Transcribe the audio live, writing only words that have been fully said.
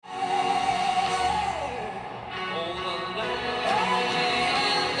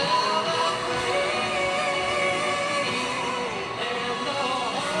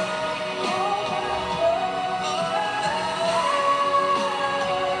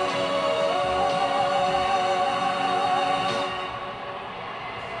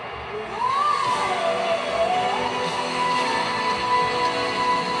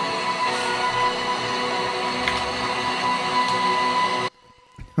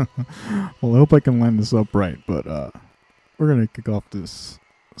Well, I hope I can line this up right, but we're gonna kick off this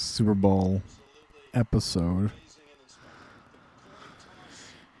Super Bowl episode.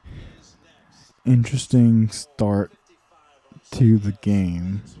 Interesting start to the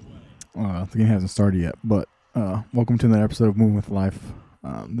game. The game hasn't started yet, but welcome to another episode of Moving with Life.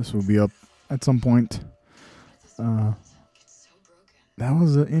 This will be up at some point. That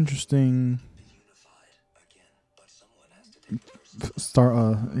was an interesting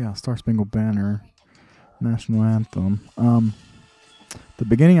Star Spangled Banner national anthem. The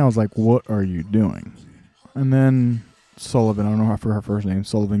beginning, I was like, "What are you doing?" And then Sullivan, I don't know how for her first name,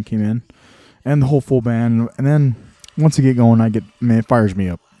 Sullivan came in, and the whole full band. And then once it get going, it fires me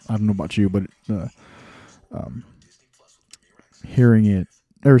up. I don't know about you, but hearing it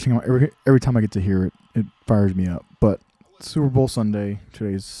every time I get to hear it, it fires me up. But Super Bowl Sunday,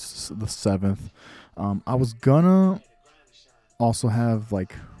 today's the 7th. I was gonna also have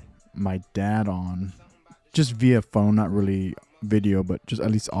like my dad on, just via phone, not really video, but just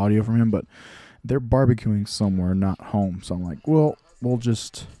at least audio from him. But they're barbecuing somewhere, not home. So I'm like, well, we'll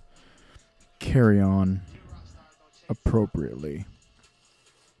just carry on appropriately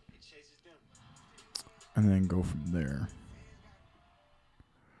and then go from there.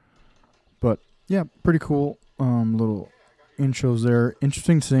 But yeah, pretty cool. Little intros there.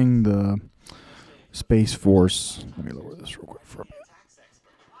 Interesting seeing the Space Force. Let me lower this real quick for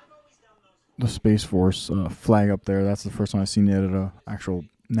the Space Force flag up there. That's the first time I've seen it at a actual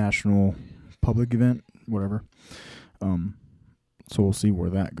national public event, whatever. So we'll see where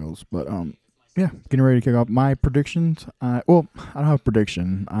that goes. But yeah, getting ready to kick off my predictions. I don't have a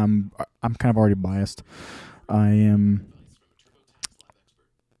prediction. I'm kind of already biased. I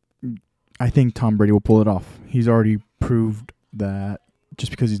think Tom Brady will pull it off. He's already proved that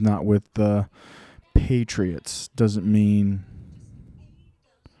just because he's not with the Patriots doesn't mean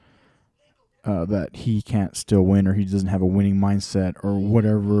that he can't still win, or he doesn't have a winning mindset, or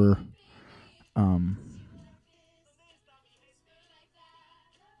whatever.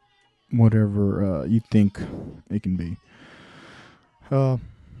 Whatever you think it can be.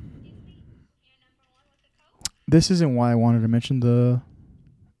 This isn't why I wanted to mention the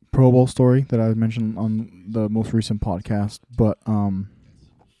Pro Bowl story that I mentioned on the most recent podcast, but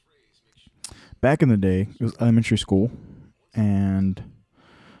back in the day, it was elementary school, and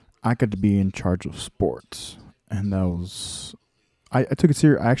I got to be in charge of sports, and that was I took it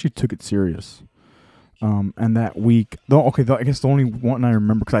serious. I actually took it serious. And that week, I guess the only one I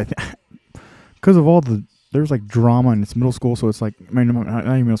remember because of all there's like drama, and it's middle school, so it's like not even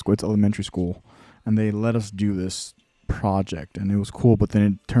middle school, it's elementary school, and they let us do this project, and it was cool. But then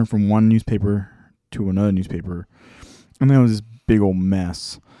it turned from one newspaper to another newspaper, and then it was this big old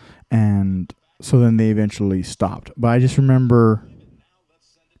mess, and so then they eventually stopped. But I just remember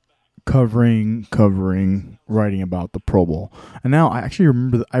covering, writing about the Pro Bowl, and now I actually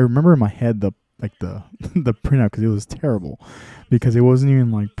remember. I remember in my head the the printout, because it was terrible, because it wasn't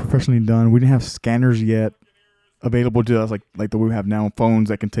even like professionally done. We didn't have scanners yet available to us, like the way we have now, phones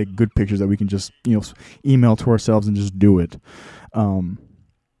that can take good pictures that we can just email to ourselves and just do it. And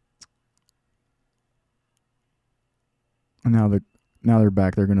now they're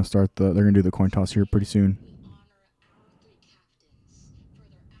back. They're gonna do the coin toss here pretty soon.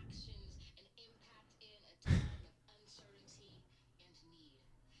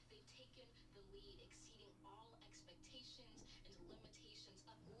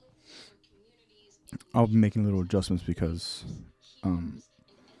 I'll be making little adjustments because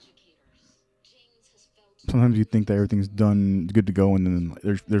sometimes you think that everything's done, good to go, and then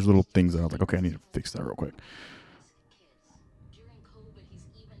there's little things that I was like, okay, I need to fix that real quick.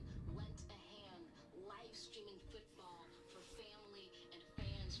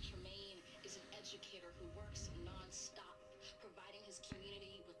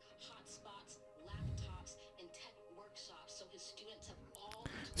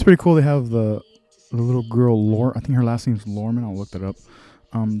 It's pretty cool. They have the little girl Lore. I think her last name's Lorman. I'll look that up.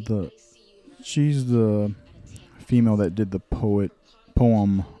 She's the female that did the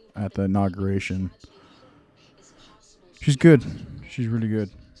poem at the inauguration. She's good. She's really good.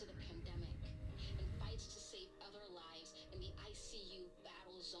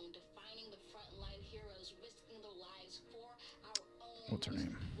 What's her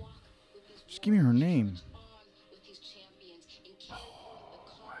name? Just give me her name.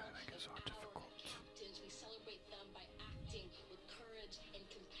 Why did I make it so difficult?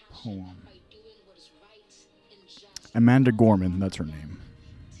 Poem. Amanda Gorman, that's her name.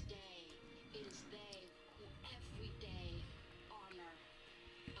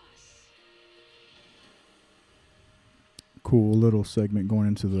 cool little segment going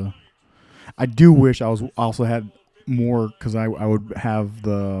into the. I do wish I also had more because I would have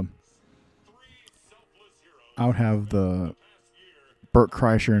the. I would have the Burt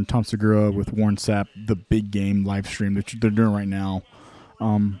Kreischer and Tom Segura with Warren Sapp, the big game live stream that they're doing right now.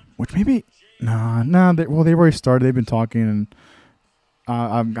 Which maybe they've already started. They've been talking, and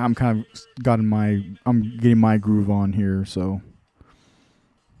I'm kind of I'm getting my groove on here. So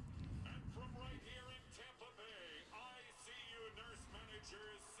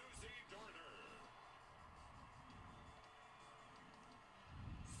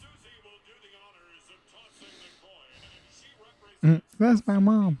that's my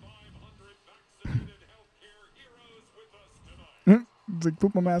mom. It's like,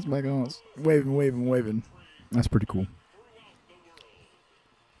 put my mask back on. It's waving. That's pretty cool.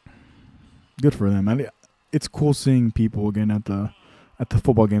 Good for them. It's cool seeing people again at the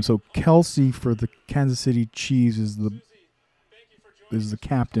football game. So Kelsey for the Kansas City Chiefs is the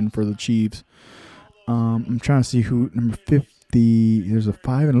captain for the Chiefs. I'm trying to see who number 50. There's a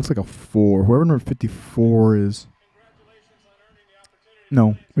 5 and it looks like a 4. Whoever number 54 is.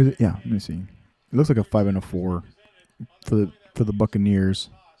 No, yeah. Let me see. It looks like a 5 and a 4 for the Buccaneers.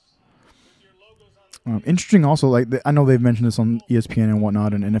 Interesting also, like I know they've mentioned this on ESPN and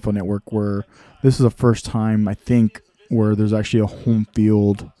whatnot and NFL Network, where this is the first time, I think, where there's actually a home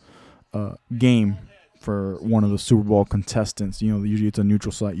field game for one of the Super Bowl contestants. You know, usually it's a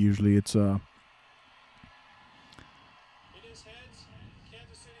neutral site. Usually it's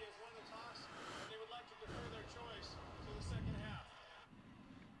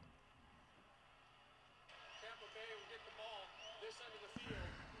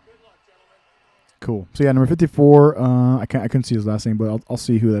cool. So yeah, number 54. I couldn't see his last name, but I'll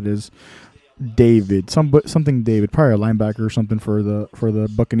see who that is. David, something David, probably a linebacker or something for the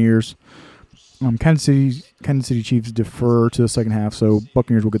Buccaneers. Kansas City Chiefs defer to the second half, so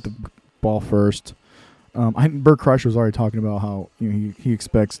Buccaneers will get the ball first. I think Burt Kreischer was already talking about how he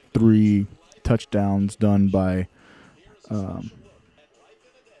expects 3 touchdowns done by.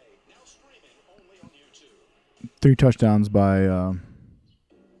 3 touchdowns by.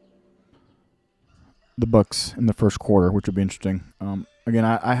 The Bucks in the first quarter, which would be interesting. Again,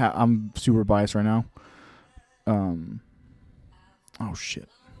 I'm super biased right now. Oh shit!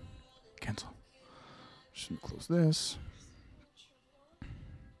 Cancel. Just close this,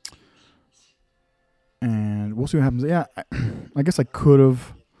 and we'll see what happens. Yeah, I guess I could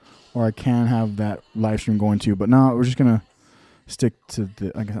have, or I can have that live stream going too. But no, we're just gonna stick to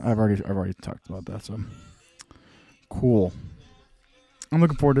the. I guess I've already talked about that. So cool. I'm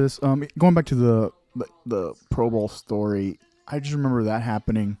looking forward to this. Going back to the Pro Bowl story, I just remember that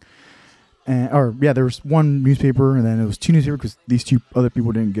happening. There was one newspaper, and then it was 2 newspapers because these 2 other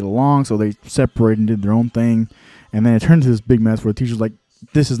people didn't get along, so they separated and did their own thing. And then it turned into this big mess where the teacher's like,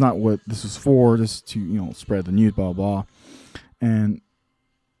 this is not what this is for. This is to, spread the news, blah, blah, blah. And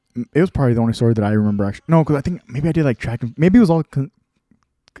it was probably the only story that I remember actually. No, because I think maybe I did like track. Maybe it was all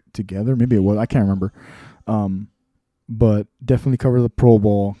together. Maybe it was. I can't remember. But definitely cover the Pro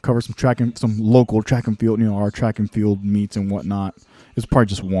Bowl, cover some local track and field, our track and field meets and whatnot. It was probably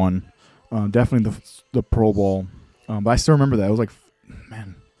just one. Definitely the Pro Bowl. But I still remember that. It was like,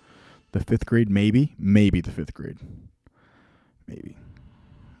 man, the 5th grade, maybe the 5th grade. Maybe.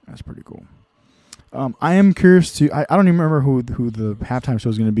 That's pretty cool. I am curious to, I don't even remember who the halftime show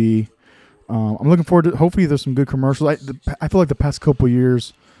is going to be. I'm looking forward to, hopefully there's some good commercials. I feel like the past couple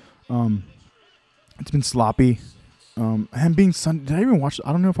years, it's been sloppy. And being Sunday, did I even watch?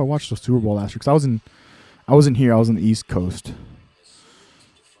 I don't know if I watched the Super Bowl last year because I wasn't here. I was on the East Coast.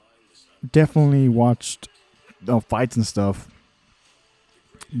 Definitely watched fights and stuff,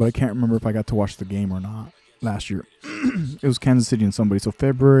 but I can't remember if I got to watch the game or not last year. It was Kansas City and somebody. So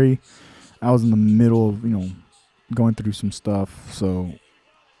February, I was in the middle of going through some stuff. So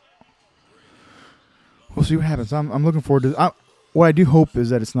we'll see what happens. I'm looking forward to. What I do hope is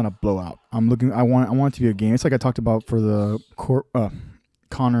that it's not a blowout. I want it to be a game. It's like I talked about for the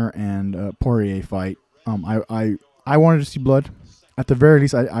Conor and Poirier fight. I wanted to see blood. At the very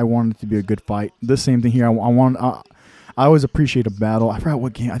least, I wanted it to be a good fight. The same thing here. I always appreciate a battle. I forgot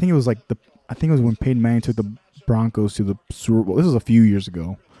what game. I think it was when Peyton Manning took the Broncos to the Super Bowl. This was a few years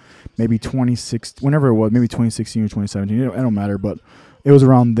ago, maybe 2016, whenever it was, maybe 2016 or 2017. It don't matter, but it was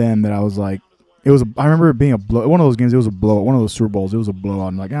around then that I was like. I remember it being a blow. One of those games, it was a blowout. One of those Super Bowls, it was a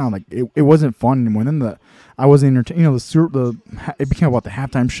blowout. And it wasn't fun anymore. And then I wasn't entertained. It became about the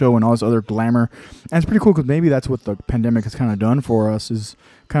halftime show and all this other glamour. And it's pretty cool because maybe that's what the pandemic has kind of done for us. Is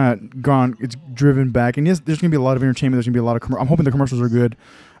kind of gone. It's driven back. And yes, there's going to be a lot of entertainment. There's going to be a lot of. I'm hoping the commercials are good.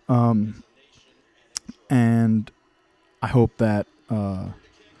 And I hope that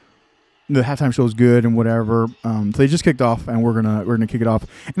the halftime show is good and whatever. So they just kicked off, and we're gonna kick it off.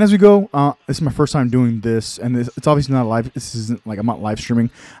 And as we go, this is my first time doing this, and it's obviously not live. This isn't like I'm not live streaming.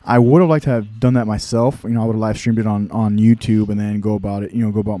 I would have liked to have done that myself. I would have live streamed it on YouTube and then go about it.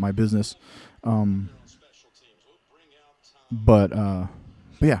 Go about my business. But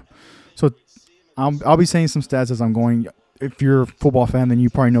yeah. So I'll be saying some stats as I'm going. If you're a football fan, then you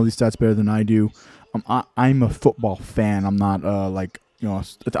probably know these stats better than I do. I'm a football fan. I'm not I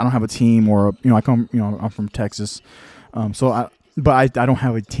don't have a team or I'm from Texas, but I don't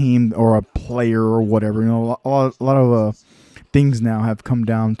have a team or a player or whatever. A lot of things now have come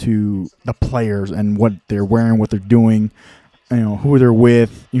down to the players and what they're wearing, what they're doing, who they're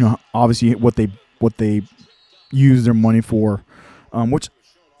with. Obviously what they use their money for, which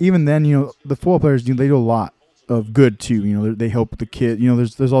even then, the football players they do a lot of good too. They help the kid.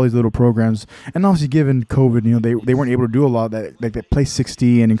 There's all these little programs, and obviously given COVID, they weren't able to do a lot of that, like they play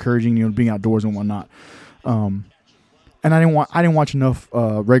 60 and encouraging being outdoors and whatnot. And I didn't watch enough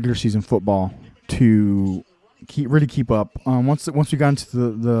regular season football to keep up. Once we got into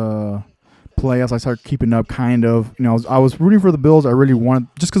the playoffs, I started keeping up kind of. I was rooting for the Bills. I really wanted,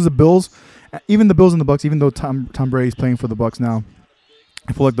 just because the Bills, even the Bills and the Bucks, even though Tom Brady's playing for the Bucks now,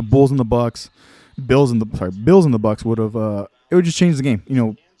 I feel like the Bills and the Bucks would have it would just change the game.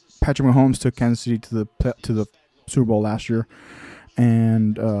 Patrick Mahomes took Kansas City to the Super Bowl last year,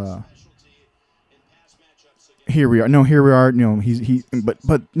 and here we are. No, here we are.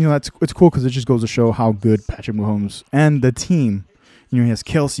 But it's cool because it just goes to show how good Patrick Mahomes and the team. He has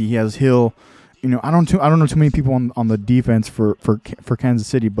Kelsey, he has Hill. I don't know too many people on the defense for Kansas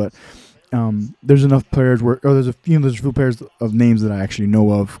City, but there's enough players there's a few players of names that I actually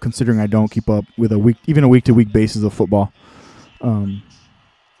know of, considering I don't keep up with a week to week basis of football.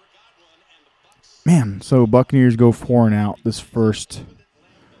 So Buccaneers go 4-out this first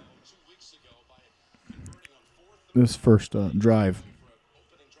drive.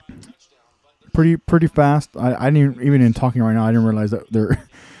 Pretty fast. I didn't even in talking right now. I didn't realize that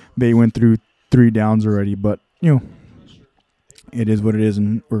they went through 3 downs already, but it is what it is,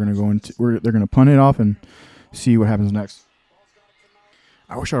 and we're gonna they're gonna punt it off and see what happens next.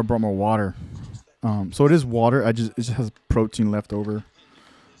 I wish I would brought more water. So it is water. It just has protein left over.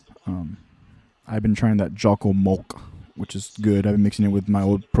 I've been trying that Jocko Milk, which is good. I've been mixing it with my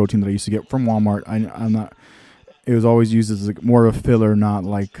old protein that I used to get from Walmart. I'm not. It was always used as more of a filler, not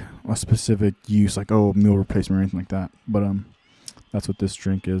like a specific use, like meal replacement or anything like that. But that's what this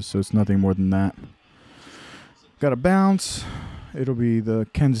drink is. So it's nothing more than that. Got a bounce. It'll be the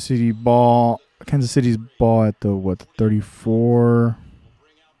Kansas City's ball at the 34,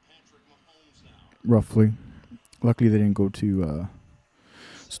 roughly. Luckily, they didn't go to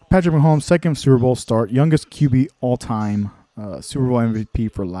Patrick Mahomes' second Super Bowl start, youngest QB all time, Super Bowl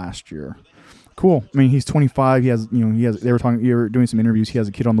MVP for last year. Cool. I mean, he's 25. They were doing some interviews. He has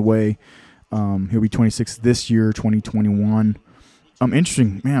a kid on the way. He'll be 26 this year, 2021.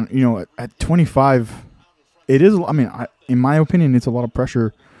 Interesting, man. At 25. It is. I mean, in my opinion, it's a lot of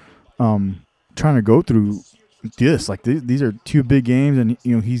pressure. Trying to go through this, like these are 2 big games, and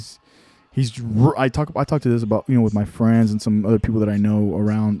he's. I talk to this about with my friends and some other people that I know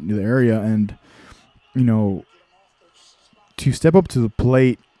around the area, and to step up to the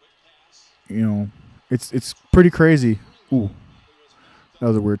plate, it's pretty crazy. Ooh, that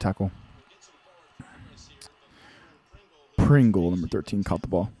was a weird tackle. Pringle, number 13, caught the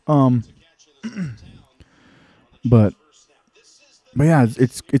ball. But yeah,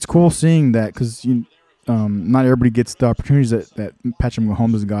 it's cool seeing that because not everybody gets the opportunities that Patrick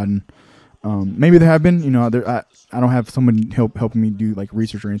Mahomes has gotten. Maybe there have been, I don't have someone helping me do like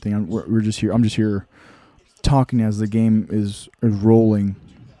research or anything. We're just here. I'm just here talking as the game is rolling.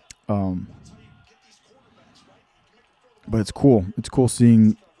 But it's cool. It's cool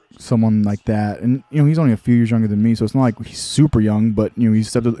seeing someone like that, and he's only a few years younger than me, so it's not like he's super young. But he's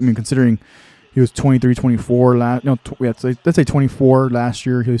stepped up. I mean, considering he was 23, 24 last. Let's say 24 last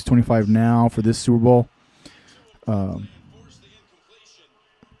year. He was 25 now for this Super Bowl.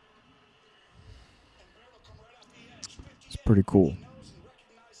 It's pretty cool.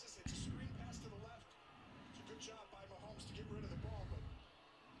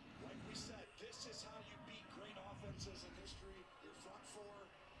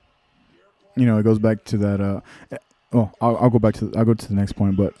 It goes back to that. I'll go to the next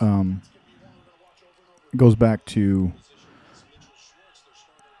point, but it goes back to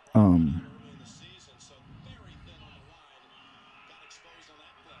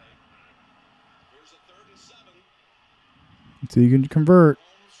so you can convert.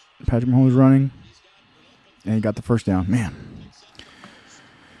 Patrick Mahomes running. and he got the first down. Man,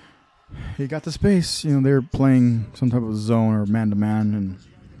 he got the space. You know, they're playing some type of zone or man-to-man,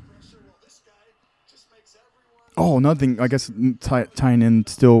 and nothing. I guess tying in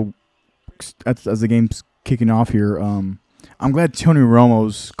still as the game's kicking off here. I'm glad Tony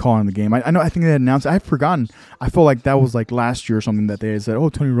Romo's calling the game. I know. I think they had announced. I've forgotten. I feel like that was like last year or something that they had said. Oh,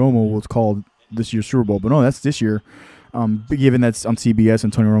 Tony Romo was called this year's Super Bowl, but no, that's this year. Given that's on CBS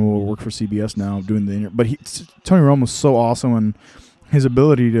and Tony Romo will work for CBS now doing but Tony Romo's so awesome, and his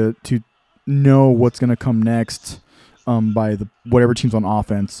ability to know what's going to come next by whatever team's on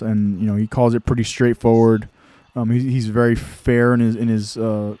offense, and you know he calls it pretty straightforward. He's very fair in his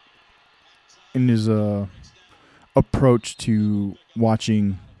approach to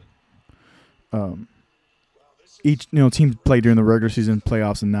watching each team play during the regular season,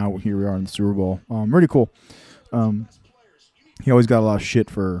 playoffs, and now here we are in the Super Bowl. Really cool. He always got a lot of shit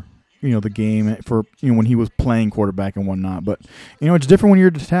for the game for when he was playing quarterback and whatnot, but it's different when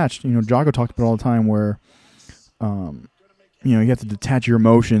you're detached. Jago talked about it all the time where you have to detach your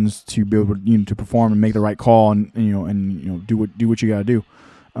emotions to be able to to perform and make the right call and do what you got to do.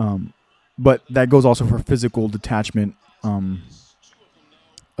 But that goes also for physical detachment,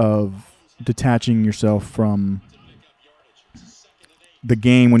 of detaching yourself from the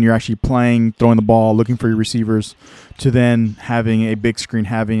game when you're actually playing, throwing the ball, looking for your receivers, to then having a big screen,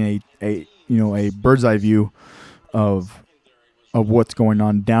 having a bird's eye view of what's going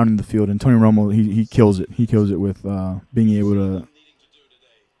on down in the field. And Tony Romo, he kills it. He kills it with being able to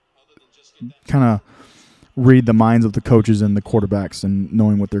kind of read the minds of the coaches and the quarterbacks and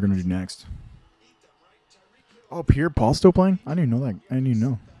knowing what they're going to do next. Oh, Pierre Paul's still playing? I didn't know that. I didn't even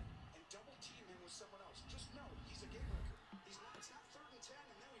know.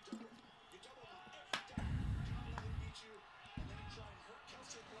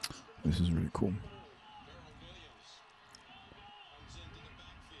 This is really cool.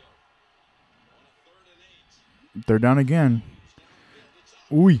 They're down again.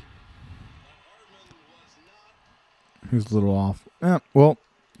 Ooh. He was a little off. Well,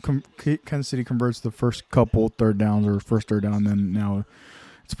 Kansas City converts the first couple third downs or first third down, and then now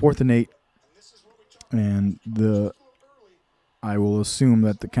it's 4th and 8. And I will assume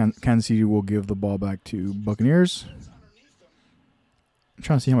that the Kansas City will give the ball back to Buccaneers. I'm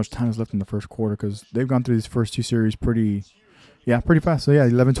trying to see how much time is left in the first quarter because they've gone through these first two series pretty fast. So,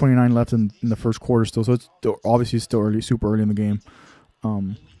 11:29 left in the first quarter still. So, it's obviously still early, super early in the game.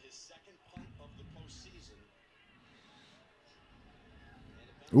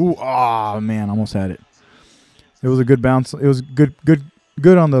 Man, almost had it. It was a good bounce. It was good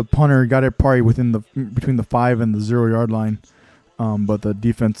on the punter. Got it probably between the 5 and the 0 yard line. But the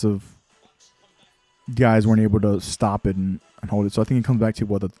defensive guys weren't able to stop it and hold it. So I think it comes back to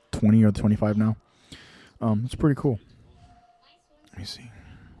the 20 or the 25 now. It's pretty cool. Let me see.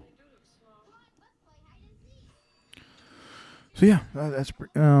 So yeah, that's.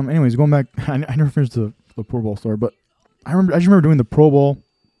 Anyways, going back, I never finished the Pro Bowl story, but I just remember doing the Pro Bowl.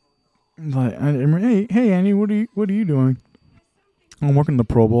 Like, hey, Andy, what are you doing? I'm working the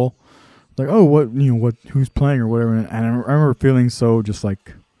Pro Bowl. Like, oh, who's playing or whatever. And I remember feeling so just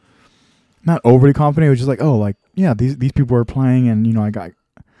like, not overly confident. It was just like, oh, like, yeah, these people are playing, and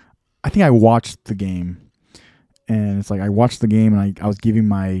I think I watched the game, and it's like I watched the game, and I was giving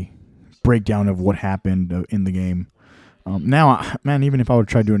my breakdown of what happened in the game. Now, man, even if I would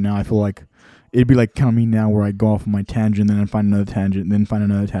try to do it now, I feel like it'd be like kind of me now, where I'd go off on my tangent, then I'd find another tangent, and then find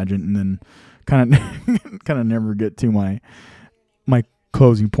another tangent, and then kind of never get to my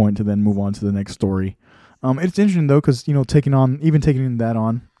closing point to then move on to the next story. It's interesting though, because taking that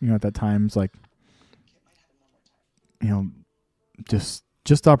on, at that time, it's like, just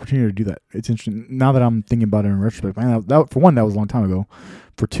the opportunity to do that. It's interesting now that I'm thinking about it in retrospect. Man, that for one, that was a long time ago.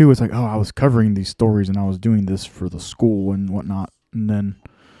 For two, it's like, oh, I was covering these stories and I was doing this for the school and whatnot, and then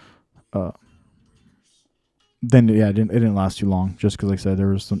it didn't last too long. Just because, like I said,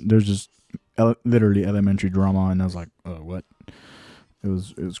 there's just literally elementary drama, and I was like, oh, what? It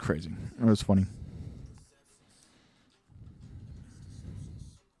was crazy. It was funny.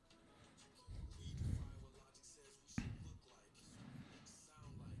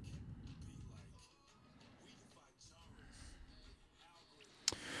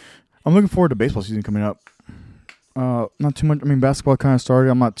 I'm looking forward to baseball season coming up. Not too much. I mean, basketball kind of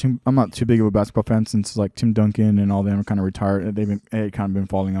started. I'm not too big of a basketball fan since like Tim Duncan and all them are kind of retired. They've kind of been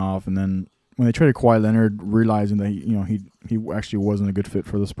falling off, and then when they traded Kawhi Leonard, realizing that he actually wasn't a good fit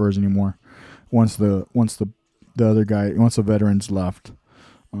for the Spurs anymore. Once the veterans left,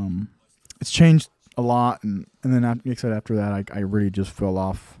 it's changed a lot, and then like I said, after that, I really just fell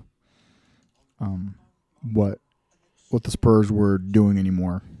off. what the Spurs were doing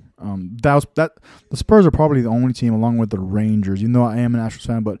anymore. That the Spurs are probably the only team, along with the Rangers. Even though I am an Astros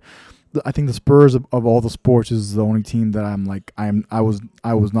fan, but I think the Spurs of all the sports is the only team that I'm like I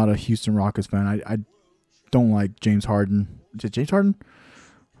was not a Houston Rockets fan. I don't like James Harden. Is it James Harden?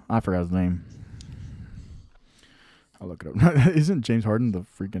 I forgot his name. I'll look it up. Isn't James Harden the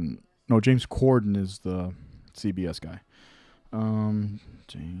freaking... No, James Corden is the CBS guy.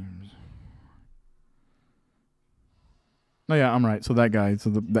 James... No, yeah, I'm right. So that guy,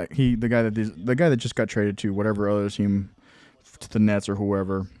 the guy that just got traded to whatever other team, to the Nets or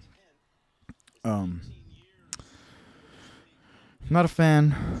whoever. Not a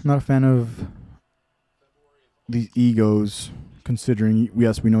fan of these egos. Considering,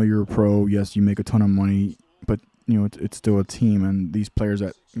 yes, we know you're a pro. Yes, you make a ton of money, but it's still a team, and these players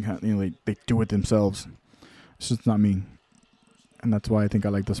that they do it themselves. It's just not me, and that's why I think I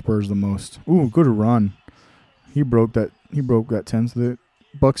like the Spurs the most. Ooh, good run. He broke that 10. So the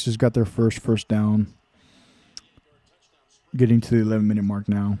Bucks just got their first down. Getting to the 11-minute mark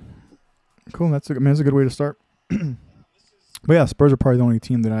now. Cool. That's a good way to start. But yeah, Spurs are probably the only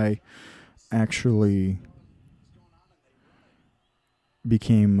team that I actually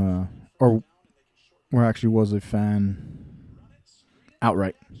became or actually was a fan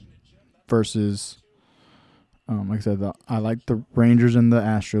outright. Versus, like I said, I like the Rangers and the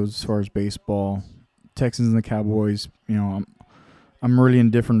Astros as far as baseball. Texans and the Cowboys, I'm really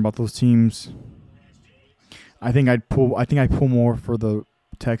indifferent about those teams. I think I pull more for the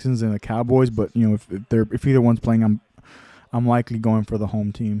Texans than the Cowboys, but if either one's playing, I'm likely going for the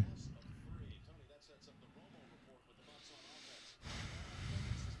home team.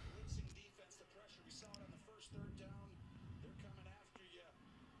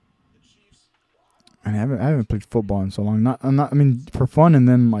 And I haven't played football in so long. I mean, for fun, and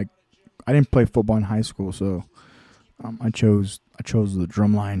then I didn't play football in high school, so I chose the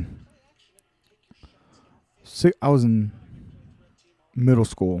drum line. I was in middle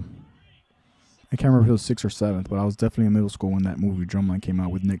school. I can't remember if it was 6th or 7th, but I was definitely in middle school when that movie Drumline came out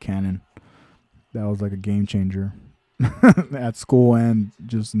with Nick Cannon. That was like a game changer at school and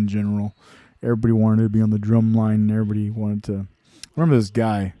just in general. Everybody wanted to be on the drum line, and everybody wanted to. I remember this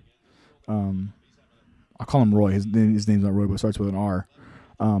guy. I'll call him Roy. His name's not Roy, but it starts with an R.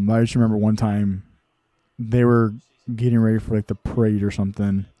 But I just remember one time they were getting ready for the parade or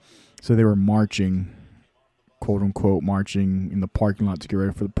something. So they were marching, quote unquote, marching in the parking lot to get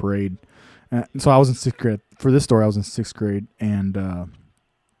ready for the parade. So I was in 6th grade. For this story, I was in 6th grade. And I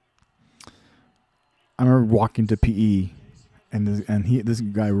remember walking to PE. And this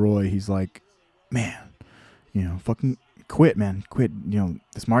guy, Roy, he's like, man, fucking quit, man. Quit.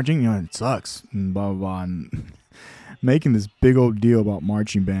 This marching, it sucks. And blah, blah, blah. And making this big old deal about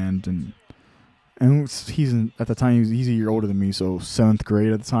marching band, and at the time he's a year older than me, so 7th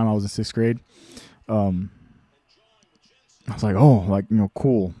grade at the time. I was in 6th grade. I was like, oh,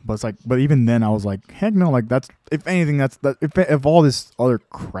 cool. But it's but even then I was like, heck no, that's, if anything, if all this other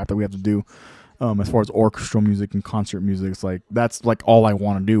crap that we have to do, as far as orchestral music and concert music, it's that's all I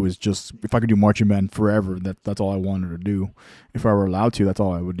want to do is just, if I could do marching band forever, that's all I wanted to do. If I were allowed to, that's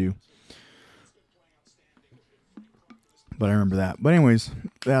all I would do. But I remember that. But anyways,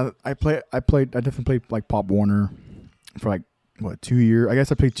 yeah, I definitely played Pop Warner for 2 years. I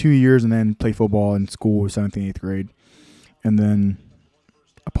guess I played 2 years and then played football in school, 7th and 8th grade. And then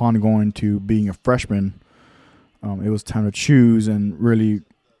upon going to being a freshman, it was time to choose, and really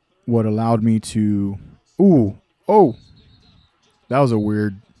what allowed me to... that was a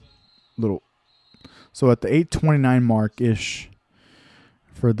weird little... So at the 8:29 mark-ish,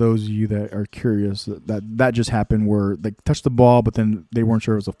 for those of you that are curious, that just happened where they touched the ball, but then they weren't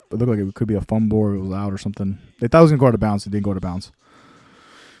sure it looked like it could be a fumble or it was out or something. They thought it was going to go out of bounds. It didn't go out of bounds.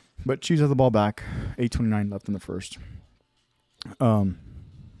 But Chiefs had the ball back. 8:29 left in the first. But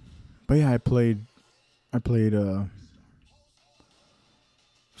yeah, I played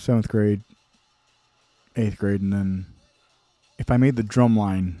 7th grade, 8th grade, and then if I made the drum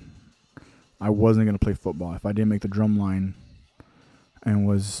line, I wasn't going to play football. If I didn't make the drum line and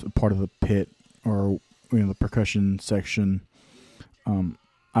was a part of the pit or the percussion section,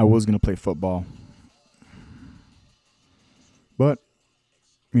 I was going to play football. But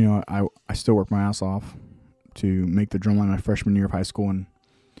I still worked my ass off to make the drumline my freshman year of high school, and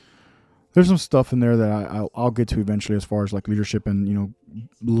there's some stuff in there that I'll get to eventually, as far as leadership and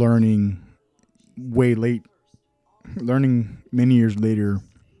learning many years later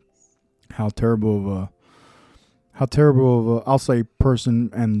how terrible of a I'll say person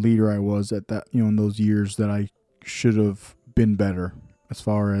and leader I was at that, in those years, that I should have been better as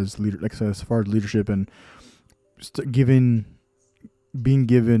far as like I said, as far as leadership and being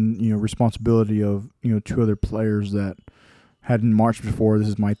given responsibility of two other players that hadn't marched before. This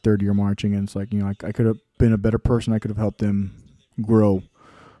is my third year marching, and it's like I could have been a better person. I could have helped them grow,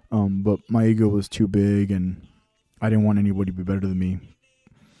 but my ego was too big, and I didn't want anybody to be better than me.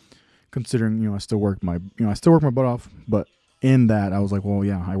 Considering I still worked my butt off, but in that I was like, well,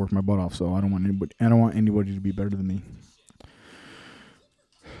 yeah, I worked my butt off, so I don't want anybody to be better than me.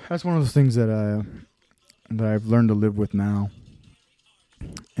 That's one of those things that I've learned to live with now,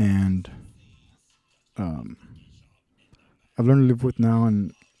 and I've learned to live with now,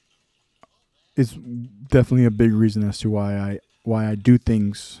 and it's definitely a big reason as to why I do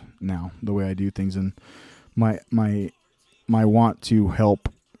things now the way I do things, and my want to help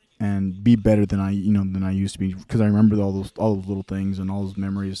and be better than I used to be, because I remember all those little things and all those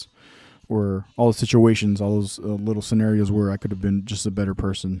memories, or all the situations, all those little scenarios where I could have been just a better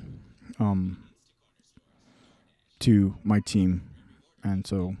person to my team, and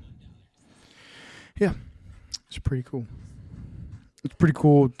so yeah, it's pretty cool. It's pretty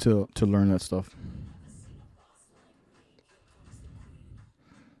cool to learn that stuff.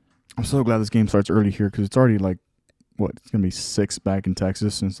 I'm so glad this game starts early here, because it's already like, it's gonna be 6 back in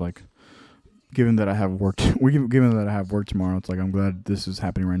Texas, and it's like, given that I have work, given that I have work tomorrow, it's like I'm glad this is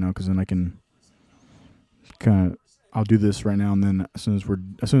happening right now, because then I can I'll do this right now, and then as soon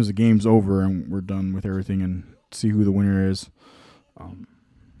as the game's over and we're done with everything and see who the winner is,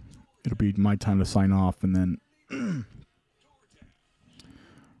 it'll be my time to sign off, and then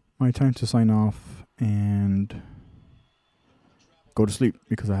my time to sign off and go to sleep,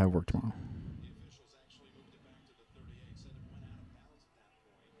 because I have work tomorrow.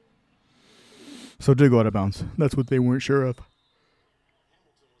 So it did go out of bounds. That's what they weren't sure of.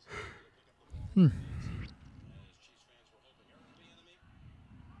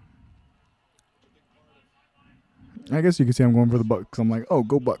 I guess you can see I'm going for the Bucks. I'm like, oh,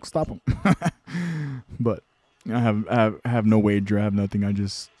 go Bucks, stop them. But I have no wager. I have nothing. I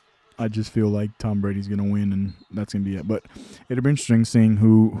just feel like Tom Brady's gonna win, and that's gonna be it. But it'll be interesting seeing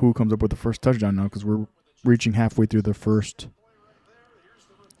who comes up with the first touchdown now, because we're reaching halfway through the first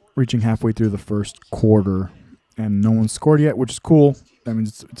quarter, and no one's scored yet, which is cool. I mean,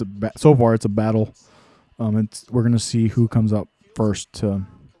 so far it's a battle. We're gonna see who comes up first to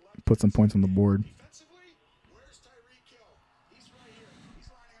put some points on the board.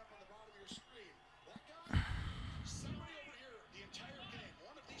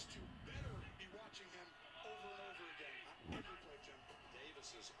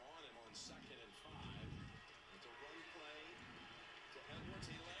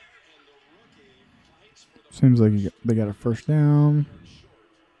 Seems like they got a first down.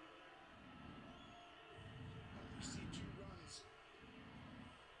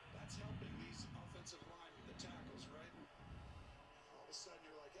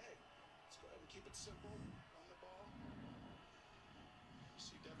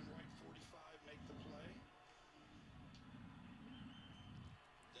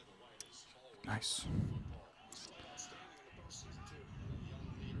 Nice.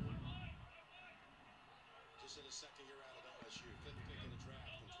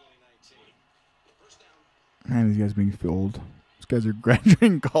 Man, these guys being old. These guys are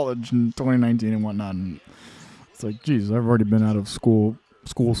graduating college in 2019 and whatnot. And it's like, geez, I've already been out of school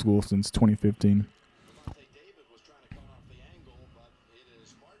since 2015.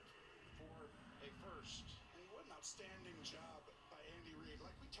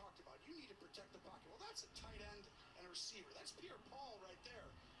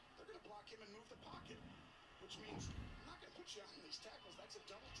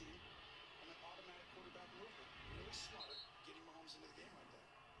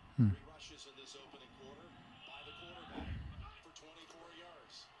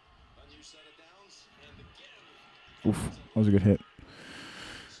 Oof, that was a good hit.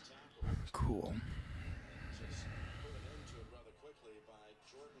 Cool.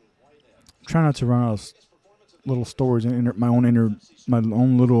 Try not to run out of little stories and my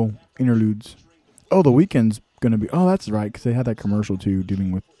own little interludes. Oh, the Weeknd's gonna be. Oh, that's right, because they had that commercial too,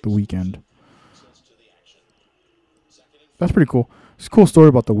 dealing with the Weeknd. That's pretty cool. It's a cool story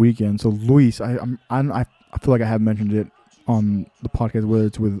about the Weeknd. So Luis, I feel like I have mentioned it on the podcast, whether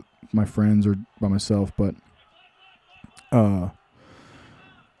it's with my friends or by myself, but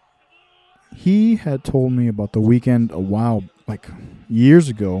he had told me about the Weeknd a while, like years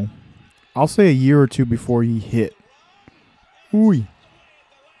ago. I'll say a year or two before he hit. Ooh,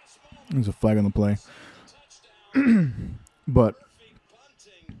 there's a flag on the play. But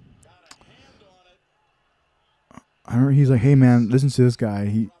I remember he's like, "Hey man, listen to this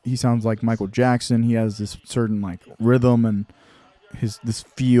guy. He sounds like Michael Jackson. He has this certain like rhythm and this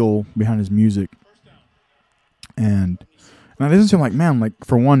feel behind his music." And I listened to him like, man, like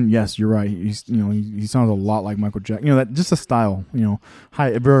for one, yes, you're right. He sounds a lot like Michael Jackson. That just a style.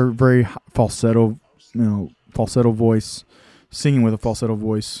 High, very very falsetto. Falsetto voice, singing with a falsetto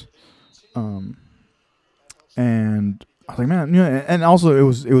voice. And I was like, man, and also it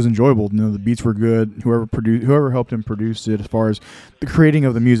was enjoyable. The beats were good. Whoever helped him produce it, as far as the creating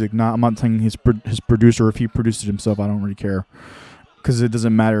of the music. I'm not saying his producer, if he produced it himself, I don't really care, because it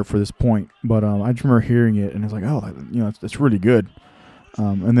doesn't matter for this point. But I just remember hearing it, and it's like, oh, it's really good.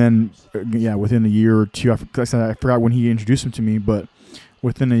 And then within a year or two, I forgot when he introduced him to me, but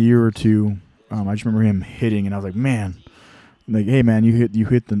within a year or two, I just remember him hitting, and I was like, man. Like, hey man, you hit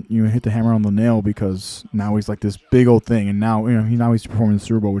the hammer on the nail, because now he's like this big old thing, and now he's performing the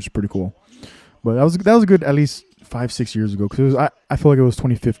Super Bowl, which is pretty cool. But that was a good at least 5-6 years ago, because I feel like it was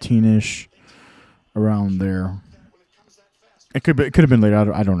 2015-ish, around there. It could have been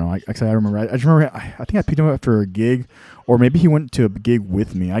later. I don't know. I remember. I just remember. I think I picked him up after a gig, or maybe he went to a gig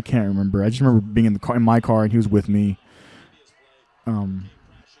with me. I can't remember. I just remember being in my car, and he was with me.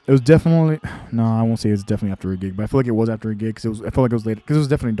 It was definitely I won't say it was definitely after a gig, but I feel like it was after a gig, because I felt like it was late, because it was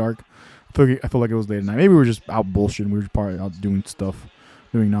definitely dark. I feel like it was late at night. Maybe we were just out bullshitting. We were probably out doing stuff,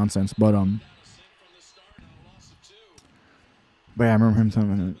 doing nonsense. But yeah, I remember him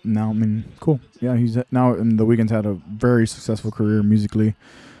telling me. Now, I mean, cool. Yeah, he's now in the Weeknd's had a very successful career musically,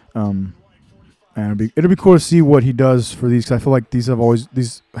 and it'll be cool to see what he does for these. 'Cause I feel like these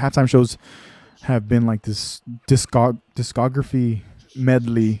halftime shows have been like this discography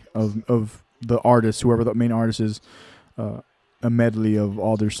medley of the artists, whoever the main artist is, a medley of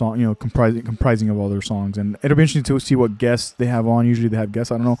all their songs, comprising of all their songs. And it'll be interesting to see what guests they have on. Usually they have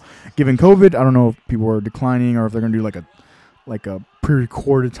guests. I don't know. Given COVID, I don't know if people are declining, or if they're gonna do like a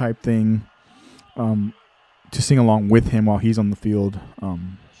pre-recorded type thing, to sing along with him while he's on the field.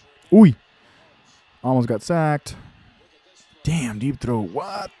 Ooh, almost got sacked. Damn, deep throw.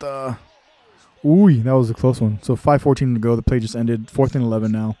 What the? Ooh, that was a close one. So 5:14 to go. The play just ended. 4th and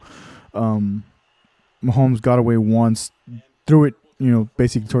 11 now. Mahomes got away once, threw it,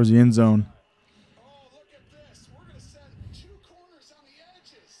 basically towards the end zone.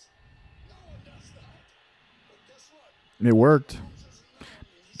 It worked.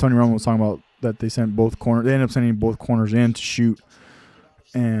 Tony Romo was talking about that they sent both corners. They ended up sending both corners in to shoot,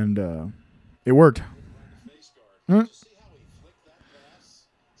 and it worked.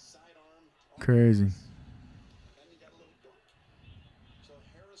 Crazy.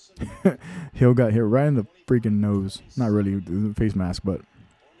 Hill got hit right in the freaking nose. Not really the face mask, but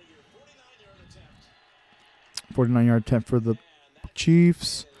 49-yard attempt for the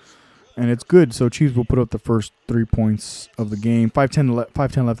Chiefs, and it's good. So Chiefs will put up the first 3 points of the game. 5:10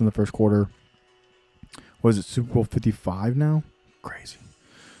 left in the first quarter. Was it Super Bowl 55 now? Crazy.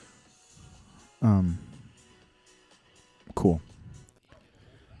 Cool.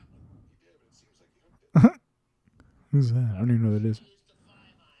 Who's that? I don't even know who that is.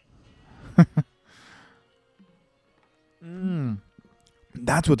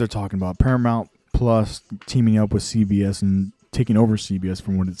 That's what they're talking about. Paramount Plus teaming up with CBS and taking over CBS,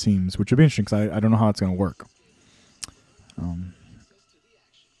 from what it seems, which would be interesting, because I don't know how it's going to work.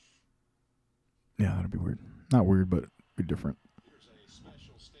 Yeah, that'd be weird. Not weird, but be different.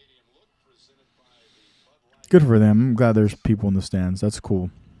 Good for them. I'm glad there's people in the stands. That's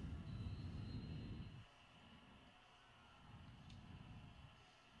cool.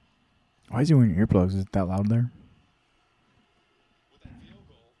 Why is he wearing earplugs? Is it that loud there?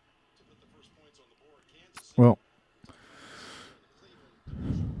 Well,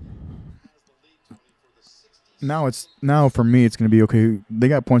 now for me it's going to be okay. They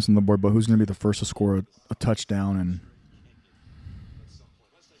got points on the board, but who's going to be the first to score a touchdown? And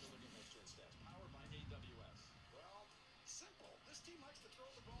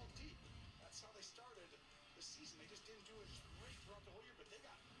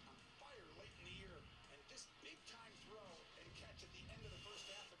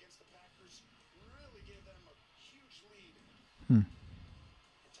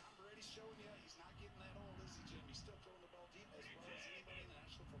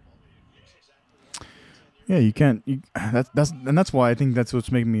yeah, you can't. That's why I think that's what's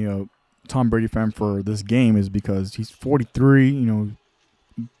making me a Tom Brady fan for this game, is because he's 43.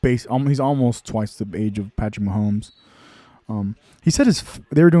 He's almost twice the age of Patrick Mahomes. He said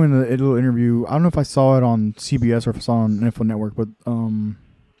they were doing a little interview. I don't know if I saw it on CBS or if I saw it on NFL Network, but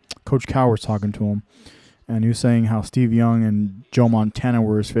Coach Cal was talking to him, and he was saying how Steve Young and Joe Montana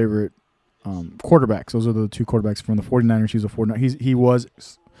were his favorite quarterbacks. Those are the two quarterbacks from the 49ers. He was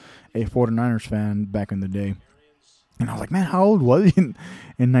a 49ers fan back in the day. And I was like, man, how old was he in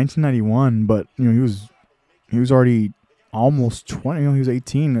 1991? But he was already almost 20. He was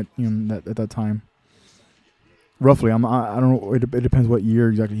 18 at that time. Roughly, I don't know. It depends what year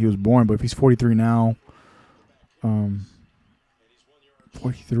exactly he was born. But if he's 43 now,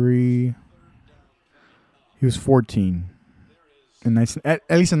 43, he was 14 in at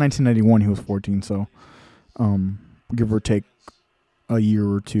least in 1991 he was 14. So, give or take a year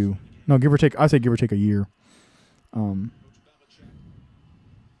or two. No, give or take. I say give or take a year.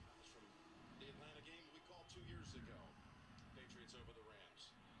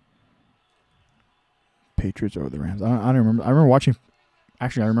 Patriots over the Rams. I don't remember. I remember watching.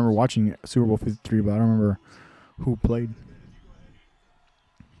 Actually, I remember watching Super Bowl 53, but I don't remember who played.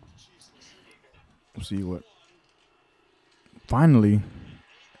 We'll see what. Finally,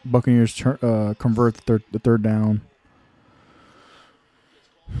 Buccaneers convert the third down.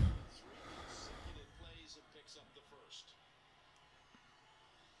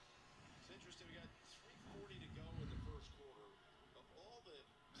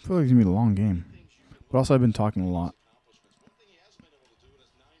 I feel like it's going to be a long game. But also, I've been talking a lot.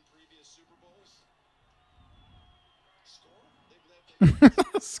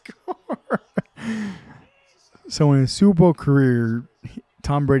 Score. So in his Super Bowl career,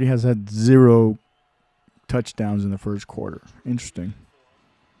 Tom Brady has had 0 touchdowns in the first quarter. Interesting.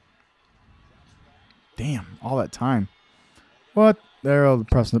 Damn, all that time. What? They're the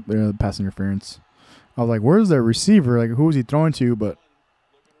pass interference. I was like, where's the receiver? Like, who was he throwing to? But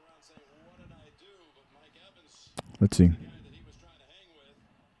let's see.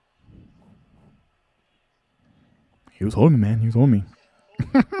 He was holding me, man. He was holding me.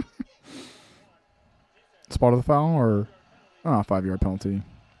 Spot of the foul or 5-yard penalty.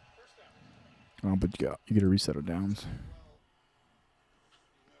 Oh, but you get a reset of downs.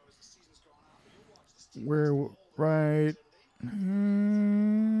 Where right?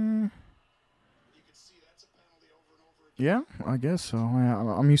 Yeah, I guess so.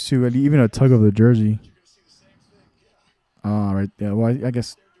 I'm used to it, even a tug of the jersey. Right. Yeah. Well, I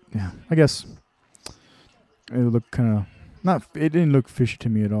guess. Yeah. I guess it looked kind of not. It didn't look fishy to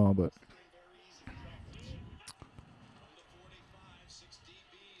me at all, but.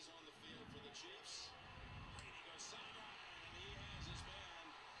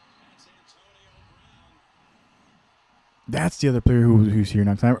 That's the other player who's here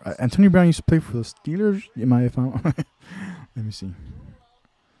now. Antonio Brown used to play for the Steelers. Let me see.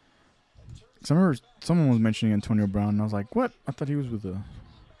 I remember someone was mentioning Antonio Brown, and I was like, what? I thought he was with the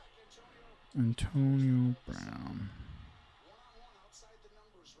Antonio Brown.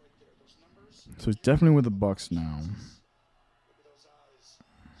 So he's definitely with the Bucs now.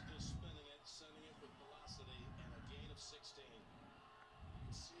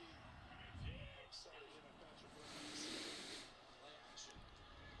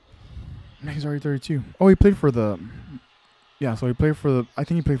 He's already 32. Oh, he played for the. Yeah, so he played for the. I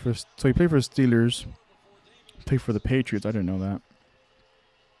think he played for. So he played for the Steelers. Played for the Patriots. I didn't know that.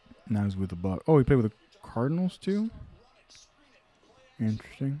 Now he's with the Bucs. Oh, he played with the Cardinals too.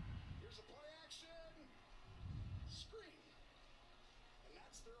 Interesting.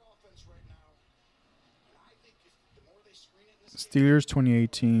 Steelers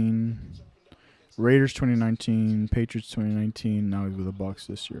 2018, Raiders 2019, Patriots 2019. Now he's with the Bucs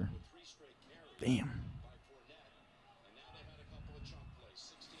this year. Damn.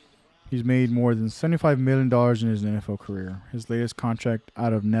 He's made more than $75 million in his NFL career. His latest contract,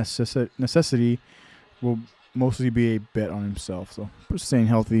 out of necessity, will mostly be a bet on himself. So staying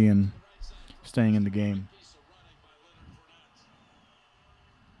healthy and staying in the game.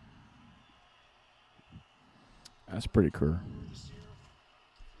 That's pretty cool.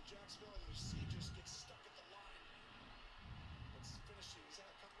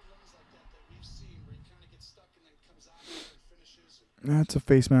 That's a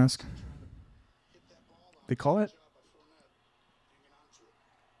face mask. They call it?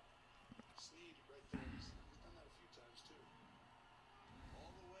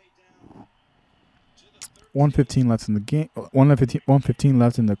 $1:15 left in the game. 1:15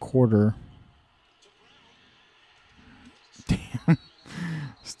 left in the quarter. Damn.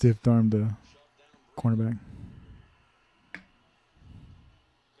 Stiff armed the cornerback.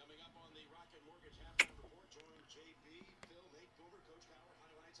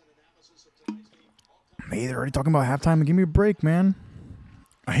 Hey, they're already talking about halftime. Give me a break, man.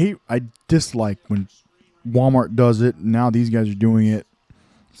 I dislike when Walmart does it. Now these guys are doing it.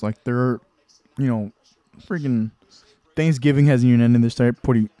 It's like they're, freaking Thanksgiving hasn't even ended. They start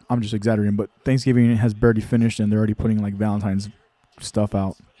putting I'm just exaggerating, but Thanksgiving has barely finished and they're already putting like Valentine's stuff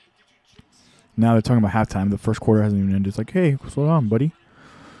out. Now they're talking about halftime. The first quarter hasn't even ended. It's like, hey, slow down, buddy.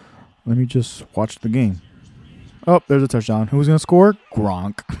 Let me just watch the game. Oh, there's a touchdown. Who's going to score?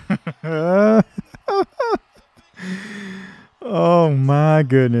 Gronk. Oh, my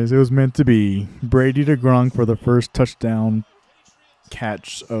goodness. It was meant to be. Brady to Gronk for the first touchdown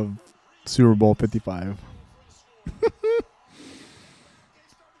catch of Super Bowl 55.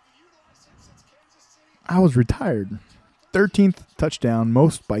 I was retired. 13th touchdown,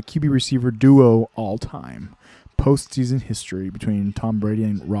 most by QB receiver duo all time. Postseason history between Tom Brady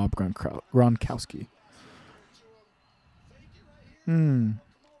and Rob Gronkowski.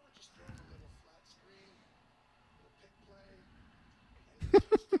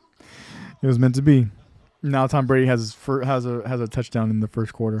 It was meant to be. Now Tom Brady has a touchdown in the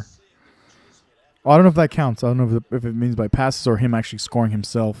first quarter. I don't know if that counts. I don't know if it means by passes or him actually scoring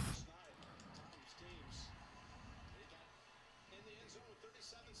himself.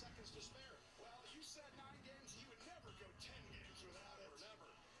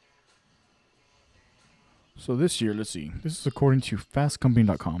 So this year, let's see. This is according to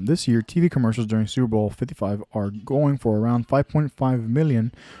FastCompany.com. This year, TV commercials during Super Bowl 55 are going for around $5.5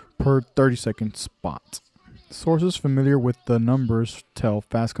 million per 30-second spot. Sources familiar with the numbers tell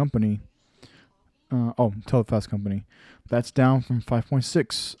Fast Company. That's down from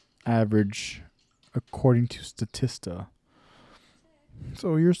 5.6 average, according to Statista.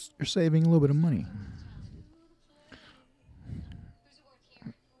 So you're saving a little bit of money.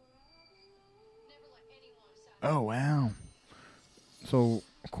 Oh, wow. So,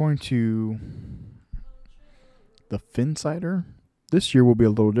 according to the Finsider, this year will be a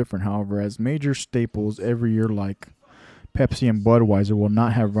little different. However, as major staples every year like Pepsi and Budweiser will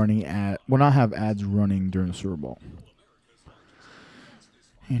not have ads running during the Super Bowl.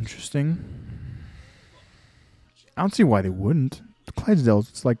 Interesting. I don't see why they wouldn't. The Clydesdales,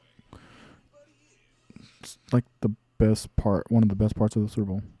 it's like the best part, one of the best parts of the Super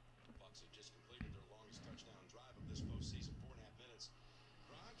Bowl.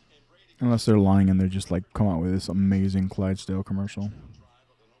 Unless they're lying and they just like come out with this amazing Clydesdale commercial.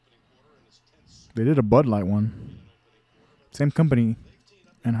 They did a Bud Light one. Same company,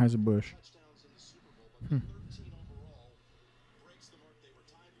 Anheuser-Busch.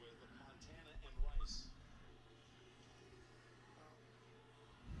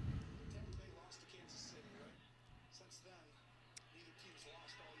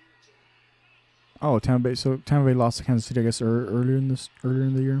 Oh, Tampa Bay. So Tampa Bay lost to Kansas City, I guess, earlier in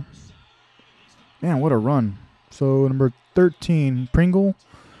the year. Man, what a run! So number 13, Pringle,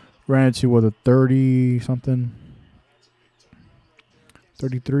 ran into a 30-something,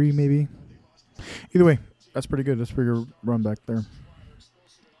 33 maybe. Either way, that's pretty good. That's a pretty good run back there.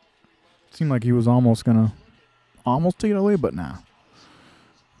 Seemed like he was almost gonna take it away, but nah.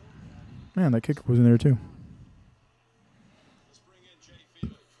 Man, that kicker was in there too.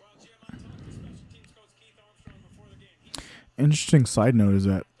 Interesting side note is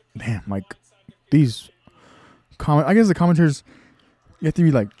that, damn, like these I guess the commentators, you have to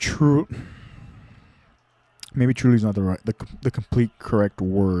be like true. Maybe truly is not the complete correct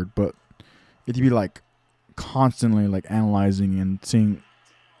word, but you have to be like constantly like analyzing and seeing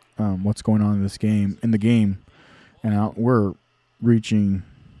what's going on in the game, and we're reaching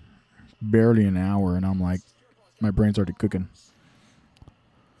barely an hour, and I'm like, my brain's already cooking.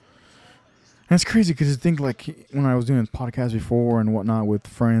 And it's crazy because I think like when I was doing podcasts before and whatnot with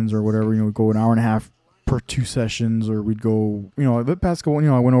friends or whatever, we'd go an hour and a half per 2 sessions, or we'd go, the past couple,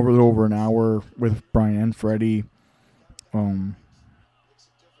 I went over an hour with Brian and Freddie.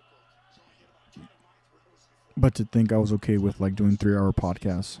 But to think I was okay with like doing 3-hour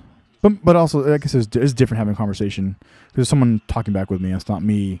podcasts, but also I guess it's different having a conversation because there's someone talking back with me. It's not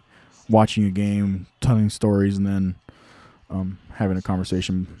me watching a game, telling stories, and then having a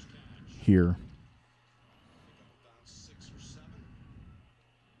conversation here.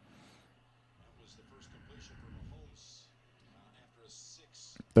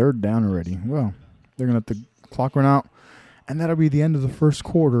 Third down already. Well, they're going to let the clock run out, and that'll be the end of the first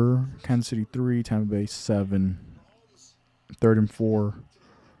quarter. Kansas City 3, Tampa Bay 7. 3rd and 4.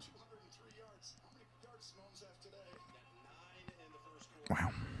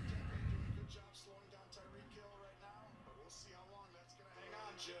 Wow.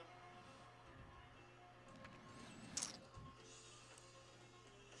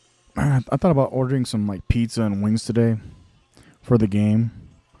 I thought about ordering some like pizza and wings today for the game.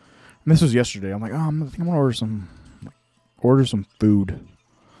 And this was yesterday. I'm like, I think I'm gonna order some food.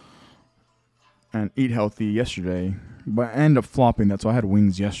 and eat healthy yesterday, but I ended up flopping that. So I had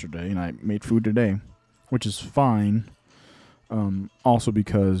wings yesterday, and I made food today, which is fine. Also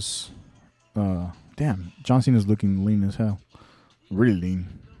because, damn, John Cena's looking lean as hell, really lean.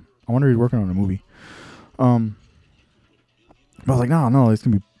 I wonder if he's working on a movie. But I was like, no, it's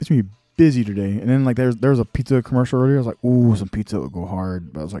gonna be busy today. And then like there's a pizza commercial earlier. I was like, ooh, some pizza would go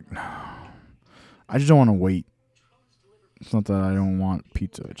hard. But I was like, no, I just don't want to wait. It's not that I don't want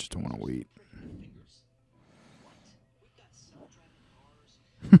pizza. I just don't want to wait.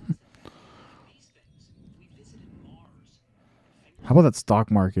 How about that stock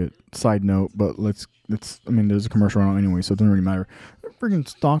market? Side note, but let's. I mean, there's a commercial on anyway, so it doesn't really matter. The freaking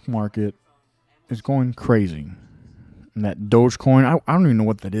stock market is going crazy. And that Dogecoin, I don't even know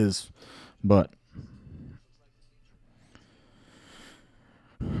what that is, but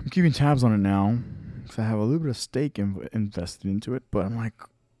I'm keeping tabs on it now because I have a little bit of stake invested into it. But I'm like,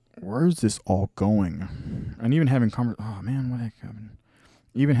 where's this all going? And even having oh man, what the heck happened?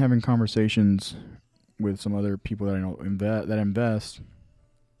 Even having conversations with some other people that I know that invest.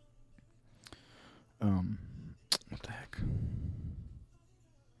 What the heck?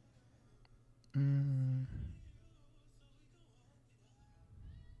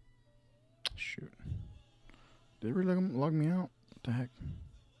 Shoot. Did it really log me out? What the heck?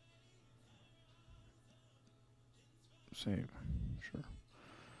 Save. Sure.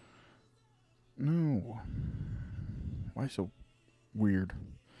 No. Why so weird?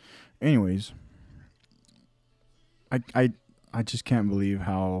 Anyways, I just can't believe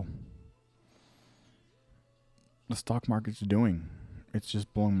how the stock market's doing. It's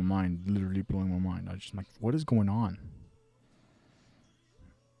just blowing my mind, literally blowing my mind. I just like, what is going on?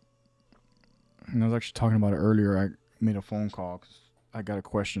 And I was actually talking about it earlier. I made a phone call because I got a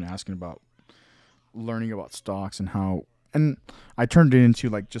question asking about learning about stocks and how. And I turned it into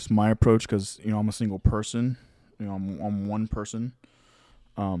like just my approach because I'm a single person. I'm one person.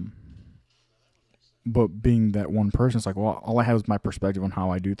 But being that one person, it's like, well, all I have is my perspective on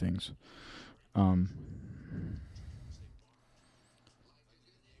how I do things.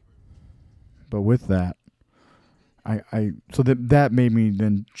 But with that, so that made me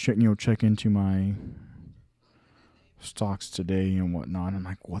then check into my stocks today and whatnot. I'm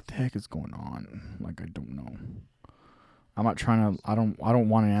like, what the heck is going on? Like, I don't know. I'm not trying to. I don't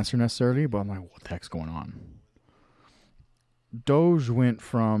want an answer necessarily, but I'm like, what the heck's going on? Doge went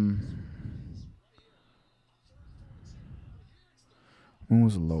from. When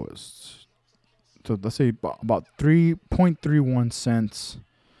was the lowest? So let's say about 3.31 cents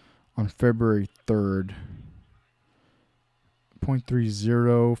on February 3rd.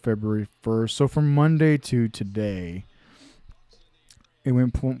 0.30 February 1st. So from Monday to today, it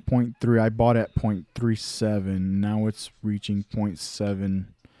went 0.3. I bought at 0.37. Now it's reaching 0.7.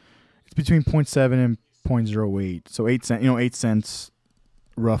 It's between 0.7 and 0.08. So 8 cents, 8 cents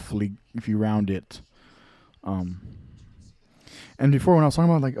roughly if you round it. And before when I was talking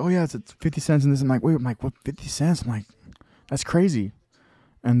about like, oh yeah, it's 50 cents and this, I'm like, wait, what 50 cents? I'm like, that's crazy.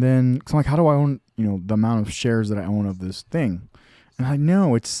 And then so I'm like, how do I own, the amount of shares that I own of this thing? And I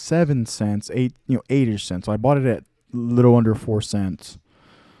know it's 7 cents, 8-ish cents. So I bought it at little under 4 cents.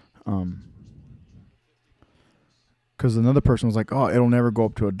 Because another person was like, oh, it'll never go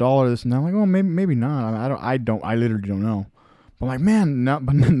up to $1. This and that. I'm like, oh, maybe not. I literally don't know. But I'm like, man, now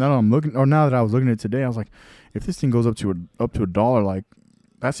that I'm looking, or now that I was looking at it today, I was like, if this thing goes up to $1, like,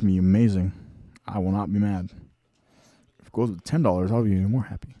 that's gonna be amazing. I will not be mad. If it goes to $10, I'll be even more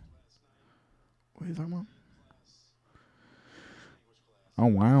happy. What are you talking about? Oh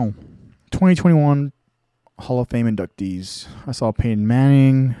wow, 2021 Hall of Fame inductees. I saw Peyton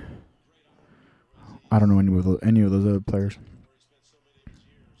Manning. I don't know any of those other players.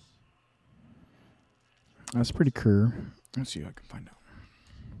 That's pretty cool. Let's see if I can find out.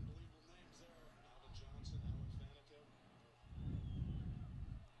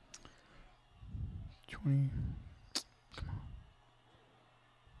 20. Come on.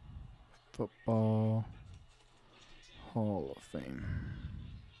 Football Hall of Fame.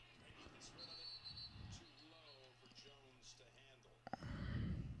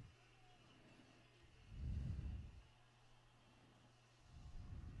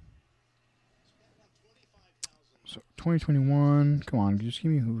 So 2021. Come on, just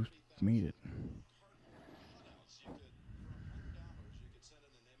give me who made it.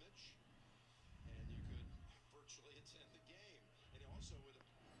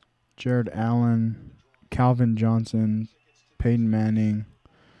 Jared Allen, Calvin Johnson, Peyton Manning,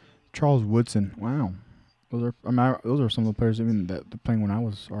 Charles Woodson. Wow, those are some of the players even that they're playing when I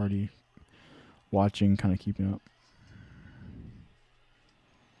was already watching, kind of keeping up.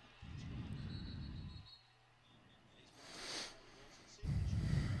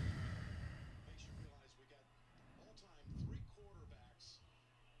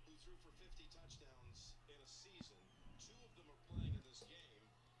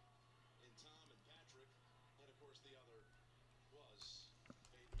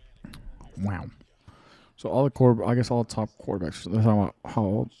 Wow. So all the I guess all the top quarterbacks. They're talking about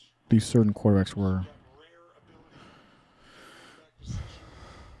how these certain quarterbacks were.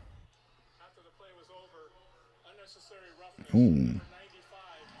 Ooh.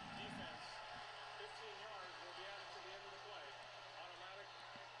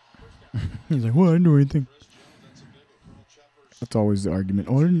 He's like, well, I didn't do anything. That's always the argument.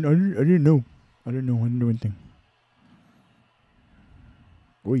 Oh, I didn't know. I didn't do anything.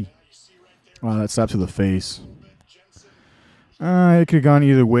 Oy. Wow, that slap to the face. It could have gone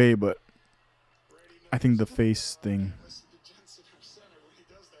either way, but I think the face thing.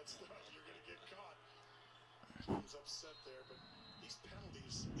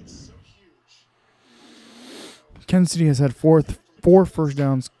 Kansas City has had four first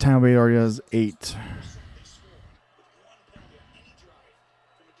downs. Tampa Bay already has 8.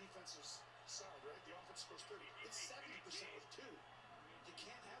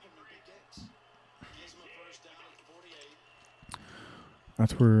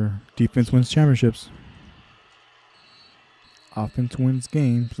 That's where defense wins championships. Offense wins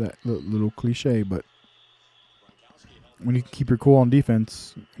games. That little cliche, but when you keep your cool on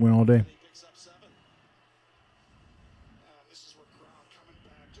defense, win all day.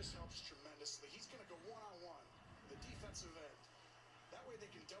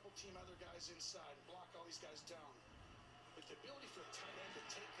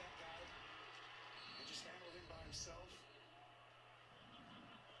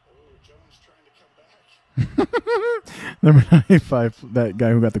 Number 95, that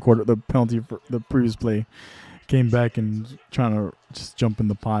guy who got the penalty for the previous play, came back and trying to just jump in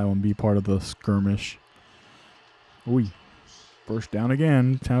the pile and be part of the skirmish. Ooh, first down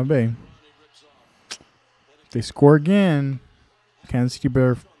again, Tampa Bay. If they score again, Kansas City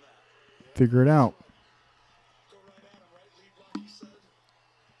better figure it out.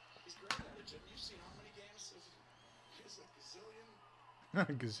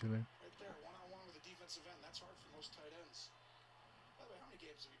 Gazillion.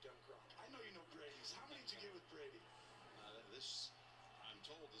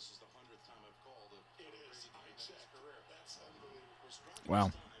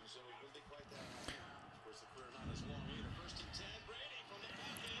 Wow.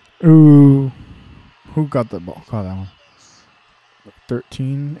 Ooh. Who got the ball? Caught that one.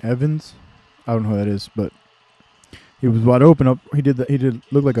 13, Evans. I don't know who that is, but he was wide open up. He did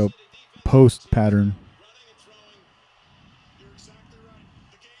look like a post pattern.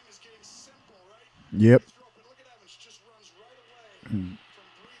 Yep.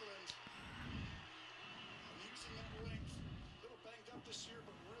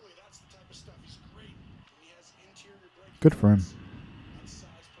 Good for him.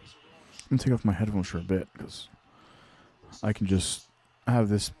 I'm going to take off my headphones for a bit because I can just have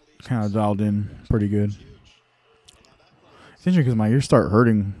this kind of dialed in pretty good. It's interesting because my ears start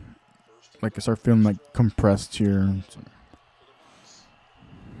hurting. Like I start feeling like compressed here.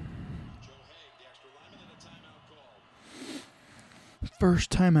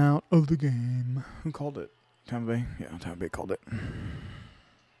 First timeout of the game. Who called it? Tampa Bay? Yeah, Tampa Bay called it.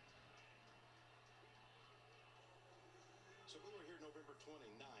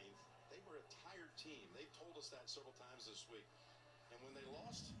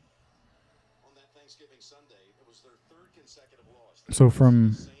 So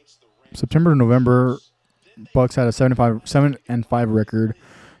from September to November, Bucks had a 7-5 record,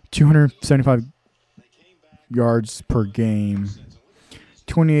 275 yards per game,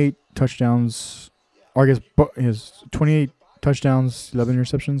 28 touchdowns. Or I guess his 28 touchdowns, 11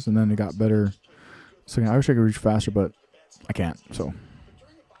 interceptions, and then it got better. So I wish I could reach faster, but I can't. So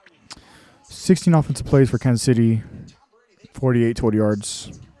 16 offensive plays for Kansas City, 48 total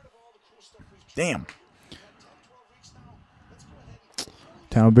yards. Damn.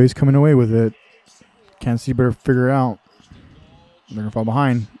 Tampa Bay's coming away with it. Kansas City better figure it out. They're going to fall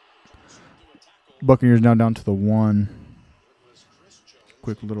behind. Buccaneers now down to the 1.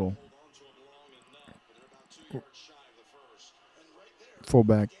 Quick little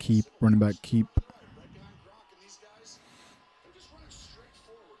fullback keep, running back keep.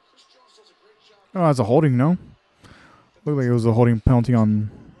 Oh, that's a holding, no? Looked like it was a holding penalty on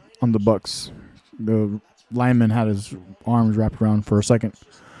the Bucks. The lineman had his arms wrapped around for a second.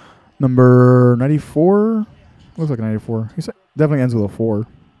 Number 94? Looks like 94. He definitely ends with a 4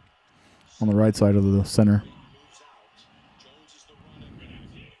 on the right side of the center.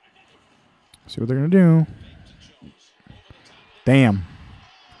 See what they're going to do. Damn.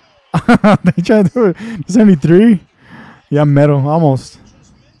 They tried to do it. 73? Yeah, metal. Almost.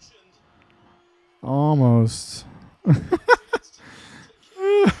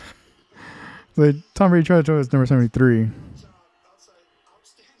 But Tom Brady tried to throw his number 73.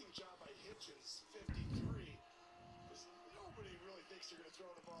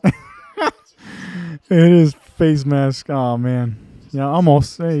 It is face mask. Oh man. Yeah,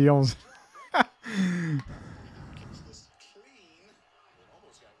 almost. Hey, you almost.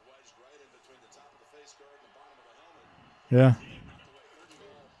 Yeah.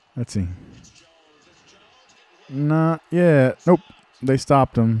 Let's see. Not yet. Nope. They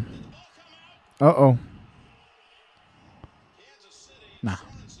stopped him. Uh-oh. Nah.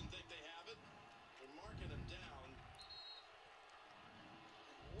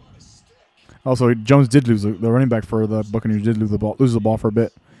 Also, Jones did lose the running back for the Buccaneers did lose the ball for a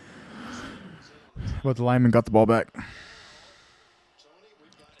bit, but the lineman got the ball back.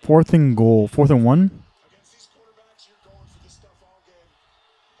 4th and goal. 4th and 1.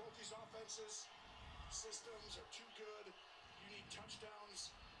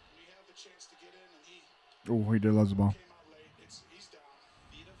 Oh, he did lose the ball.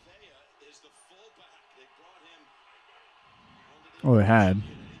 Oh, they had.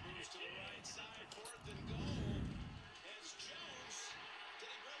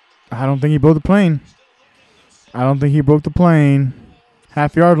 I don't think he broke the plane. I don't think he broke the plane.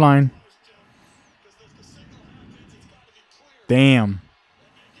 Half-yard line. Damn.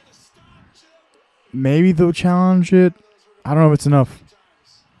 Maybe they'll challenge it. I don't know if it's enough.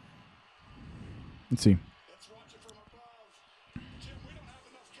 Let's see.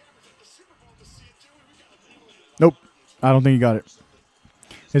 Nope. I don't think he got it.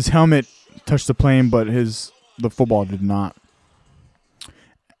 His helmet touched the plane, but the football did not.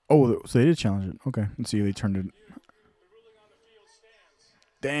 Oh, so they did challenge it. Okay. Let's see. They turned it.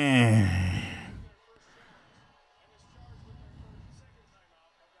 Dang.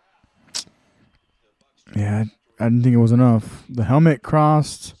 Yeah, I didn't think it was enough. The helmet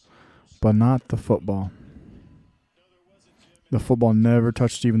crossed, but not the football. The football never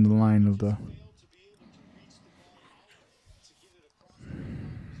touched even the line of the...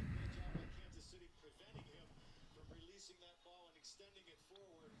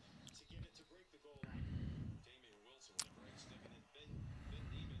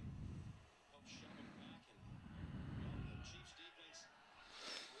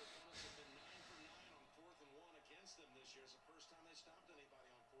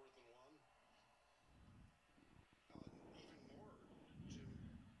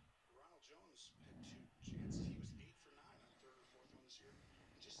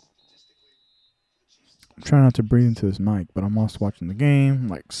 I'm trying not to breathe into this mic, but I'm also watching the game,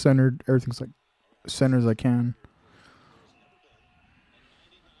 like centered. Everything's like centered as I can.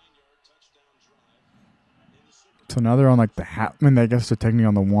 So now they're on like the half. I mean, I guess they're technically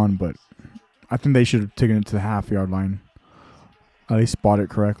on the 1, but I think they should have taken it to the half-yard line. At least spot it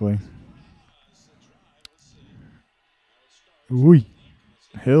correctly. Ooh.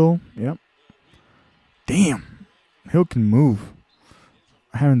 Hill, yep. Damn. Hill can move.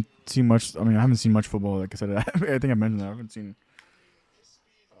 I haven't seen much. I mean, I haven't seen much football. Like I said, I think I mentioned that. I haven't seen.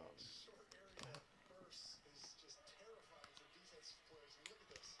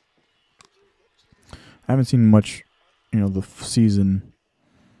 I haven't seen much, the season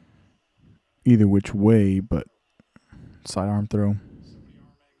either which way, but sidearm throw.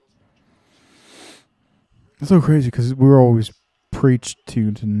 It's so crazy because we were always preached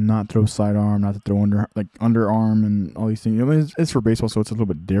to not throw sidearm, not to throw underarm and all these things. I mean, it's for baseball, so it's a little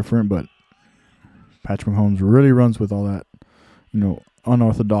bit different, but Patrick Mahomes really runs with all that,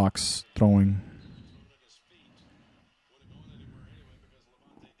 unorthodox throwing.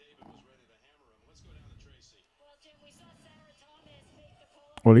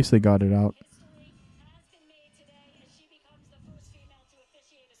 Well, at least they got it out.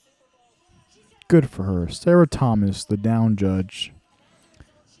 Good for her. Sarah Thomas, the down judge.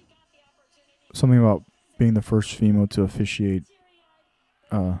 Something about being the first female to officiate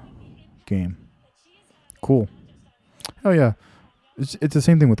a game. Cool. Hell yeah. It's the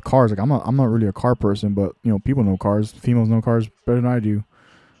same thing with cars. Like I'm not really a car person, but people know cars. Females know cars better than I do.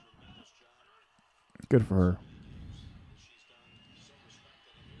 Good for her.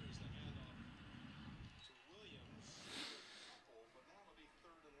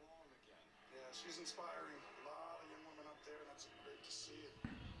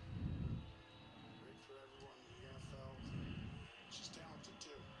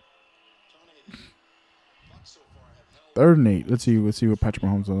 Third and 8. Let's see what Patrick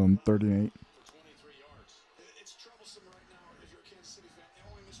Mahomes does on 3rd and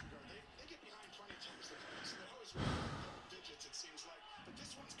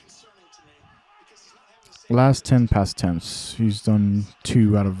 8. Last 10 pass attempts. He's done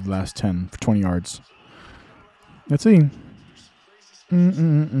 2 out of the last 10 for 20 yards. Let's see.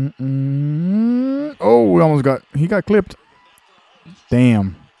 Oh, he got clipped.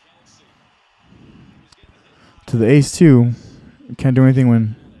 Damn. To the ace, too. Can't do anything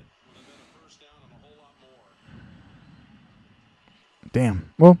when. Damn.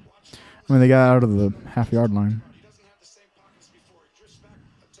 Well, I mean, they got out of the half-yard line.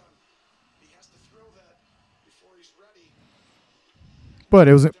 But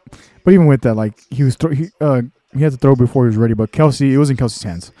it wasn't. But even with that, like he had to throw before he was ready. But Kelsey, it was in Kelsey's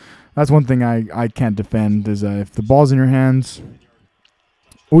hands. That's one thing I can't defend is if the ball's in your hands,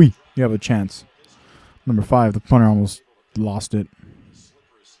 you have a chance. Number 5, the punter almost lost it.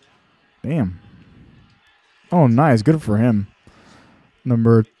 Damn. Oh, nice, good for him.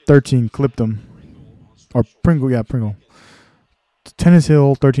 Number 13 clipped him, or Pringle, yeah, Pringle. 10 is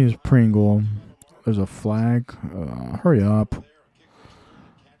Hill, 13 is Pringle. There's a flag. Hurry up.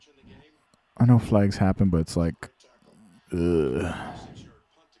 I know flags happen, but it's like, yeah,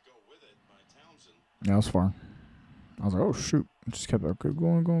 that was far. I was like, oh, shoot. Just kept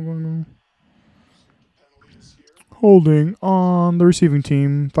going. Holding on the receiving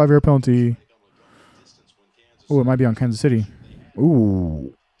team. 5-yard penalty. Oh, it might be on Kansas City.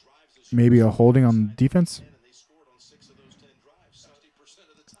 Ooh. Maybe a holding on defense.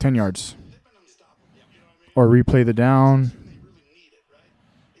 10 yards. Or replay the down.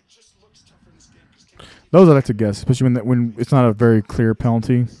 Those I like to guess, especially when it's not a very clear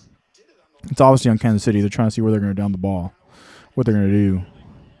penalty. It's obviously on Kansas City. They're trying to see where they're going to down the ball, what they're going to do.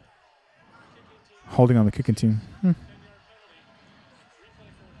 Holding on the kicking team.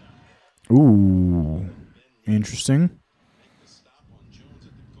 Ooh, interesting.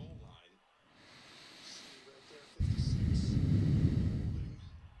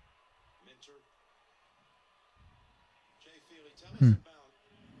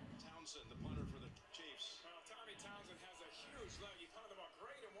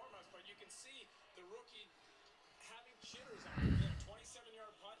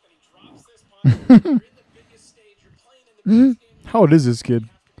 How old is this kid?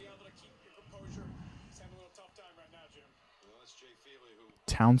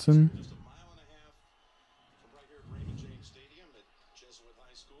 Townsend.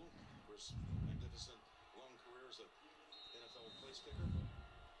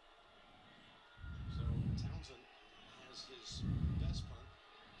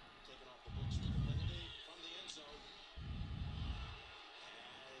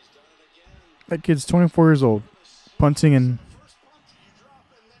 That kid's 24 years old, punting and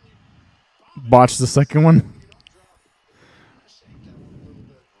botched the second one.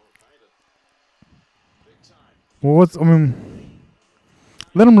 Well, let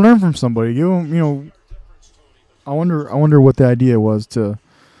him learn from somebody. I wonder what the idea was to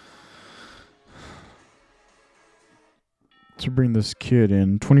bring this kid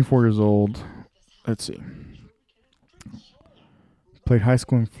in. 24 years old. Let's see. Played high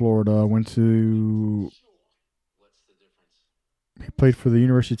school in Florida. He played for the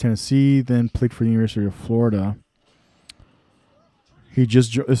University of Tennessee, then played for the University of Florida. He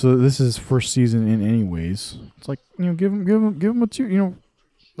just so this is his first season in anyways. It's like, give him a 2,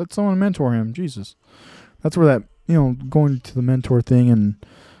 let someone mentor him. Jesus. That's where that, going to the mentor thing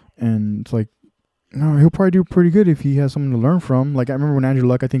and it's like, no, he'll probably do pretty good if he has someone to learn from. Like I remember when Andrew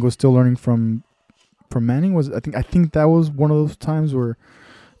Luck, I think, was still learning from Manning. I think that was one of those times where,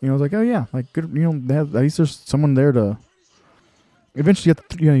 I was like, oh yeah, like good, they have, at least there's someone there to. Eventually,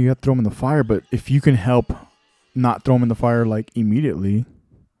 you have to throw him in the fire. But if you can help, not throw him in the fire like immediately.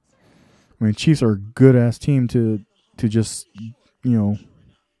 I mean, Chiefs are a good ass team to just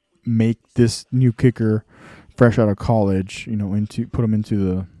make this new kicker fresh out of college, put him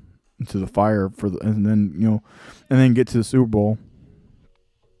into the fire and then get to the Super Bowl.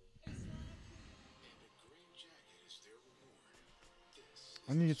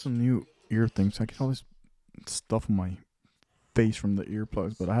 I need to get some new ear things. I get all this stuff on my face from the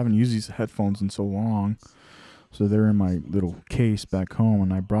earplugs, but I haven't used these headphones in so long. So they're in my little case back home,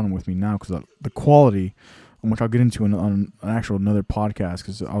 and I brought them with me now because the quality, which I'll get into on another podcast,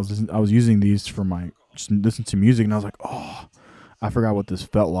 because I was using these for my just listen to music, and I was like, oh, I forgot what this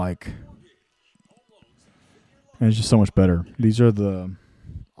felt like, and it's just so much better. These are the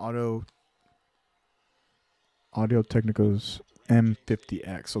Audio Technicas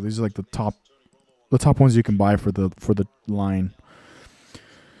M50X. So these are like the top ones you can buy for the line.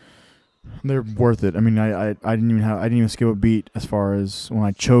 They're worth it. I mean, I didn't even skip a beat as far as when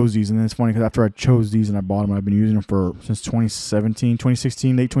I chose these. And then it's funny because after I chose these and I bought them, I've been using them since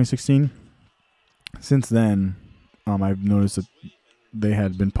 2016, late 2016. since then, I've noticed that they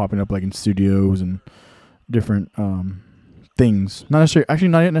had been popping up like in studios and different things. Not necessarily, actually,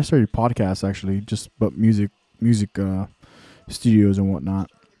 not necessarily podcasts. Actually, just but music studios and whatnot.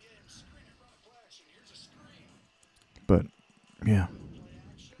 But yeah,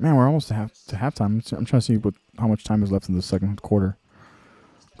 man, we're almost to halftime. I'm trying to see how much time is left in the second quarter,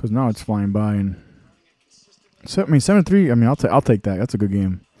 because now it's flying by. And so, I mean, 7-3. I mean, I'll take that. That's a good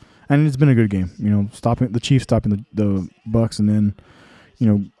game, and it's been a good game. You know, stopping the Chiefs, stopping the Bucks, and then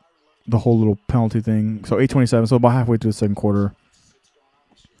the whole little penalty thing. So 8:27. So about halfway through the second quarter.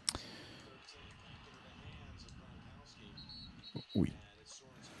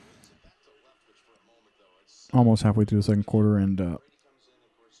 Almost halfway through the second quarter, and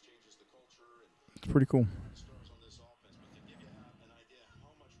it's pretty cool.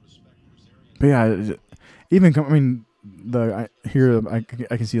 But yeah, even I mean, I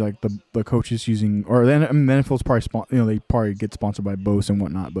can see like the coaches using, or then I mean, the NFL's probably they probably get sponsored by Bose and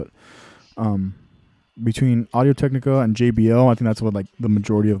whatnot, but between Audio Technica and JBL, I think that's what like the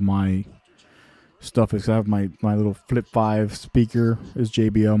majority of my stuff is. I have my little Flip 5 speaker is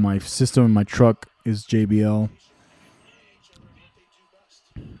JBL. My system in my truck is JBL.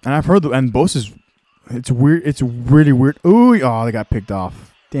 And I've heard and Bose is, it's weird. It's really weird. Ooh, oh, they got picked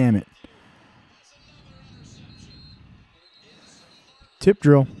off. Damn it. Tip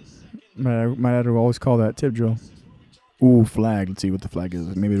drill. My dad will always call that tip drill. Ooh, flag. Let's see what the flag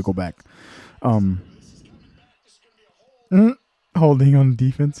is. Maybe it'll go back. Holding on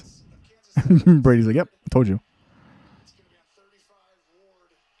defense. Brady's like, yep, I told you.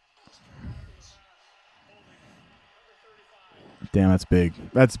 Damn, that's big.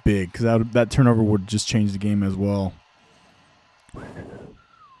 That's big, because that turnover would just change the game as well.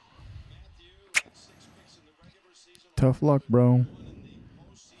 Tough luck, bro.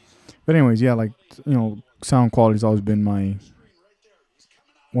 But anyways, yeah, like, sound quality's always been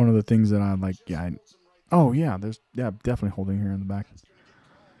one of the things that I like. Yeah. There's definitely holding here in the back.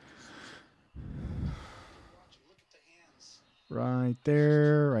 Right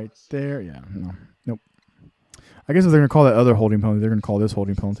there. Yeah, no. Nope. I guess if they're going to call that other holding penalty, they're going to call this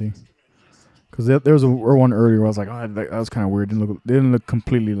holding penalty. Because there was one earlier where I was like, oh, that was kind of weird. Didn't look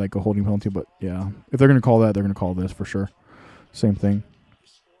completely like a holding penalty, but yeah. If they're going to call that, they're going to call this for sure. Same thing.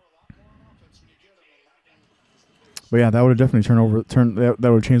 But yeah, that would have definitely that would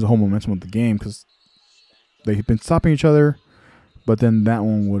have changed the whole momentum of the game, because they've been stopping each other, but then that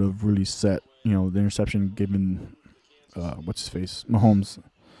one would have really set, the interception given, what's his face, Mahomes,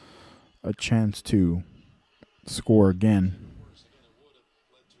 a chance to score again.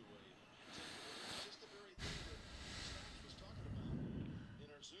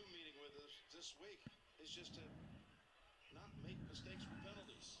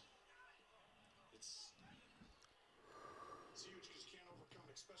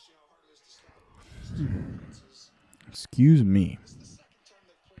 Excuse me.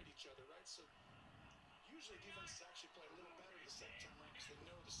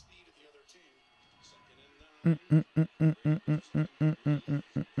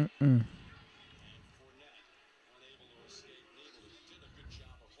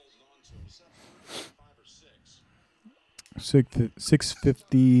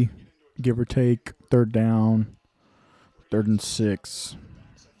 $6.50, give or take. Third down. 3rd and 6.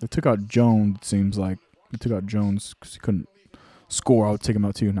 They took out Jones, it seems like. They took out Jones because he couldn't score. I would take him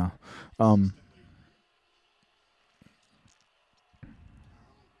out too now.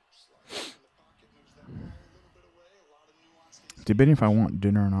 Debating if I want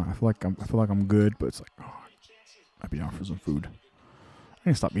dinner or not. I feel like I'm good, but it's like, I'd be down for some food. I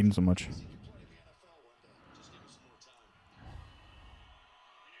need to stop eating so much.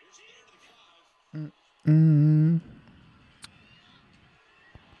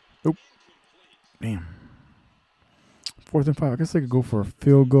 Oh, damn. 4th and 5. I guess they could go for a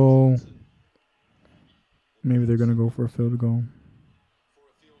field goal. Maybe they're gonna go for a field goal.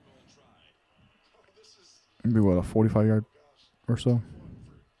 Maybe what, a 45-yard or so?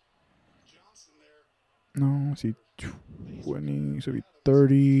 No, let's see, 20. So it'd be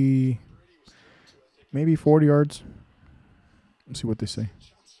 30. Maybe 40 yards. Let's see what they say.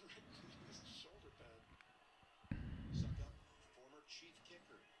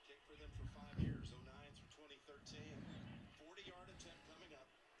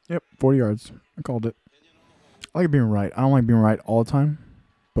 Yep, 40 yards. I called it. I like being right. I don't like being right all the time,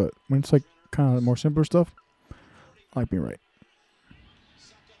 but when it's like kind of more simpler stuff, I like being right.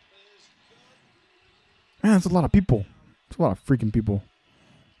 Man, it's a lot of people. It's a lot of freaking people.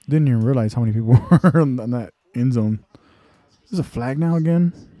 Didn't even realize how many people were in that end zone. Is this a flag now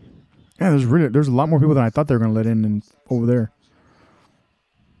again? Yeah, there's a lot more people than I thought they were gonna let in over there.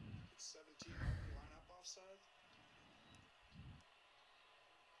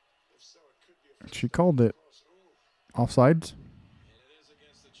 She called it offsides.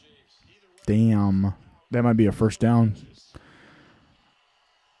 Damn, that might be a first down.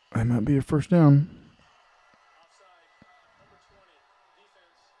 That might be a first down.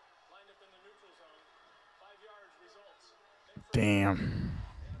 Damn.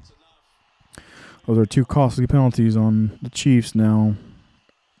 Those are two costly penalties on the Chiefs now.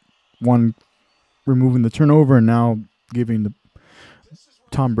 One removing the turnover and now giving the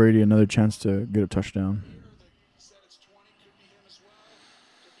Tom Brady another chance to get a touchdown.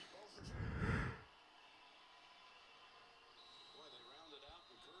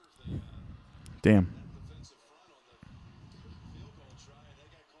 Damn.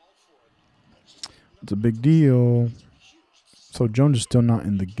 It's a big deal. So Jones is still not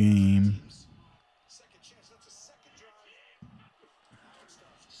in the game.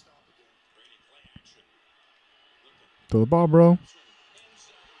 Throw the ball, bro.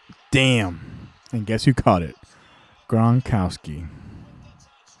 Damn. And guess who caught it? Gronkowski.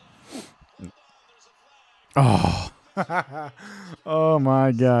 Oh. Oh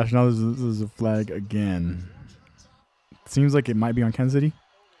my gosh. Now this is a flag again. Seems like it might be on Kansas City.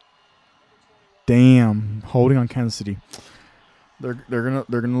 Damn. Holding on Kansas City. They're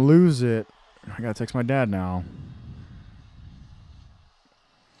gonna lose it. I gotta text my dad now.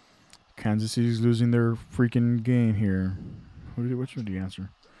 Kansas City's losing their freaking game here. What should the answer?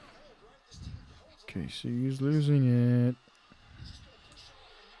 KC's losing it.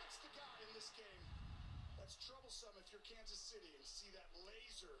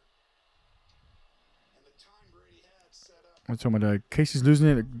 I told my dad, Casey's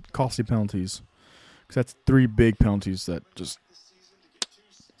losing it. Costly penalties, because that's 3 big penalties that just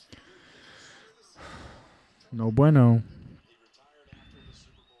no bueno.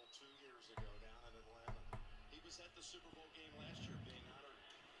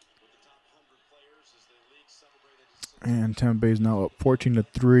 And Tampa Bay is now up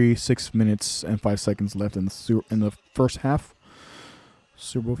 14-3, 6 minutes and 5 seconds left in the first half.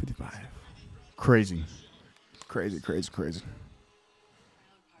 Super Bowl 55. Crazy.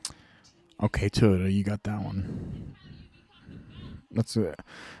 Okay, Toyota, you got that one. That's it.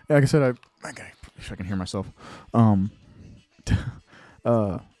 Like I said, I wish I can hear myself. Seeing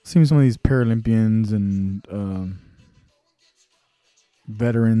some of these Paralympians and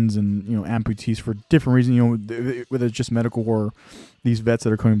veterans and amputees for different reasons, whether it's just medical or these vets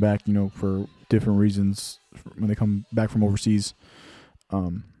that are coming back for different reasons when they come back from overseas.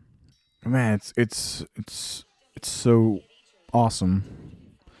 Man, it's so awesome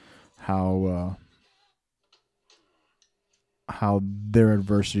how their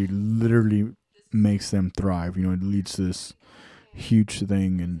adversity literally makes them thrive. It leads to this huge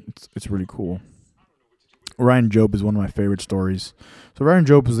thing, and it's really cool. Ryan Jobe is one of my favorite stories. So Ryan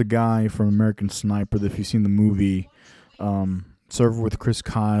Jobe was a guy from American Sniper. If you've seen the movie, served with Chris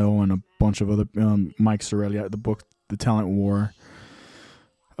Kyle and a bunch of other Mike Sorelli, the book The Talent War.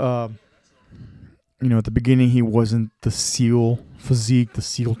 At the beginning he wasn't the SEAL physique, the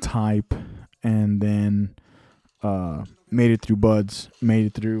SEAL type, and then made it through BUD/S, made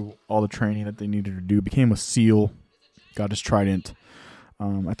it through all the training that they needed to do, became a SEAL, got his trident.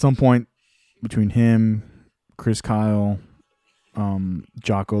 At some point between him, Chris Kyle,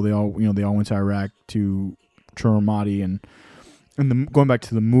 Jocko, they all went to Iraq to Ramadi, and going back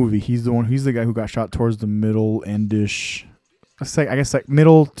to the movie, he's the guy who got shot towards the middle endish, I guess like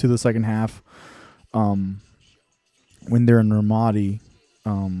middle to the second half. When they're in Ramadi,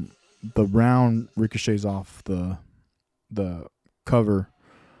 the round ricochets off the cover.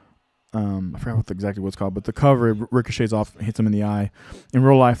 I forgot exactly what it's called, but the cover ricochets off, hits him in the eye. In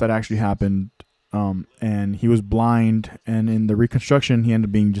real life, that actually happened. And he was blind, and in the reconstruction, he ended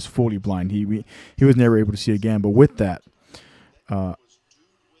up being just fully blind. He was never able to see again. But with that,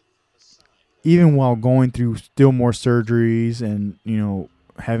 even while going through still more surgeries and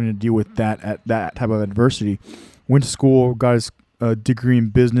having to deal with that type of adversity, went to school, got his degree in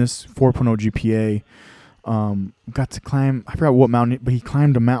business, 4.0 GPA. Got to climb, I forgot what mountain, but he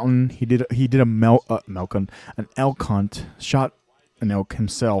climbed a mountain. He did an elk hunt, shot an elk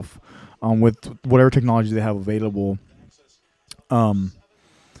himself. With whatever technology they have available.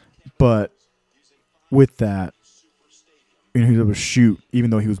 But with that, he was able to shoot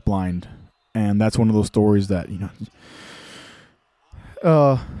even though he was blind. And that's one of those stories that,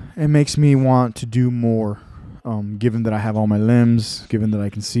 it makes me want to do more, given that I have all my limbs, given that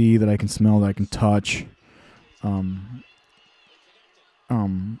I can see, that I can smell, that I can touch.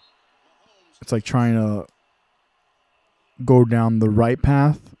 it's like trying to go down the right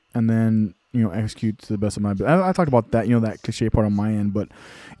path and then execute to the best of my ability. I talked about that, that cliche part on my end, but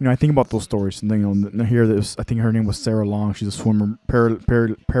I think about those stories and then here I think her name was Sarah Long. She's a swimmer,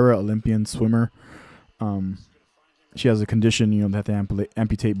 para-Olympian swimmer. She has a condition, they have to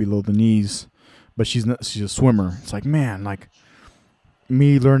amputate below the knees, but she's a swimmer. It's like, man, like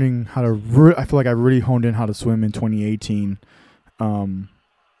me learning how to. I feel like I really honed in how to swim in 2018.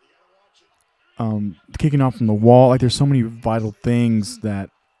 Kicking off from the wall, like there's so many vital things that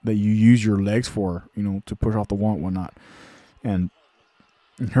you use your legs for, to push off the wall and whatnot. And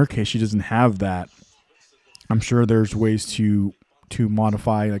in her case, she doesn't have that. I'm sure there's ways to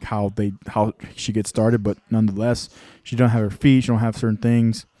modify like how she gets started, but nonetheless, she don't have her feet. She don't have certain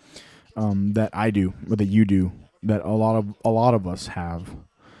things that I do, or that you do, that a lot of us have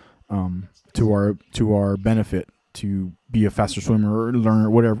to our benefit, to be a faster swimmer or learner,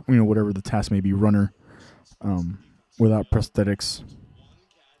 whatever the task may be, runner, without prosthetics.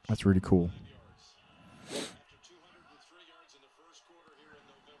 That's really cool.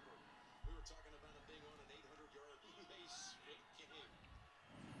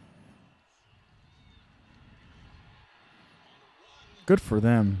 Good for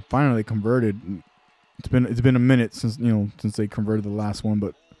them. Finally converted. It's been a minute since they converted the last one,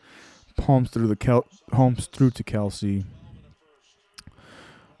 but Holmes through to Kelce.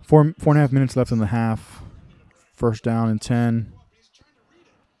 4.5 minutes left in the half. First down and 10.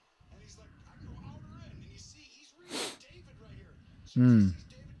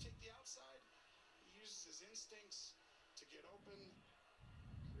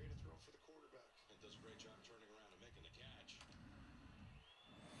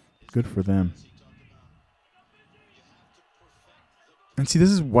 Good for them. And see,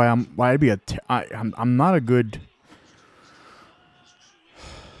 this is why I'd be I'm not a good.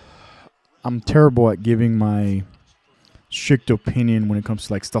 I'm terrible at giving my strict opinion when it comes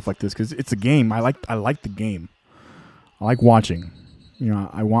to like stuff like this, because it's a game. I like the game. I like watching.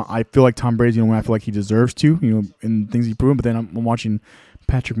 I feel like Tom Brady, when I feel like he deserves to, in things he's proven. But then I'm watching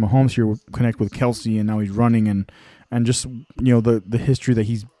Patrick Mahomes here connect with Kelce, and now he's running and just the history that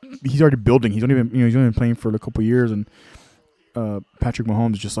he's already building. He's only been playing for a couple of years, and Patrick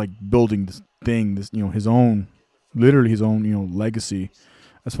Mahomes is just like building this thing, his own legacy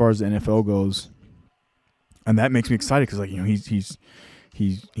as far as the NFL goes, and that makes me excited because it's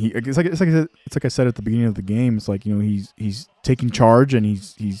like I said at the beginning of the game. It's like he's taking charge and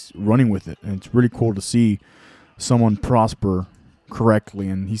he's running with it, and it's really cool to see someone prosper correctly.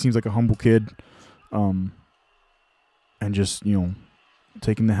 And he seems like a humble kid, and just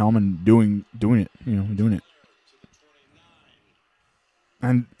taking the helm and doing it.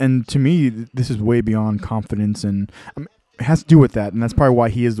 And to me, this is way beyond confidence, and it has to do with that, and that's probably why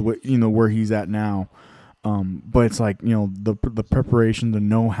he is where he's at now. But it's like the preparation, the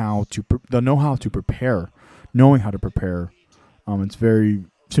know how to prepare, knowing how to prepare. It's very,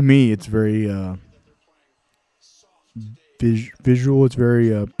 to me, it's very visual. It's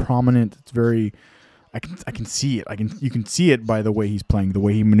very prominent. It's very. I can see it. You can see it by the way he's playing, the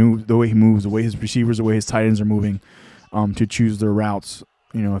way he maneuvers, the way he moves, the way his receivers, the way his tight ends are moving, to choose their routes.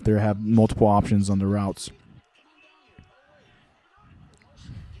 If they have multiple options on the routes.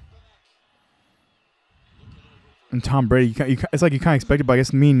 And Tom Brady, it's like you kind of expected, but I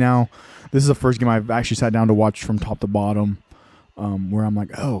guess me now, this is the first game I've actually sat down to watch from top to bottom, where I'm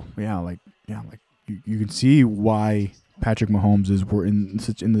like, oh yeah, like you can see why Patrick Mahomes we're in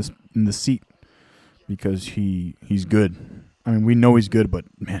this seat, because he's good. I mean, we know he's good, but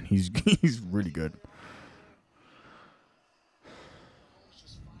man, he's really good.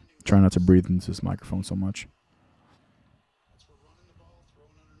 Try not to breathe into this microphone so much.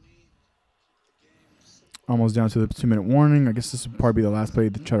 Almost down to the 2-minute warning. I guess this would probably be the last play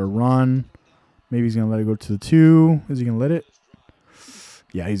to try to run. Maybe he's going to let it go to the 2. Is he going to let it?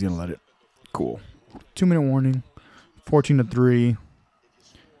 Yeah, he's going to let it. Cool. 2-minute warning. 14-3.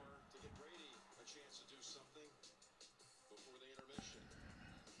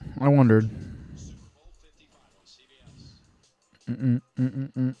 I wondered.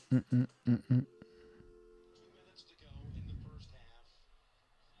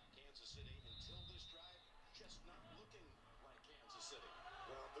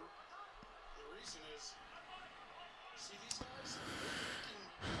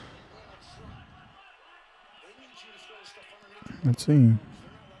 Let's see.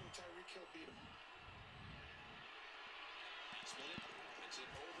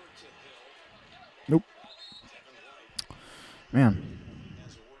 Nope. Man.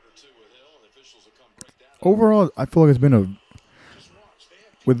 Overall, I feel like it's been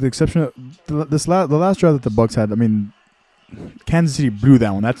with the exception of the last drive that the Bucks had. I mean, Kansas City blew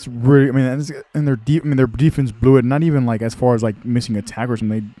that one. That's really, I mean, and their defense blew it. Not even like as far as like missing a tackle or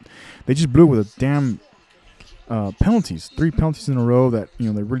something. They just blew it with a damn penalties. 3 penalties in a row that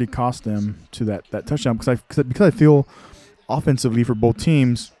they really cost them to that touchdown. Because I feel offensively for both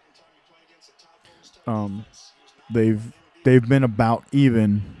teams, they've been about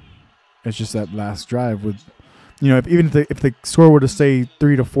even. It's just that last drive with, if the score were to say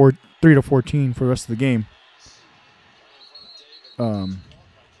 3-14 for the rest of the game.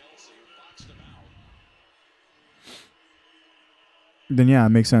 Then yeah, it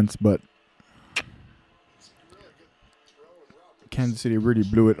makes sense. But Kansas City really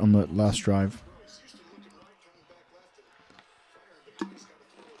blew it on the last drive.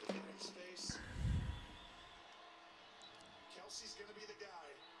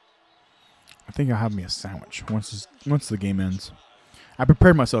 I think I'll have me a sandwich once the game ends. I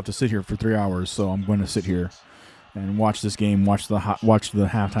prepared myself to sit here for 3 hours, so I'm going to sit here and watch this game, watch the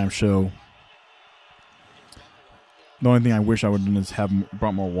halftime show. The only thing I wish I would have done is have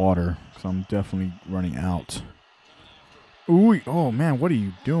brought more water, because I'm definitely running out. Ooh, oh man, what are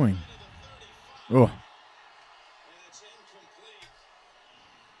you doing? Oh.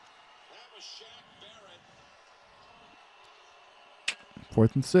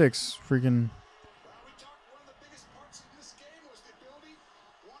 4th and 6, freaking.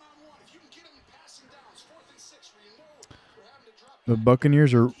 The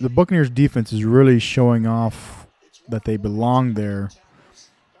Buccaneers defense is really showing off that they belong there.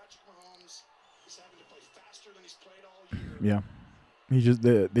 Yeah, they just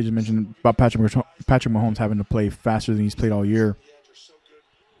mentioned about Patrick Mahomes having to play faster than he's played all year.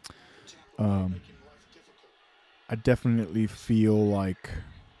 I definitely feel like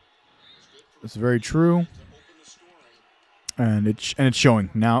it's very true, and it's showing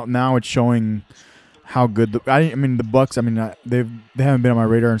now. Now it's showing how good the Bucks. I mean, they haven't been on my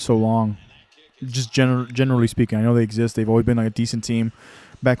radar in so long. Just generally speaking, I know they exist. They've always been like a decent team.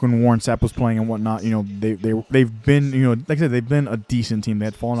 Back when Warren Sapp was playing and whatnot, they've been, like I said, they've been a decent team. They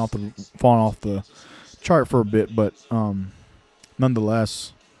had fallen off the chart for a bit, but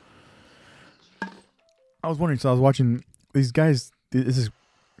nonetheless, I was wondering. So I was watching these guys. This is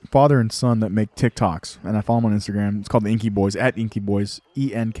father and son that make TikToks, and I follow them on Instagram. It's called the Inky Boys, at Inky Boys,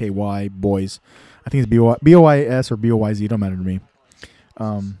 ENKY Boys. I think it's BOYS or BOYZ. Don't matter to me.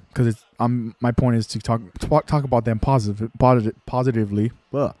 Because my point is to talk about them positively,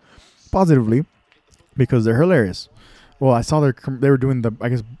 because they're hilarious. Well, I saw they were doing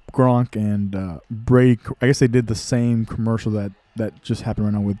Gronk and Brady. I guess they did the same commercial that just happened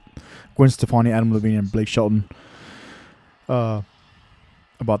right now with Gwen Stefani, Adam Levine, and Blake Shelton.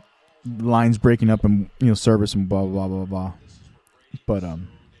 About lines breaking up and service and blah blah blah blah. But well,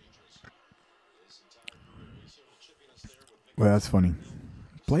 that's funny.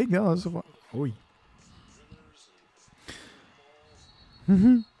 Blake, no, that's so funny.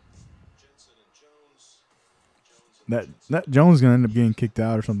 That Jones is gonna end up getting kicked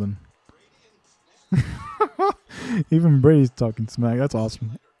out or something. Even Brady's talking smack. That's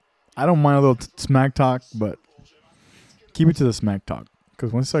awesome. I don't mind a little smack talk, but keep it to the smack talk.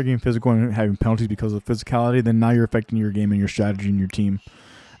 Because once you start getting physical and having penalties because of physicality, then now you're affecting your game and your strategy and your team.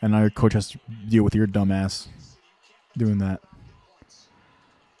 And now your coach has to deal with your dumb ass doing that.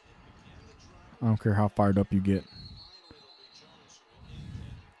 I don't care how fired up you get.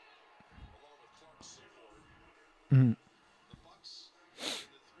 Mm-hmm.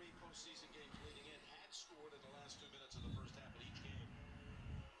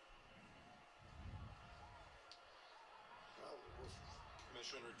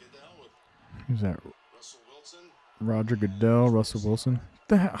 Who's that? Roger Goodell, Russell Wilson.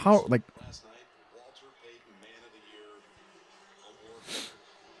 How like?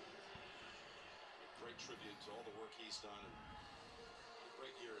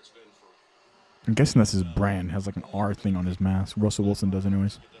 I'm guessing that's his brand. Has like an R thing on his mask. Russell Wilson does,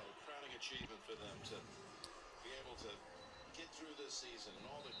 anyways.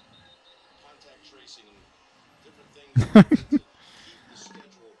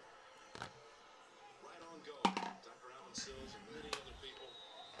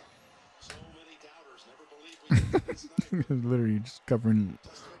 Literally just covering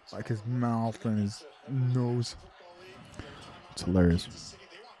like his mouth and his nose. It's hilarious.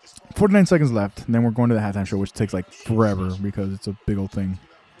 49 seconds left, and then we're going to the halftime show, which takes like forever because it's a big old thing.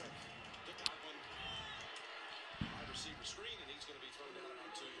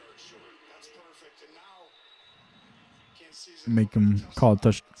 Make him call a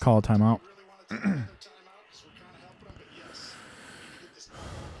timeout.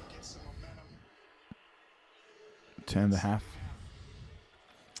 to end the half.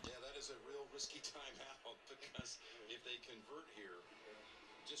 Yeah, that is a real risky timeout because if they convert here,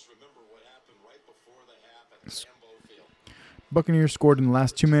 just remember what happened right before the half at Lambeau Field. Buccaneers scored in the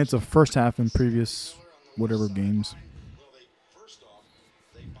last 2 minutes of first half in previous whatever games. Well, first off,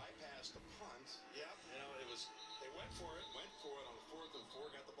 they bypassed the punt. Yep. They went for it on the 4th and 4,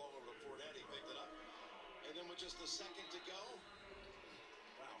 got the ball over to Fournette, he picked it up. And then with just a second to go,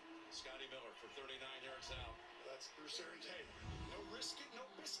 wow, Scotty Miller for 39 yards out. That's Bruce Arians. Hey, no risk it, no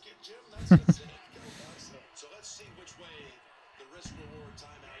biscuit, Jim. That's it. So let's see which way the risk-reward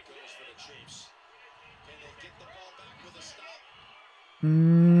timeout goes for the Chiefs. Can they get the ball back with a stop? Or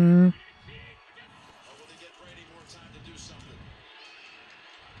will they get Brady more time to do something?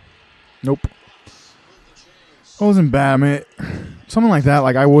 Nope. It wasn't bad. I mean, something like that.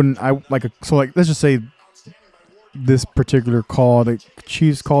 Like let's just say this particular call, the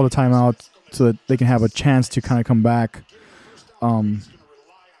Chiefs called a timeout so that they can have a chance to kind of come back.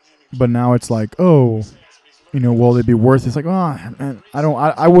 But now it's like, oh, will they be worth it? It's like, oh, man,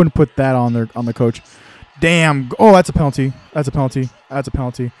 I wouldn't put that on the coach. Damn. Oh, that's a penalty. That's a penalty. That's a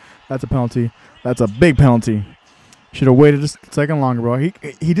penalty. That's a penalty. That's a big penalty. Should have waited just a second longer, bro.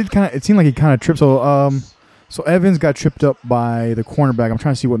 He did kind of. It seemed like he kind of tripped. So Evans got tripped up by the cornerback. I'm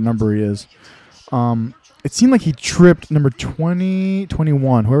trying to see what number he is. It seemed like he tripped number 20,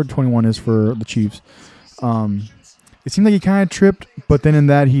 21, whoever 21 is for the Chiefs. It seemed like he kind of tripped, but then in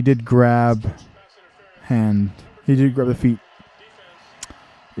that he did grab the feet.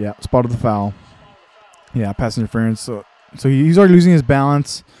 Yeah, spotted the foul. Yeah, pass interference. So he's already losing his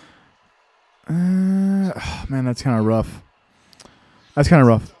balance. Man, that's kind of rough. That's kind of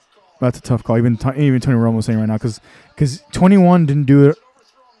rough. That's a tough call. Even Tony Romo was saying right now because 21 didn't do it.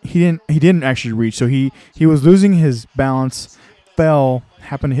 He didn't actually reach. So he was losing his balance, fell,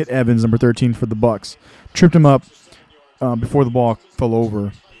 happened to hit Evans, number 13 for the Bucs, tripped him up before the ball fell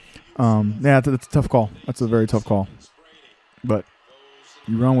over. Yeah, that's a tough call. That's a very tough call. But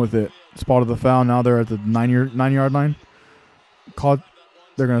you run with it. Spotted the foul. Now they're at the 9-yard line. Called.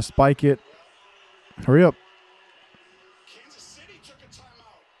 They're gonna spike it. Hurry up.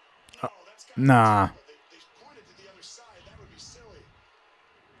 Nah.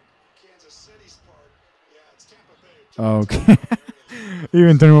 Okay.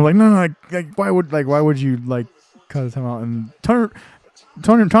 Even Tony was like, no, why would you cut the timeout? And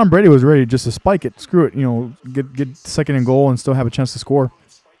Tom Brady was ready just to spike it. Screw it. Get second and goal and still have a chance to score.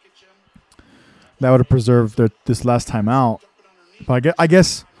 That would have preserved this last time out. But I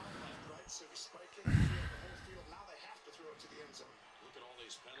guess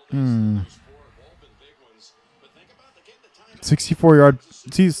 64 yard.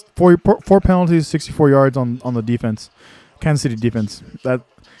 See, four penalties, 64 yards on the defense, Kansas City defense. That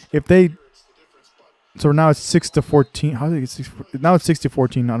if they, so now it's 6-14. How did it get 6? Now it's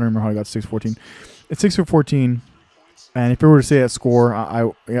 6-14. I don't remember how I got 6-14. It's 6-14. And if we were to say that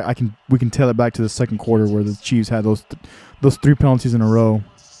score, we can tail it back to the second quarter where the Chiefs had those 3 penalties in a row.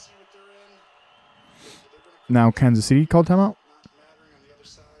 Now Kansas City called timeout.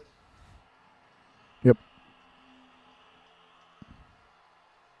 Yep.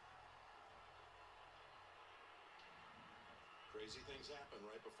 Crazy things happen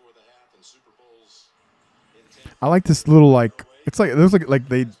right before the half in Super Bowls. I like this little it looks like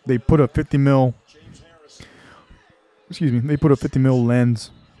they put a 50 mil. Excuse me. They put a 50 mil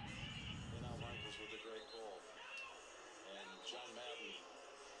lens.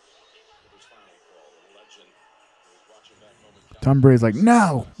 Tom Brady's like,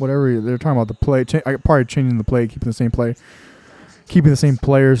 no, whatever they're talking about the play. Probably changing the play, keeping the same play, keeping the same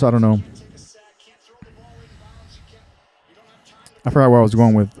players. I don't know. I forgot where I was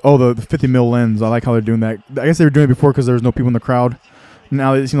going with. Oh, the 50 mil lens. I like how they're doing that. I guess they were doing it before because there was no people in the crowd.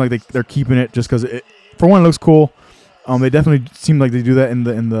 Now it seems like they're keeping it just because for one, it looks cool. They definitely seem like they do that in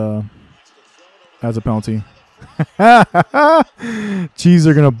the as a penalty. Chiefs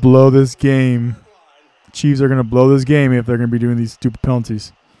are gonna blow this game. Chiefs are gonna blow this game if they're gonna be doing these stupid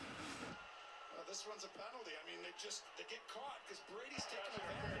penalties. This one's a penalty. I mean, they get caught because Brady's taking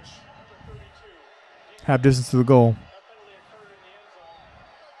advantage. Half distance to the goal.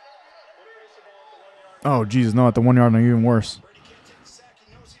 Oh Jesus, no! At the 1 yard line, even worse.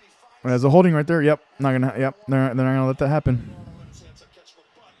 There's a holding right there. Yep, not gonna. Yep, they're not gonna let that happen.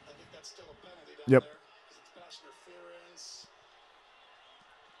 Yep.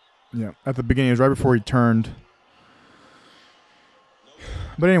 Yeah, at the beginning, it was right before he turned.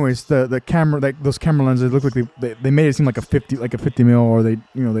 But anyways, the camera, those camera lenses, look like they made it seem like a 50 mil, or they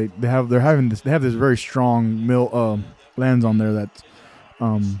have this very strong lens on there that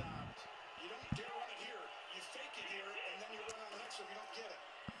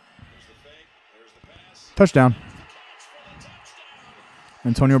Touchdown.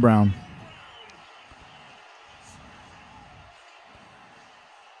 Antonio Brown.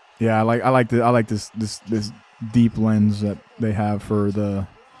 Yeah, I like this deep lens that they have for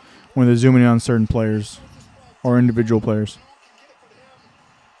when they're zooming in on certain players or individual players.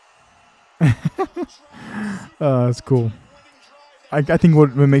 That's cool. I think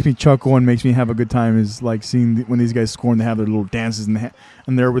what makes me chuckle and makes me have a good time is like seeing when these guys score and they have their little dances and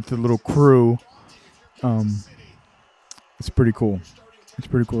they're with the little crew. It's pretty cool. It's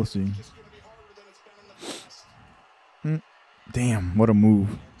pretty cool to see. Damn, what a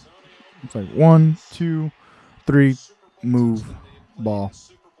move. It's like 1, 2, 3, move, ball.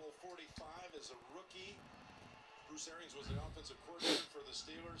 Super Bowl 45 as a rookie. Bruce Arians was the offensive coordinator for the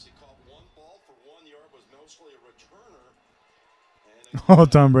Steelers. He caught one ball for 1 yard, was mostly a returner. Oh,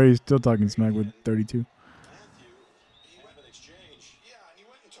 Tom Brady's still talking smack with 32. Matthew, he went an exchange. Yeah, and he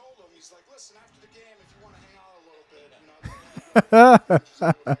went and told him, he's like, listen, after the game, if you want to hang out a little bit,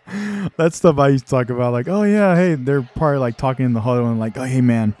 That stuff I used to talk about, like, oh yeah, hey, they're probably like talking in the huddle and like, oh hey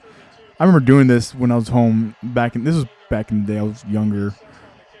man, I remember doing this when I was home this was back in the day. I was younger,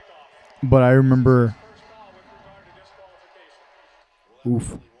 but I remember,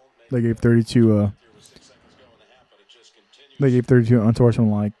 they gave 32. They gave 32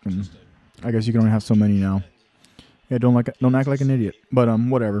 unsportsmanlike, and I guess you can only have so many now. Yeah, don't act like an idiot. But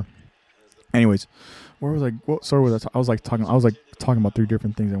whatever. Anyways, where was I? What story was I? I was like talking about 3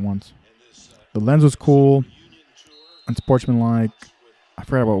 different things at once. The lens was cool, unsportsmanlike. I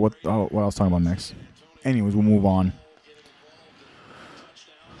forgot about what I was talking about next. Anyways, we'll move on.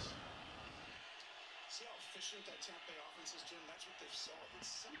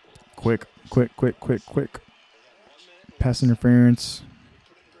 Quick. Pass interference.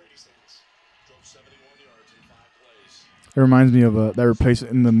 It reminds me of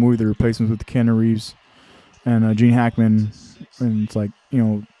in the movie The Replacements with Keanu Reeves and Gene Hackman, and it's like, you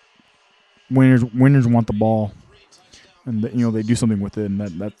know, winners want the ball, and they do something with it, and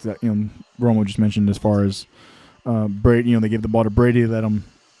that's Romo just mentioned as far as Brady. They gave the ball to Brady, let him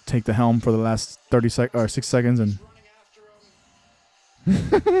take the helm for the last 6 seconds, and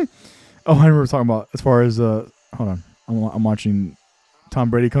oh, I remember talking about as far as hold on, I'm watching. Tom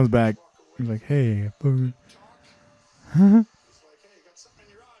Brady comes back. He's like, hey.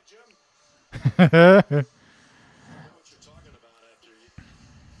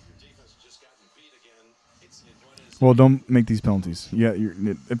 Well, don't make these penalties. Yeah,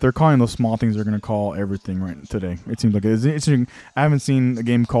 if they're calling those small things, they're going to call everything right today. It seems like it's interesting. I haven't seen a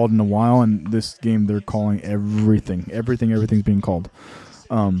game called in a while, and this game they're calling everything. Everything's being called.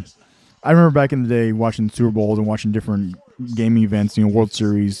 I remember back in the day watching Super Bowls and watching different gaming events, World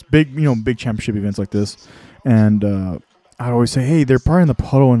Series, big championship events like this, and I'd always say, hey, they're probably in the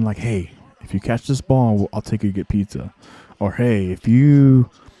puddle and like, hey, if you catch this ball, I'll take you to get pizza, or hey, if you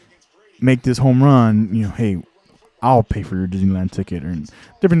make this home run, hey, I'll pay for your Disneyland ticket, or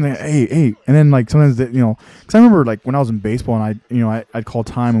different things. Hey, and then like sometimes that, because I remember like when I was in baseball and I'd call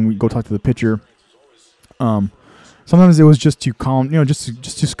time and we'd go talk to the pitcher. Sometimes it was just to calm,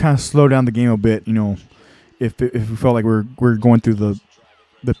 just kind of slow down the game a bit. If we felt like we're going through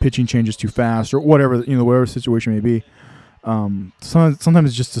the pitching changes too fast or whatever, whatever the situation may be. Sometimes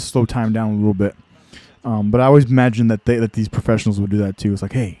it's just to slow time down a little bit. But I always imagined that these professionals would do that too. It's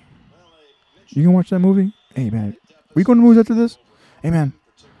like, hey, you can watch that movie? Hey man, we going to movies after this? Hey man,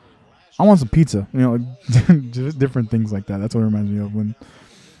 I want some pizza. Different things like that. That's what it reminds me of when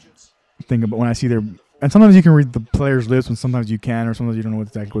I see their. And sometimes you can read the players' lips, and sometimes you can, or sometimes you don't know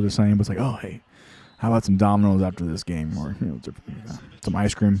exactly what they're saying. But it's like, oh hey, how about some Domino's after this game, or some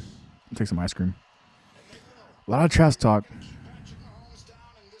ice cream? I'll take some ice cream. A lot of trash talk.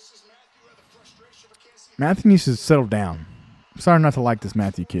 Matthew needs to settle down. I'm sorry not to like this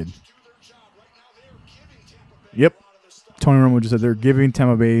Matthew kid. Yep. Tony Romo just said they're giving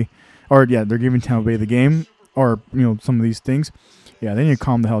Tampa Bay the game, or some of these things. Yeah, they need to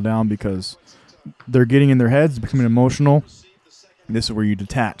calm the hell down because they're getting in their heads, becoming emotional. This is where you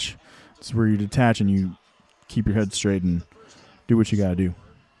detach. This is where you detach and you keep your head straight and do what you gotta do.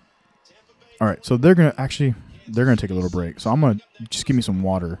 All right, so they're gonna take a little break. So I'm gonna just give me some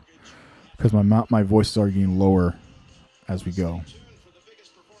water because my voice is already getting lower as we go.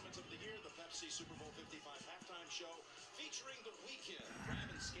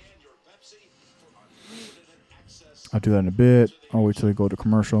 I'll do that in a bit. I'll wait till they go to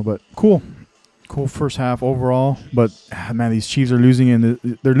commercial. But cool first half overall. But man, these Chiefs are losing, and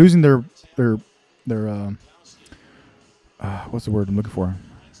they're losing their what's the word I'm looking for?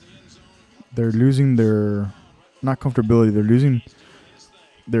 They're losing their not comfortability. They're losing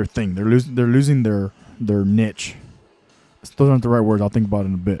their thing. They're losing their their niche. Those aren't the right words. I'll think about it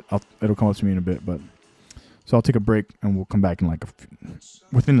in a bit. It'll come up to me in a bit, but so I'll take a break and we'll come back in like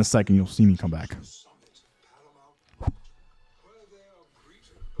within a second. You'll see me come back.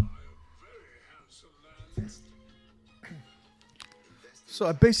 So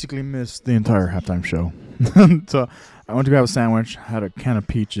I basically missed the entire halftime show. So I went to grab a sandwich, had a can of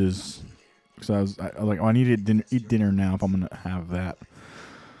peaches, because I was like, oh, I need to eat dinner now if I'm gonna have that.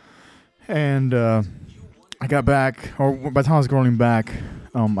 And I got back, or by the time I was rolling back,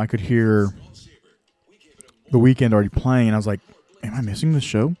 I could hear The Weeknd already playing, and I was like, am I missing the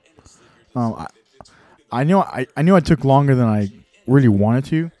show? I knew I took longer than I really wanted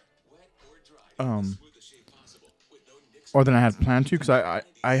to. Or than I had planned to, because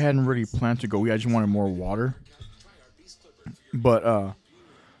I hadn't really planned to go eat. I just wanted more water. But I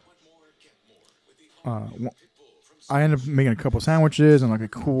ended up making a couple sandwiches and like,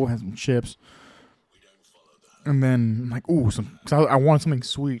 cool, had some chips. And then I'm like, ooh, because I wanted something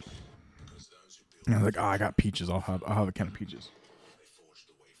sweet. And I was like, oh, I got peaches. I'll have a can of peaches.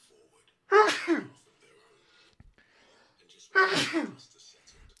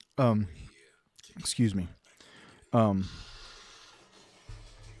 Excuse me.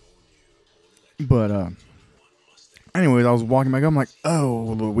 But anyways, I was walking back up. I'm like,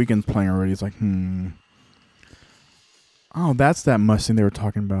 oh, The Weeknd's playing already. It's like, oh, that's that Mustang they were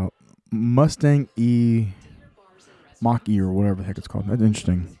talking about. Mustang E, Mach E, or whatever the heck it's called. That's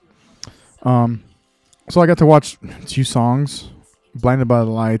interesting. So I got to watch 2 songs, Blinded by the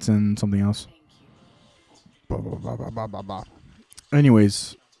Lights and something else.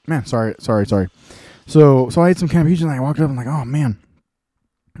 Anyways, man, sorry. So I ate some can of peaches and I walked up and I'm like, oh man.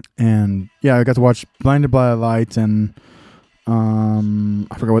 And yeah, I got to watch Blinded by the Lights and I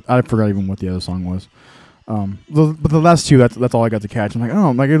forgot even what the other song was. But the last 2, that's all I got to catch. I'm like,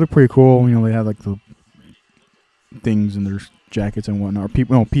 oh, like it looked pretty cool. You know, they had like the things in their jackets and whatnot.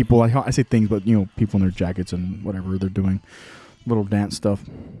 Or people. I say things, but you know, people in their jackets and whatever they're doing, little dance stuff.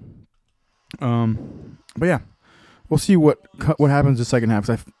 But yeah, we'll see what happens the second half.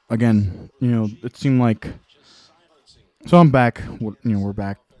 'Cause again, you know, it seemed like. So I'm back. You know, we're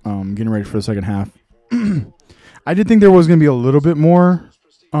back. Getting ready for the second half. I did think there was gonna be a little bit more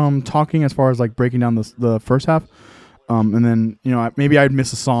talking as far as like breaking down the first half. And then, you know, maybe I'd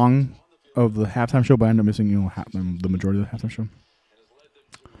miss a song of the halftime show, but I ended up missing, you know, the majority of the halftime show.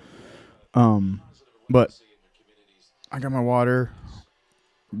 But I got my water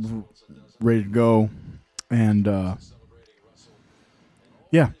ready to go, and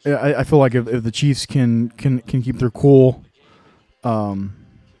yeah, I feel like if the Chiefs can keep their cool,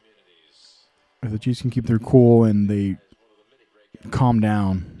 if the Chiefs can keep their cool and they calm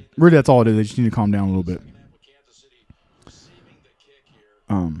down, really that's all it is. They just need to calm down a little bit.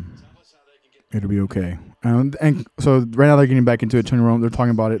 It'll be okay. And so right now they're getting back into it. They're talking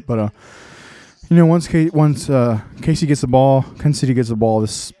about it, but you know, once Casey gets the ball, Kansas City gets the ball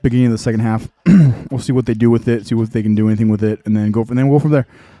this beginning of the second half, we'll see what they do with it, see if they can do anything with it, and then go from there.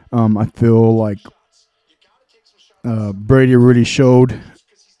 I feel like Brady really showed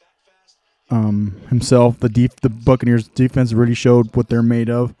himself. The Buccaneers defense really showed what they're made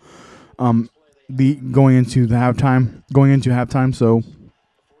of. Going into halftime. So,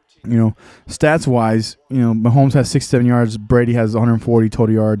 you know, stats wise, you know, Mahomes has 67 yards. Brady has 140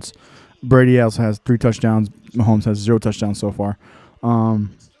 total yards. Brady also has 3 touchdowns. Mahomes has 0 touchdowns so far.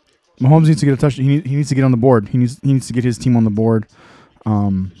 Mahomes needs to get a touchdown. He needs to get on the board. He needs to get his team on the board.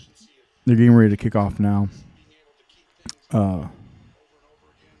 They're getting ready to kick off now.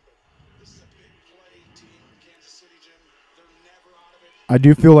 I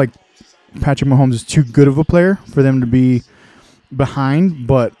do feel like Patrick Mahomes is too good of a player for them to be behind,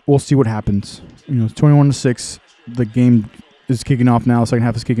 but we'll see what happens. You know, it's 21-6. The game is kicking off now. The second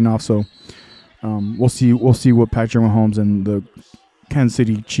half is kicking off, so we'll see what Patrick Mahomes and the Kansas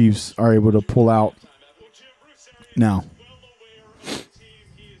City Chiefs are able to pull out now.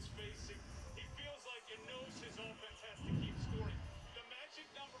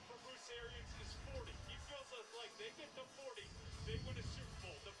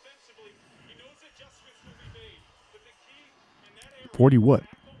 $40 what?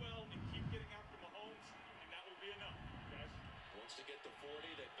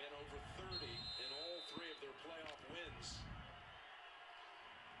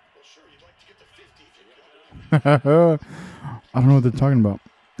 I don't know what they're talking about.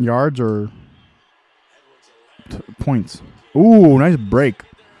 Yards or points? Ooh, nice break.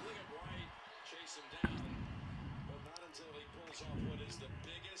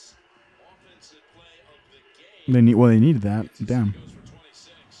 They needed that. Damn.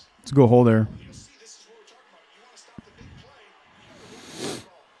 Let's go hole there.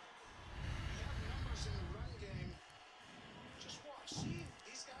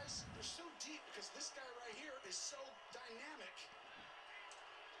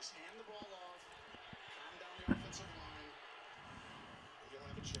 Just hand the ball off, calm down the offensive line, and you'll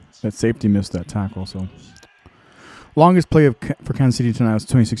have a chance. That safety missed that tackle. So longest play for Kansas City tonight was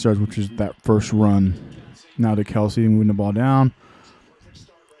 26 yards, which is that first run. Now to Kelsey moving the ball down.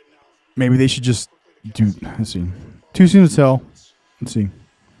 Maybe they should just do. Let's see. Too soon to tell. Let's see.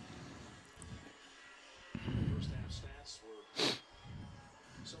 First half stats were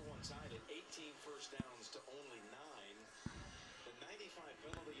so one-sided. 18 first downs to only 9. The 95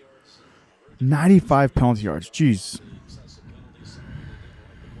 penalty yards. 95 penalty yards. Jeez. Excessive penalties. Some people didn't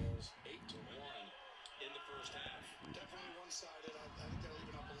like the balls. 8-1 in the first half. Definitely one-sided. I think they'll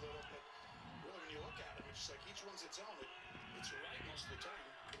even up a little, but really when you look at them, it's just like each one's its own. It's right most of the time.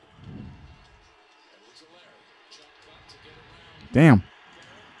 Edwards Helaire. Jump cut to get around. Damn.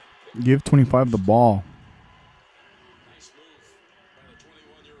 Give 25 the ball. Nice move by the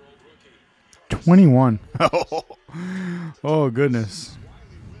 21-year-old rookie. 21. Oh goodness.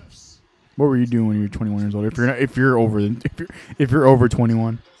 What were you doing when you were 21 years old? If you're over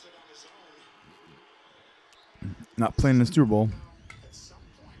 21, not playing in the Super Bowl. At some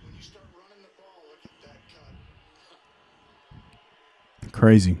point, when you start running the ball, look at that cut.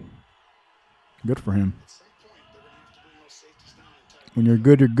 Crazy. Good for him. At some point, they're going to have to bring those safeties down and tighten When you're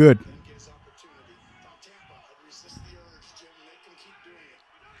good, you're good. then get his opportunity. Now Tampa, I'd resist the urge, Jim. Make them keep doing it.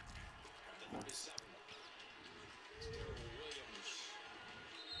 At the 37. It's Darrell Williams.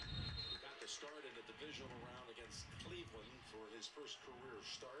 He got the start in the divisional round against Cleveland for his first career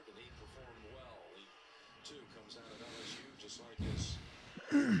start, and he performed well. He, too, comes out of LSU just like his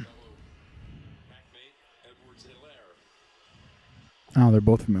fellow packmate, Edwards Helaire. Oh, they're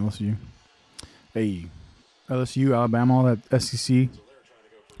both from LSU. Hey, LSU, Alabama, all that SEC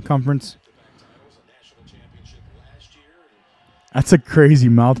conference. Titles, a national championship last year, and That's a crazy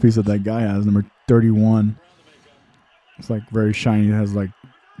mouthpiece that guy has, number 31. It's like very shiny. It has like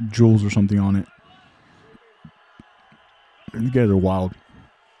jewels or something on it. And these guys are wild.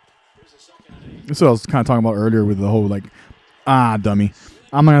 This is what I was kind of talking about earlier with the whole like, dummy.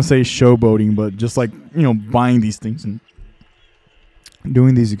 I'm not going to say showboating, but just like, buying these things and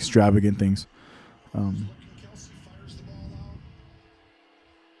doing these extravagant things. Kelsey fires the ball out.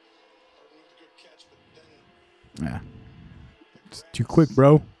 Hardman with a good catch, but then Yeah. It's too quick,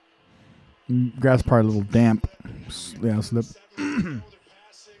 bro. Grass probably a little damp. Yeah, slip. they're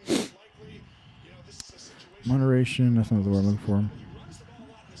passing. Likely, this is a situation. Moderation. That's not the word I'm looking for. He runs the ball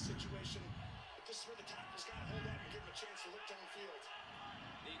a lot in this situation, but this is where the tackle's got to hold up and give him a chance to look downfield.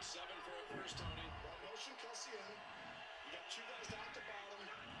 Needs 7 for a first, Tony. Well, motion Kelsey in. You got 2 guys down at the bottom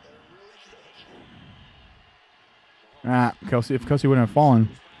that are really good. Kelsey. If Kelsey wouldn't have fallen.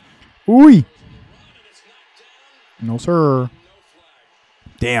 Ooh. No, sir.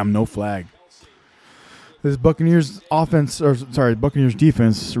 Damn, no flag. This Buccaneers offense, Buccaneers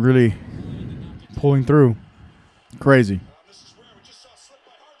defense really pulling through. Crazy. This is where we just saw a slip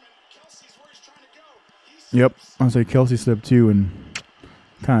by Hardman. Kelsey's where he's trying to go. He's Yep. I'll say Kelsey slipped too and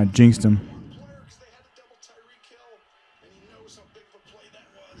kind of jinxed him. player because they had to double Tyreek Hill, and he knows how big of a play that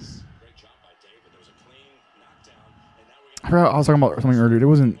was. Great job by David. There was a clean knockdown, and now we got I forgot I was talking about something earlier. It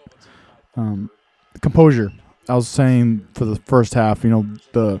wasn't composure. I was saying for the first half,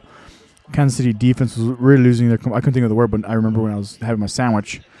 the Kansas City defense was really losing their. I couldn't think of the word, but I remember when I was having my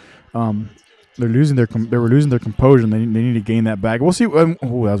sandwich. They were losing their composure. And they need to gain that back. We'll see. That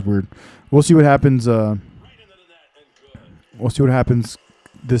was weird. We'll see what happens. We'll see what happens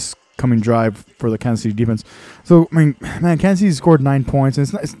this coming drive for the Kansas City defense. So Kansas City scored 9 points, and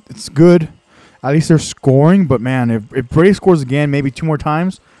it's good. At least they're scoring. But man, if Brady scores again, maybe 2 more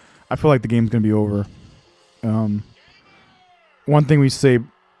times, I feel like the game's gonna be over. One thing we say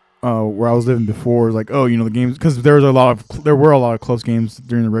where I was living before is like, the games, because there were a lot of close games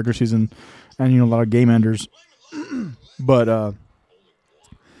during the regular season, and a lot of game enders. but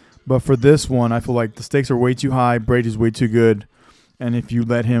for this one, I feel like the stakes are way too high. Brady's way too good, and if you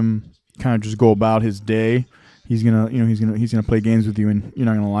let him kind of just go about his day, he's gonna play games with you, and you're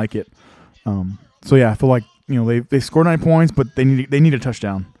not gonna like it. So yeah, I feel like they scored 9 points, but they need a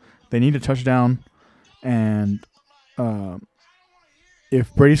touchdown. They need a touchdown, and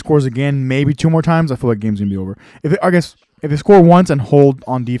if Brady scores again, maybe 2 more times, I feel like the game's gonna be over. If they score once and hold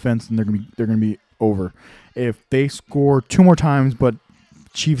on defense, then they're gonna be over. If they score 2 more times, but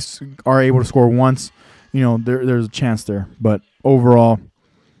Chiefs are able to score once, there's a chance there. But overall,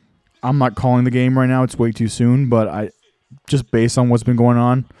 I'm not calling the game right now. It's way too soon. But just based on what's been going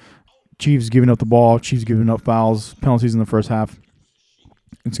on, Chiefs giving up the ball, Chiefs giving up fouls, penalties in the first half.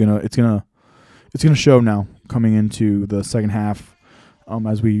 It's gonna show now coming into the second half.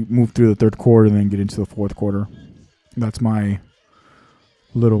 As we move through the third quarter and then get into the fourth quarter. That's my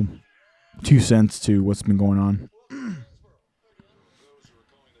little 2 cents to what's been going on.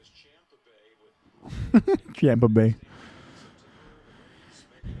 Tampa Bay.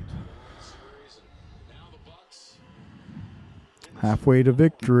 Halfway to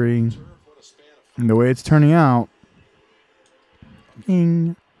victory. And the way it's turning out.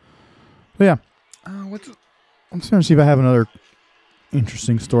 Ding. But yeah. I'm just going to see if I have another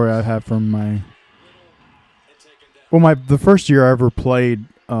interesting story I have from my... Well, the first year I ever played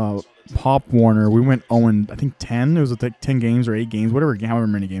Pop Warner, we went 0, I think 10. It was like 10 games or 8 games, however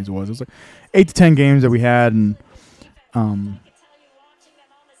many games it was. It was like 8 to 10 games that we had, and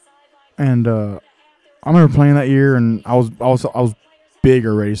I remember playing that year, and I was big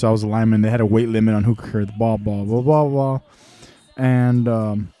already, so I was a lineman. They had a weight limit on who could carry the ball, blah blah blah blah,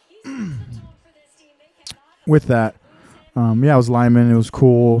 and with that. I was lineman. It was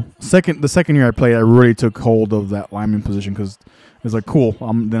cool. The second year I played, I really took hold of that lineman position because it was like cool.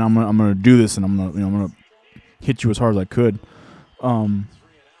 I'm gonna do this, and I'm gonna hit you as hard as I could. But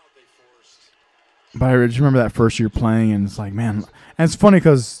I just remember that first year playing, and it's like, man, and it's funny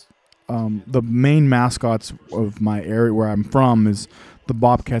because the main mascots of my area where I'm from is the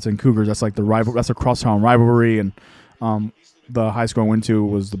Bobcats and Cougars. That's like the rival. That's a crosstown rivalry, and the high school I went to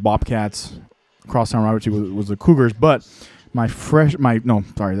was the Bobcats. Crosstown rivalry was the Cougars, but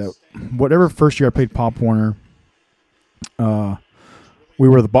whatever first year I played Pop Warner, we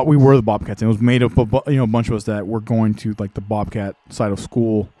were the Bobcats, and it was made up of a bunch of us that were going to like the Bobcat side of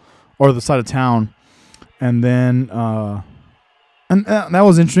school or the side of town, and then and that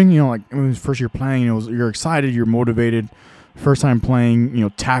was interesting. Like it was first year playing, you're excited, you're motivated, first time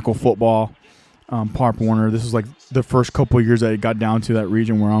playing tackle football, Pop Warner. This was like the first couple of years that it got down to that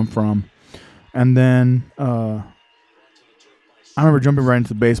region where I'm from. And then I remember jumping right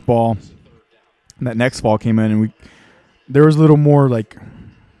into baseball. And that next fall came in, and there was a little more like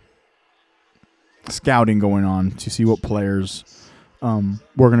scouting going on to see what players we're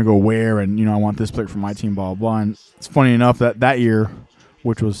going to go where, and I want this player for my team, blah, blah, blah. And it's funny enough that year,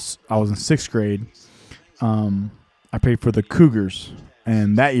 which was I was in 6th grade, I played for the Cougars,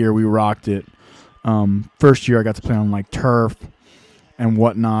 and that year we rocked it. First year I got to play on like turf and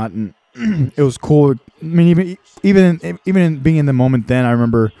whatnot, and it was cool. I mean, even in being in the moment, then I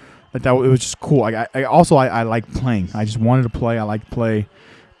remember that it was just cool. I like playing. I just wanted to play. I like play,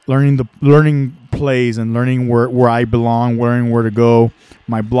 learning plays and learning where I belong, learning where to go,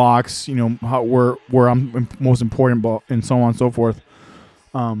 my blocks. Where I'm most important, and so on and so forth.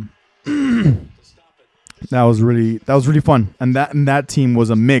 That was really fun, and that team was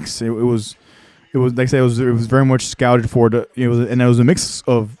a mix. It was like I say, it was very much scouted for it was a mix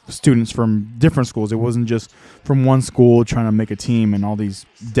of students from different schools. It wasn't just from one school trying to make a team and all these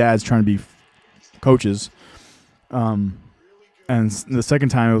dads trying to be coaches. And the second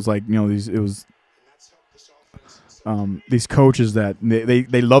time it was like these coaches that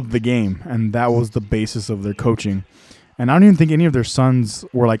they loved the game, and that was the basis of their coaching. And I don't even think any of their sons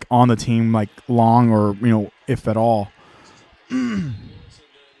were like on the team like long or if at all.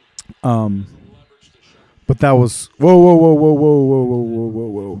 But that was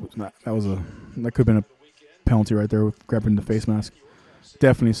whoa. That could have been a penalty right there with grabbing the face mask.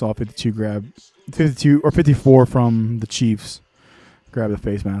 Definitely saw 52 or 54 from the Chiefs grab the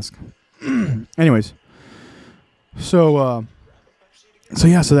face mask. Anyways, so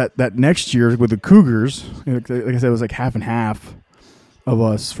that next year with the Cougars, like I said, it was like half and half of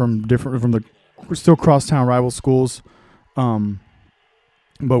us from the still crosstown rival schools, but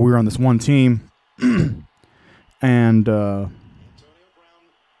we were on this one team. And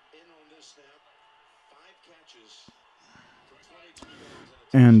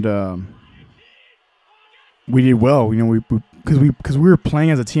we did well, because we were playing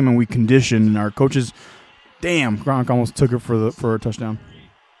as a team and we conditioned, and our coaches, damn, Gronk almost took it for a touchdown,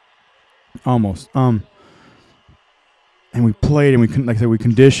 almost. And we played, and we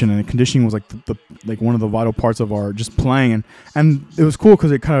conditioned, and conditioning was like the one of the vital parts of our just playing, and it was cool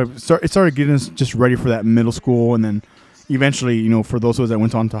because it kind of started getting us just ready for that middle school, and then eventually, for those of us that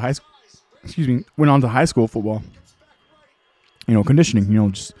went on to high school football,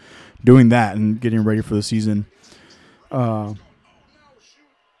 conditioning, just doing that and getting ready for the season, yeah,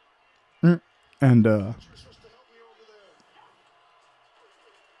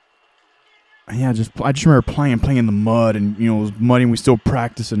 I just remember playing in the mud, and it was muddy, and we still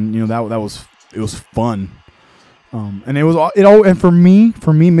practiced, and it was fun, and and for me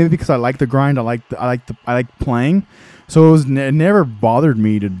maybe because I like the grind, I like playing, so it never bothered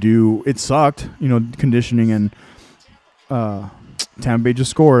me to do. It sucked, conditioning, and Tampa Bay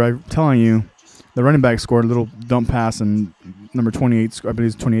just scored. I'm telling you, the running back scored a little dump pass, and number 28. I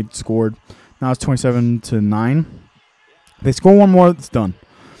believe 28 scored. Now it's 27-9. They score one more, it's done.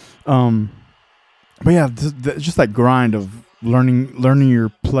 But yeah, just that grind of learning your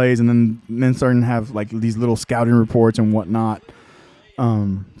plays, and then starting to have like these little scouting reports and whatnot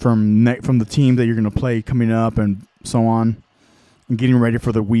from the team that you're going to play coming up and so on, and getting ready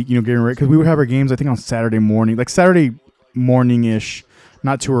for the week. Getting ready because we would have our games I think on Saturday morning, like Saturday morning ish,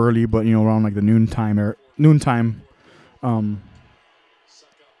 not too early, but around like the noontime.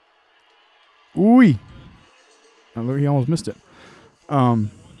 Ooh, he almost missed it. But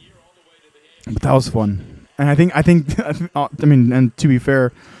that was fun, and I think and to be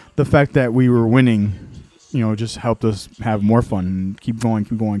fair, the fact that we were winning, just helped us have more fun and keep going. I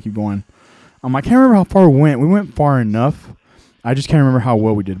can't remember how far we went. We went far enough. I just can't remember how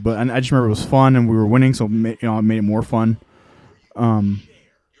well we did, but I just remember it was fun and we were winning, so it made it more fun. I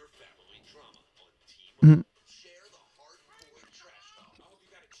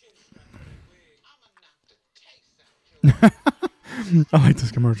like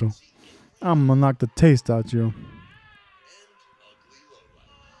this commercial. I'm gonna knock the taste out you.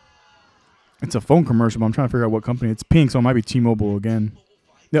 It's a phone commercial, but I'm trying to figure out what company. It's pink, so it might be T-Mobile again.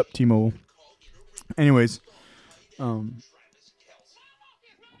 Yep, T-Mobile. Anyways,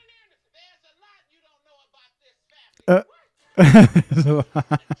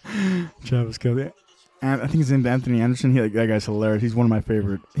 Travis Kelce. And I think his name's Anthony Anderson. That guy's hilarious. He's one of my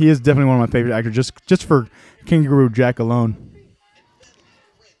favorite. He is definitely one of my favorite actors, just for Kangaroo Jack alone.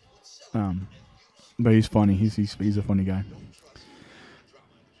 But he's funny. He's a funny guy.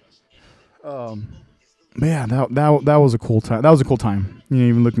 But yeah, that was a cool time. That was a cool time.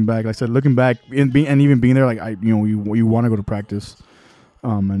 Even looking back, like I said, and even being there, like you want to go to practice,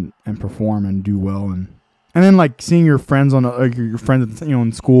 and perform and do well, and then like seeing your friends your friends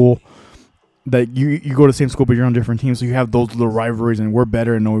in school, that you go to the same school but you're on different teams, so you have those little rivalries, and we're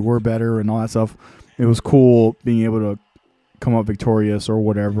better and we're better and all that stuff. It was cool being able to come up victorious or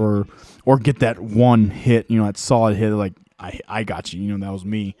whatever, or get that one hit, that solid hit, like I got you, that was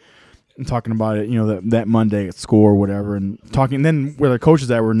me. And talking about it, that Monday at school or whatever, and talking. And then where the coaches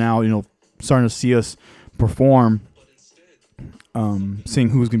that were now, starting to see us perform, seeing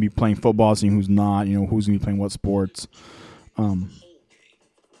who's going to be playing football, seeing who's not, who's going to be playing what sports.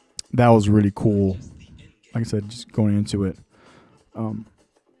 That was really cool. Like I said, just going into it.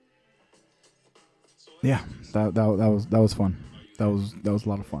 Yeah, that was fun. That was a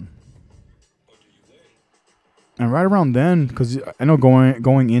lot of fun. And right around then, because I know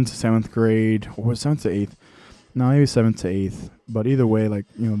going into 7th grade, or 7th to 8th, no, maybe 7th to 8th, but either way, like,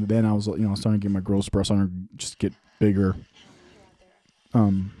 then I was, starting to get my growth spurt, starting to just get bigger.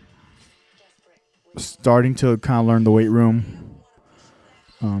 Starting to kind of learn the weight room,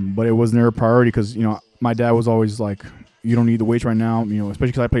 but it was never a priority because, my dad was always like, you don't need the weights right now, especially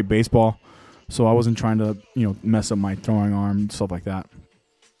because I played baseball, so I wasn't trying to, mess up my throwing arm, stuff like that.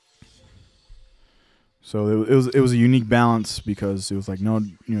 So it was a unique balance, because it was like, no,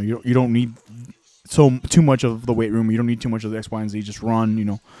 you don't need too much of the weight room. You don't need too much of the X, Y, and Z. Just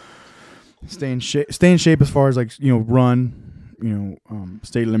run, stay in shape as far as like, run,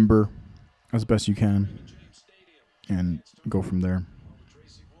 stay limber as best you can, and go from there.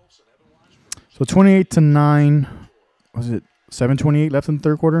 So 28-9, was it 7:28 left in the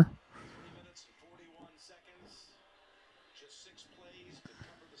third quarter?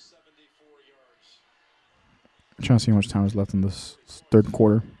 I'm trying to see how much time is left in this third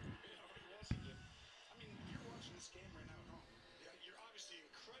quarter.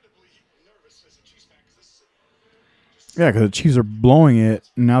 Yeah, because the Chiefs are blowing it,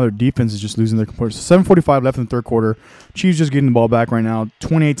 and now their defense is just losing their composure. So 7:45 left in the third quarter. Chiefs just getting the ball back right now.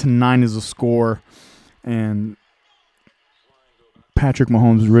 28-9 is the score, and Patrick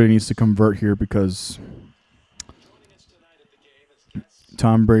Mahomes really needs to convert here, because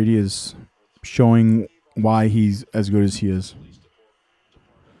Tom Brady is showing why he's as good as he is.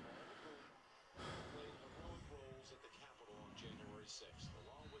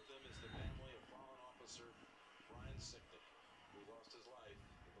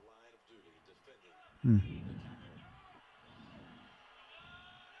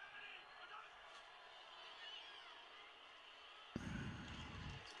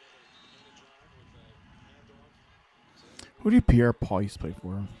 Who did Pierre Paul used to play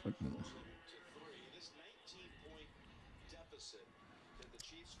for?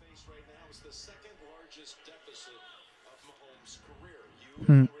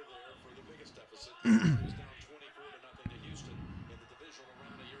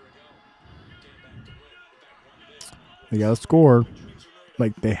 They gotta score.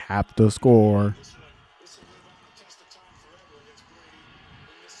 Like, they have to score.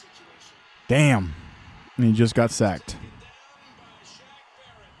 Damn. And he just got sacked.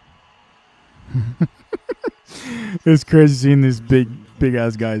 It's crazy seeing these big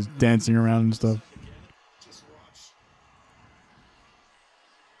ass guys dancing around and stuff. Just watch.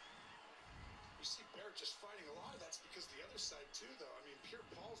 You see Barrett just fighting a lot of that's because the other side too, though. I mean, Pierre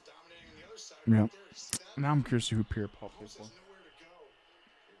Paul's dominating on the other side Yeah. right there. You see that? Now I'm curious to who Pierre Paul plays Holmes for. has nowhere to go.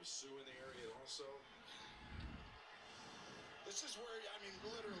 There was Sue in the area also. This is where, I mean,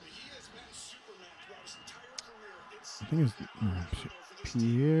 literally, he has been Superman throughout his entire career. It's I think it's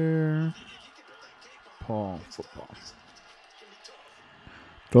Pierre Paul football.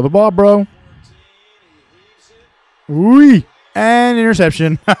 Throw the ball, bro. Ooh, and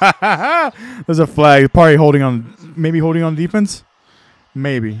interception. There's a flag. Probably holding on, maybe holding on defense.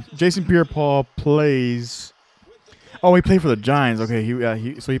 Maybe. Jason Pierre-Paul plays. Oh, he played for the Giants.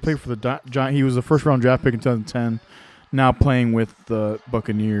 Okay, so he played for the Giants. He was a first-round draft pick in 2010. Now playing with the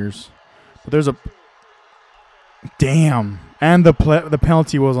Buccaneers. But there's a damn, and the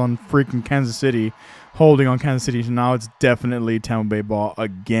penalty was on freaking Kansas City, holding on Kansas City. So now it's definitely Tampa Bay ball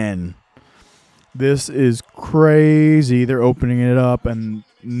again. This is crazy. They're opening it up, and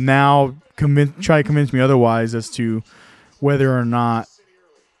now try to convince me otherwise as to whether or not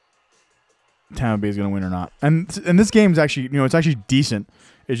Tampa Bay is going to win or not. And this game is actually, it's actually decent.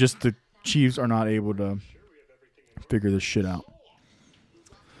 It's just the Chiefs are not able to figure this shit out.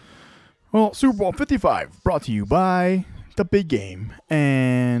 Well, Super Bowl 55 brought to you by the big game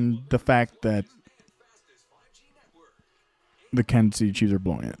and the fact that the Kansas City Chiefs are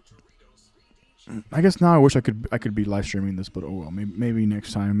blowing it. I guess now I wish I could be live streaming this, but oh well. Maybe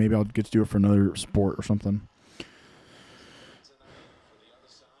next time. Maybe I'll get to do it for another sport or something.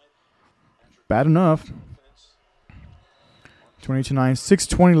 Bad enough. 28-9,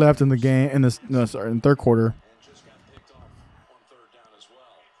 6:20 left in the game in the third quarter.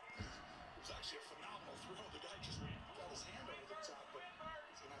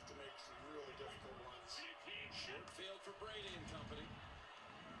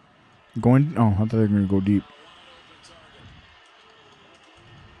 Going. Oh, I thought they were going to go deep.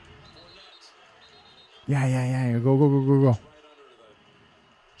 Yeah. Go.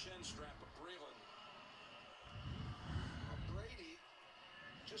 Brady,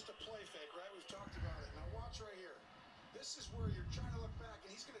 just a play fake, right? We've talked about it. Now watch right here. This is where you're trying to look back,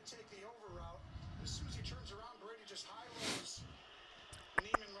 and he's going to take the over route. As soon as he turns around, Brady just high-lows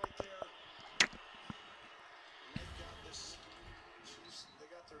Neiman right there. And they've got this. They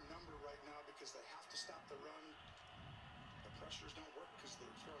got their number right now because they have to stop the run. The pressures don't work because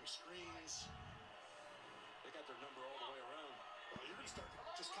they're throwing screens. They got their number all the way around. Well, you're going to start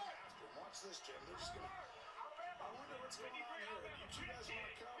just coming after him. Watch this, Jim. They're just going to. I wonder what's going on here. You two guys want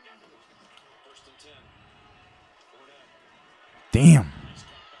to come? First and 10. Fournette. Damn.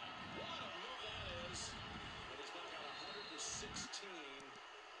 What a move that is. And he's now got 116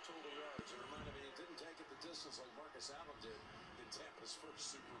 total yards. It reminded me, he didn't take it the distance like Marcus Allen did in Tampa's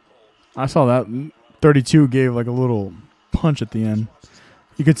first Super Bowl. I saw that 32 gave like a little punch at the end.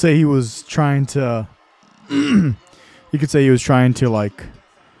 You could say he was trying to. Like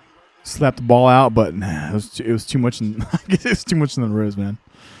slap the ball out, but nah, it was too much. It was too much in the ribs, man.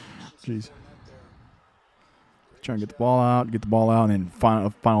 Jeez. Trying to get the ball out, and then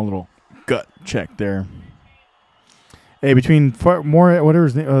final little gut check there. Hey, between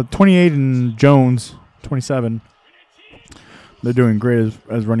 28 and Jones, 27, they're doing great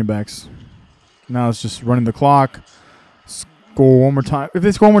as running backs. Now it's just running the clock. Score one more time. If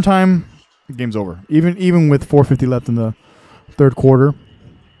they score one more time, the game's over. Even with 4:50 left in the third quarter,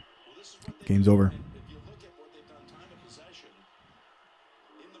 game's over. If you look at what they've done time of possession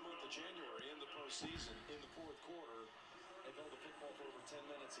in the month of January, in the postseason, in the fourth quarter, they've held the football for over 10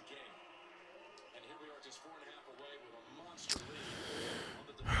 minutes a game. And here we are just 4.5 away with a monster lead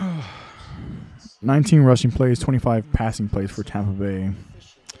on the 19 rushing plays, 25 passing plays for Tampa Bay.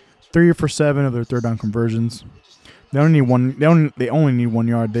 3 for 7 of their third down conversions. They only need one. They only need 1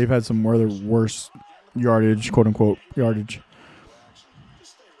 yard. They've had some rather worse yardage, quote unquote yardage.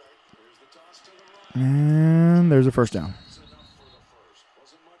 And there's a first down.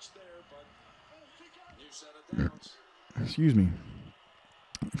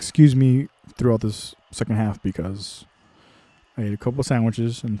 Excuse me throughout this second half because I ate a couple of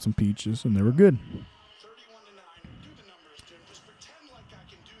sandwiches and some peaches, and they were good. 31-9. Do the numbers, Jim. Just pretend like I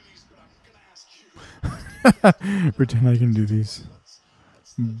can do these, but I'm going to ask you. Pretend I can do these.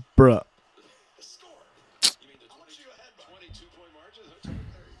 Bruh. The score. You mean the 22-point margin? There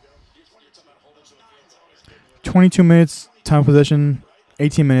you go. You're talking about holding some 22 minutes, time of possession,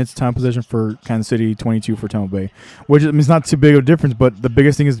 18 minutes time possession for Kansas City, 22 for Tampa Bay, which I mean, it's not too big of a difference. But the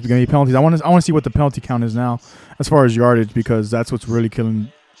biggest thing is going to be penalties. I want to see what the penalty count is now as far as yardage, because that's what's really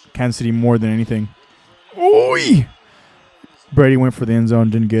killing Kansas City more than anything. Oi! Brady went for the end zone,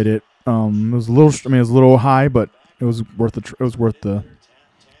 didn't get it. It was a little. I mean, it was a little high, but it was worth the. It was worth the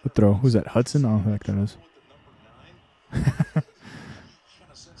throw. Who's that? Hudson? I don't know who that is.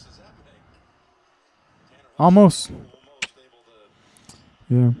 Almost.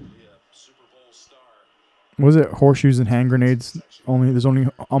 Yeah. Was it horseshoes and hand grenades? There's only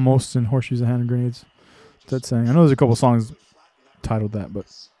almost in horseshoes and hand grenades. That's saying. I know there's a couple songs titled that, but.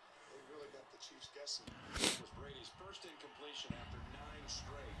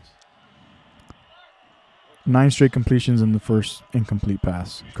 9 straight completions in the first incomplete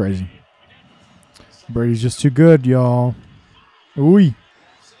pass. Crazy. Brady's just too good, y'all. Ooh.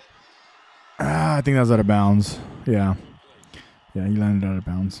 I think that was out of bounds. Yeah. Yeah, he landed out of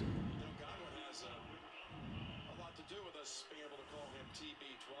bounds.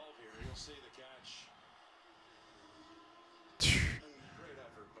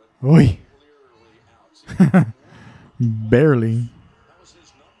 Oi. Barely.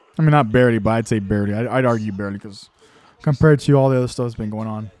 I mean, not barely, but I'd say barely. I'd argue barely because compared to all the other stuff that's been going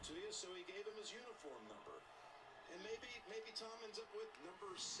on. So he gave him his uniform number. And maybe Tom ends up with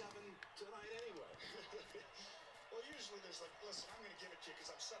number 7 tonight anyway. Well, usually there's like, listen, I'm going to give it to you because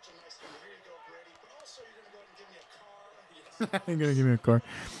I'm such a nice guy. Here you go, Brady. But also you're going to go ahead and give me a car. You're going to give me a car.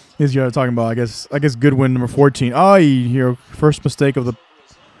 He's talking about, I guess Goodwin, number 14. Oh, first mistake of I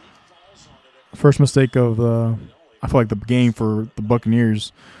feel like the game for the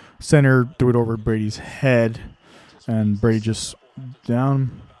Buccaneers. Center threw it over Brady's head, and Brady just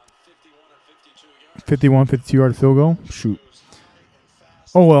down 51, 52-yard field goal. Shoot.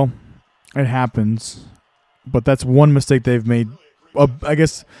 Oh, well, it happens. But that's one mistake they've made. I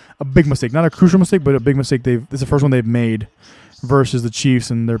guess a big mistake. Not a crucial mistake, but a big mistake. It's the first one they've made versus the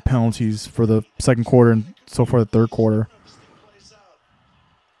Chiefs and their penalties for the second quarter and so far the third quarter.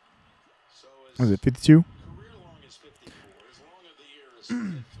 Was it 52?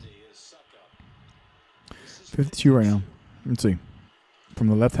 52 right now. Let's see. From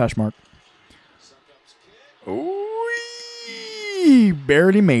the left hash mark. Ooh,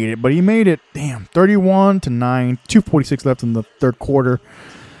 barely made it, but he made it. Damn, 31-9, 2:46 left in the third quarter.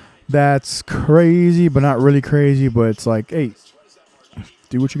 That's crazy, but not really crazy. But it's like, hey,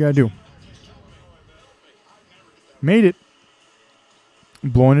 do what you gotta do. Made it.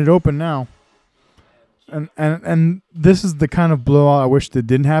 Blowing it open now. And this is the kind of blowout I wish that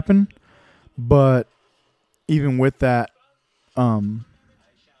didn't happen, but even with that, man,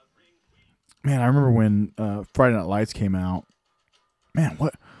 I remember when Friday Night Lights came out. Man,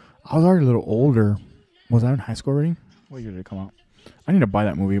 what? I was already a little older. Was I in high school already? What year did it come out? I need to buy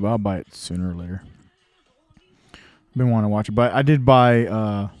that movie, but I'll buy it sooner or later. I've been wanting to watch it, but I did buy.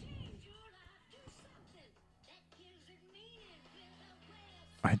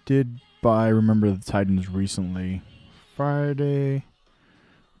 Remember the Titans recently. Friday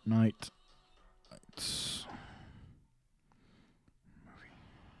Night Lights.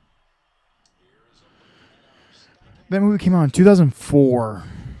 That movie came out in 2004.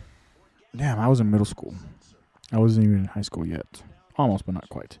 Damn, I was in middle school. I wasn't even in high school yet. Almost, but not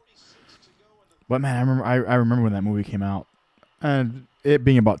quite. But man, I remember when that movie came out, and it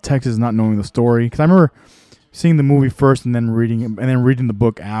being about Texas, not knowing the story. Because I remember seeing the movie first and then reading the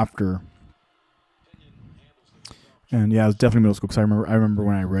book after. And yeah, it was definitely middle school because I remember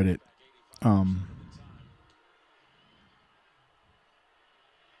when I read it.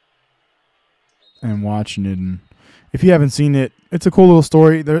 And watching it, and if you haven't seen it, it's a cool little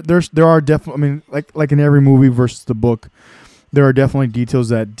story. There are definitely, I mean, like in every movie versus the book, there are definitely details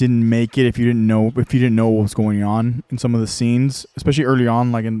that didn't make it if you didn't know what was going on in some of the scenes, especially early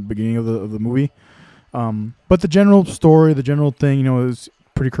on, like in the beginning of the movie. But the general story, the general thing, is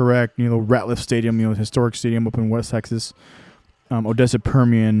pretty correct. Ratliff Stadium, historic stadium up in West Texas. Odessa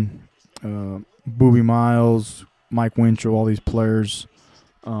Permian, Boobie Miles, Mike Winchell, all these players.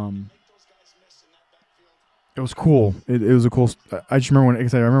 It was cool. It was a cool. I just remember I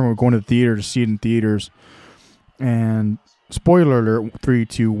remember going to the theater to see it in theaters, and spoiler alert, 3,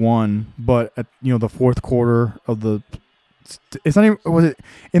 2, 1. But at the fourth quarter of the, it's not even, was it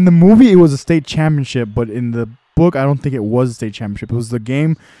in the movie? It was a state championship, but in the book, I don't think it was a state championship. It was the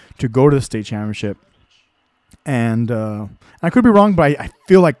game to go to the state championship, and I could be wrong, but I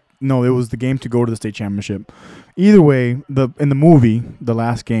feel like no, it was the game to go to the state championship. Either way, in the movie, the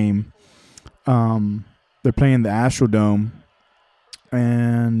last game, they're playing the Astrodome,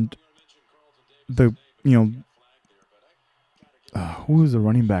 and who is the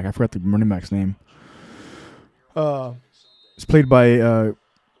running back? I forgot the running back's name. It's played by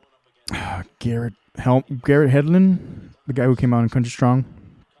Garrett Hedlund, the guy who came out in Country Strong,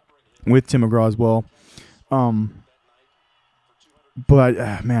 with Tim McGraw as well.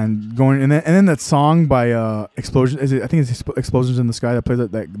 But man, going and then that song by Explosion. I think it's Explosions in the Sky that plays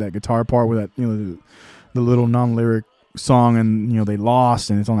that guitar part with that, the little non-lyric song, and they lost,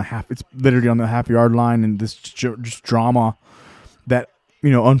 and it's literally on the half-yard line, and this just drama that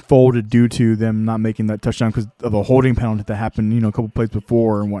unfolded due to them not making that touchdown because of a holding penalty that happened a couple plays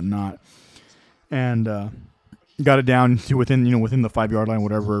before and whatnot, and got it down to within the 5-yard line,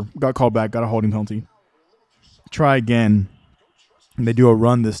 whatever. Got called back, got a holding penalty. Try again. And they do a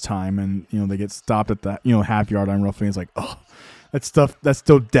run this time, and they get stopped at that half-yard line roughly. It's like, oh, that stuff that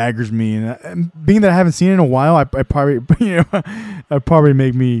still daggers me, and being that I haven't seen it in a while, I probably that probably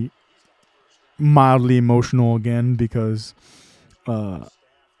make me mildly emotional again because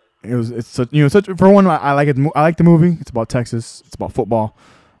it's such for one, I like it. I like the movie. It's about Texas. It's about football.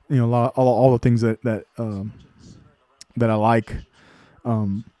 A lot all the things that I like.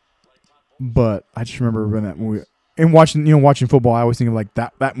 But I just remember when that movie. And watching football, I always think of like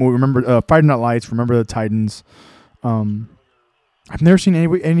that movie. Remember Friday Night Lights. Remember the Titans. I've never seen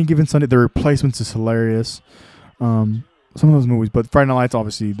any given Sunday. The Replacements is hilarious. Some of those movies, but Friday Night Lights,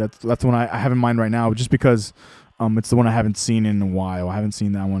 obviously, that's the one I have in mind right now, just because it's the one I haven't seen in a while. I haven't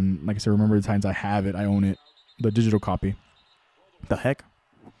seen that one. Like I said, Remember the Titans. I have it. I own it. The digital copy. The heck?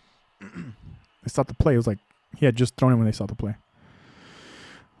 They stopped the play. It was like he had just thrown it when they stopped the play.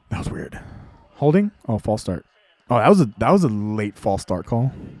 That was weird. Holding? Oh, false start. Oh, that was a late false start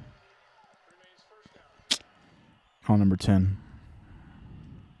call. Call number 10.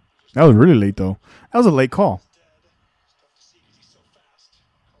 That was really late, though. That was a late call.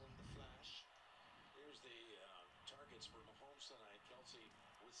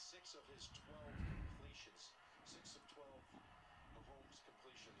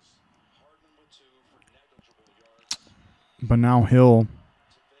 But now Hill.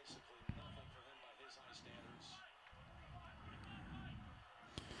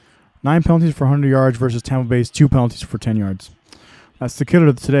 Nine penalties for 100 yards versus Tampa Bay's 2 penalties for 10 yards. That's the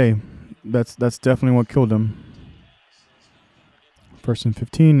killer today. That's definitely what killed him. First and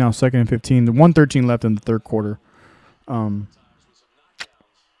 15, now second and 15. The 1:13 left in the third quarter. They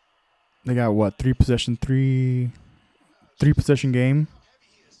got what? Three possession game,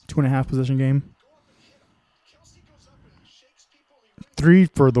 2.5 possession game. 3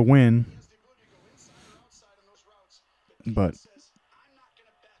 for the win. But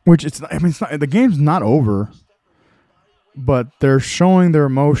which it's not. The game's not over. But they're showing their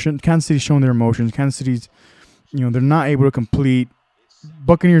emotion. Kansas City's showing their emotions. Kansas City's, they're not able to complete.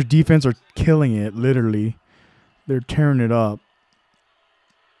 Buccaneers defense are killing it, literally. They're tearing it up.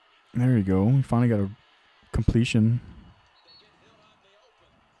 There you go. We finally got a completion.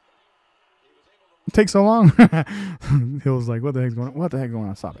 It takes so long. Hill's like, what the heck's going on? What the heck's going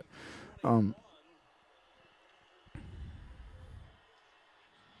on? Stop it.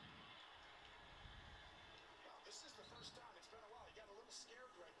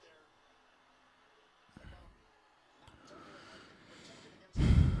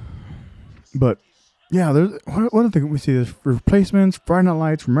 But yeah, there's what other thing we see? There's Replacements, Friday Night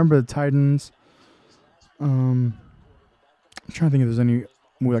Lights, Remember the Titans. I'm trying to think if there's any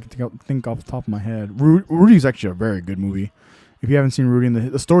movie I can think off the top of my head. Rudy is actually a very good movie. If you haven't seen Rudy,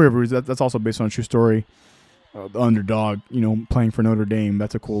 the story of Rudy, that's also based on a true story. The underdog, playing for Notre Dame.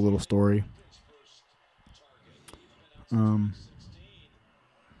 That's a cool little story.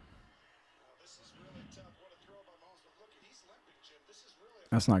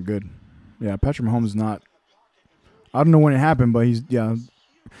 That's not good. Yeah, Patrick Mahomes is not. I don't know when it happened, but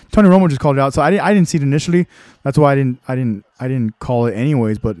Tony Romo just called it out, so I didn't see it initially. That's why I didn't call it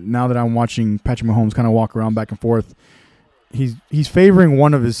anyways. But now that I'm watching Patrick Mahomes kind of walk around back and forth, he's favoring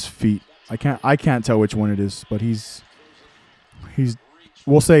one of his feet. I can't tell which one it is, but he's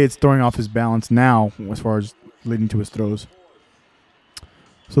we'll say it's throwing off his balance now as far as leading to his throws.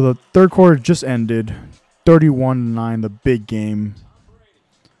 So the third quarter just ended, 31-9, the big game.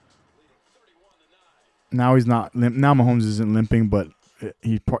 Now he's not now Mahomes isn't limping, but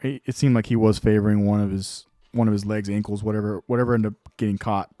it seemed like he was favoring one of his legs, ankles, whatever ended up getting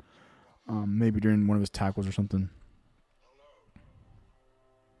caught. Maybe during one of his tackles or something.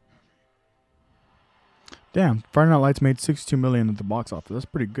 Damn, Friday Night Lights made $62 million at the box office. That's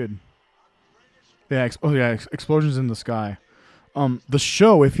pretty good. Yeah, Explosions in the Sky. The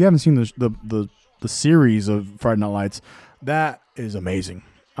show, if you haven't seen the series of Friday Night Lights, that is amazing.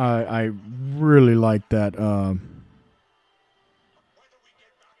 I really like that.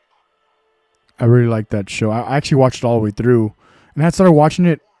 I really like that show. I actually watched it all the way through, and I started watching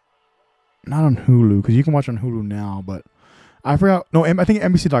it not on Hulu because you can watch it on Hulu now, but I forgot. No, I think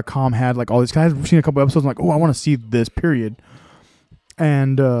NBC.com had like all these guys. I've seen a couple episodes. I'm like, oh, I want to see this period,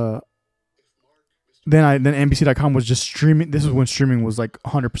 and then NBC.com was just streaming. This is when streaming was like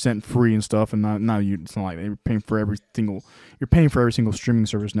 100% free and stuff, and now it's not like you're paying for every single. You're paying for every single streaming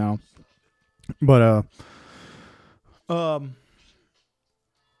service now, but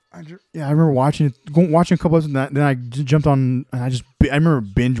I remember watching a couple of that. Then I jumped on and I remember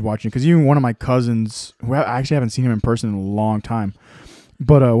binge watching because even one of my cousins, who I actually haven't seen him in person in a long time,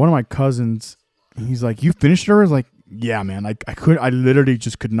 but one of my cousins, he's like, "You finished it?" I was like, "Yeah, man. I literally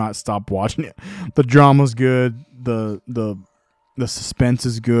just could not stop watching it. The drama's good. The suspense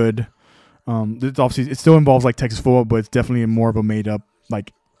is good. It's obviously it still involves like Texas football, but it's definitely more of a made up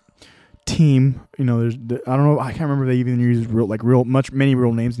like team. I don't know. I can't remember if they even use many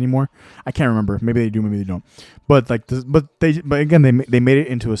real names anymore. I can't remember. Maybe they do. Maybe they don't. But but again they made it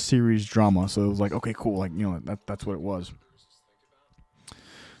into a series drama. So it was like, okay, cool. Like that's what it was.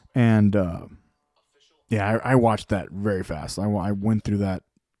 And yeah, I watched that very fast. I went through that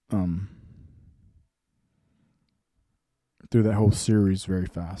whole series very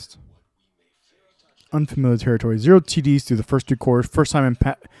fast. Unfamiliar territory. 0 TDs through the first 2 quarters. First time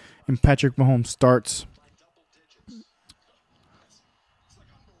in Patrick Mahomes starts.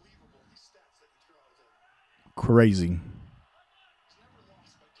 Crazy.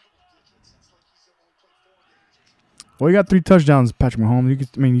 Well, you got 3 touchdowns, Patrick Mahomes.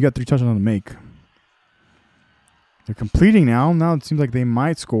 You got 3 touchdowns to make. They're completing now. Now it seems like they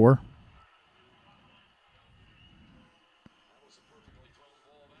might score.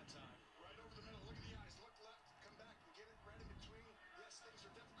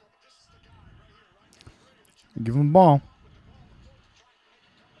 Give them the ball.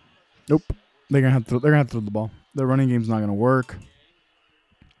 Nope. They're gonna have to throw the ball. The running game's not gonna work.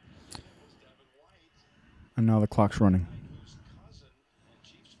 And now the clock's running.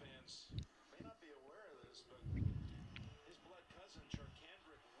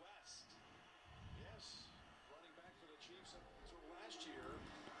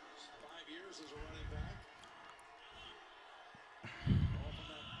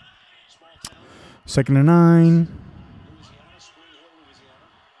 Second and 9.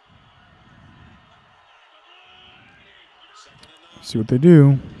 See what they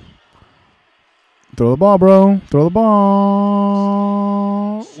do. Throw the ball, bro. Throw the ball.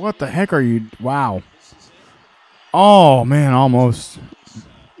 What the heck are you? Wow. Oh, man, almost.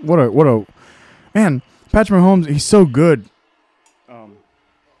 What a man, Patrick Mahomes, he's so good.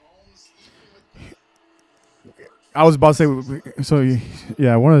 I was about to say, so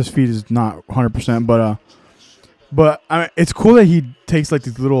yeah, one of his feet is not 100%, but I mean, it's cool that he takes like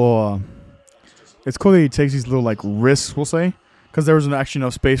these little. It's cool that he takes these little like risks, we'll say, because there wasn't actually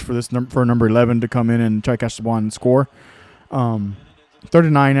enough space for for number 11 to come in and try to catch the ball and score.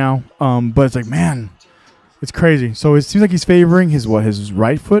 39 now, but it's like, man, it's crazy. So it seems like he's favoring his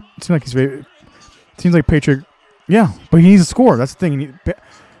right foot. It seems like Patrick, yeah, but he needs to score. That's the thing.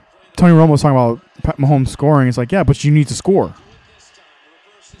 Tony Romo was talking about Mahomes scoring. It's like, yeah, but you need to score.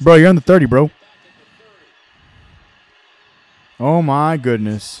 Bro, you're on the 30, bro. Oh, my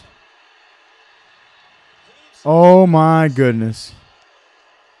goodness. Oh, my goodness.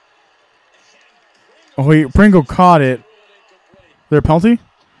 Oh, Pringle caught it. Is there a penalty?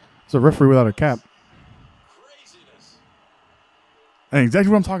 It's a referee without a cap. And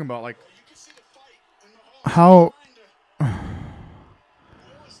exactly what I'm talking about. Like, how...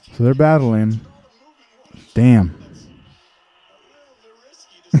 So they're battling. Damn.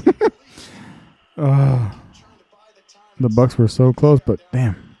 The Bucks were so close, but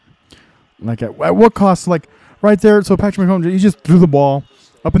damn. Like at what cost? Like right there. So Patrick Mahomes, he just threw the ball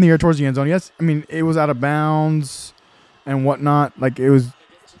up in the air towards the end zone. Yes, I mean it was out of bounds and whatnot. Like it was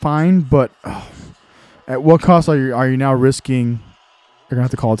fine, but at what cost are you now risking? You're gonna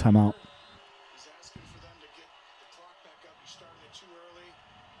have to call a timeout.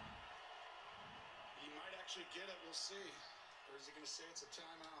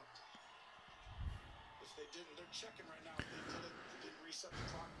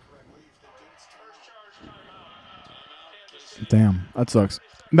 Damn, that sucks.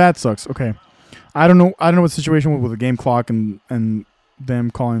 That sucks. Okay, I don't know what the situation was with the game clock and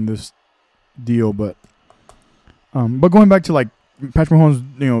them calling this deal, but going back to like Patrick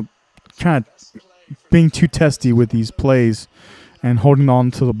Mahomes, kind of being too testy with these plays and holding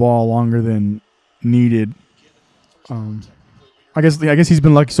on to the ball longer than needed. I guess he's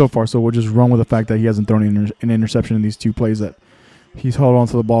been lucky so far, so we'll just run with the fact that he hasn't thrown an interception in these 2 plays that He's held on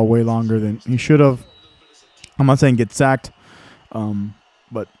to the ball way longer than he should have. I'm not saying get sacked,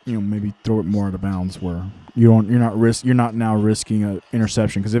 but maybe throw it more out of bounds where you're not now risking an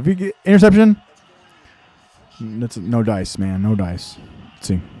interception, because if you get interception, that's no dice, man, no dice. Let's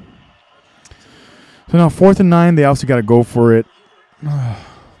see. So now 4th and 9, they also got to go for it.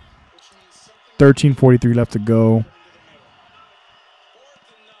 13:43 left to go.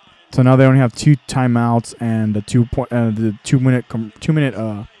 So now they only have 2 timeouts and the 2 minute.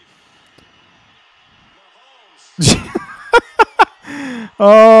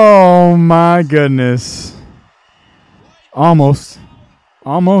 Oh my goodness! Almost.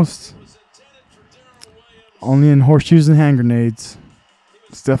 Only in horseshoes and hand grenades.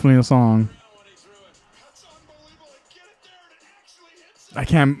 It's definitely a song. I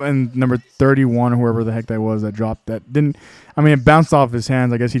can't. And number 31 or whoever the heck that was that dropped that didn't. I mean, it bounced off his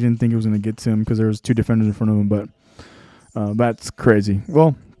hands. I guess he didn't think it was going to get to him because there was 2 defenders in front of him. But that's crazy.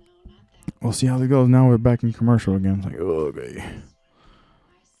 Well, we'll see how it goes. Now we're back in commercial again. It's like, oh, okay.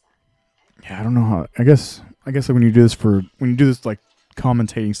 Yeah, I don't know how. I guess like when you do this like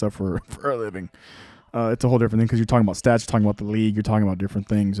commentating stuff for a living, it's a whole different thing because you're talking about stats, you're talking about the league, you're talking about different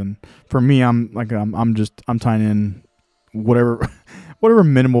things. And for me, I'm tying in whatever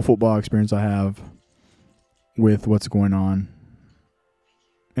minimal football experience I have with what's going on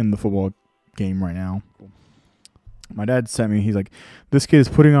in the football game right now. My dad sent me, he's like, this kid is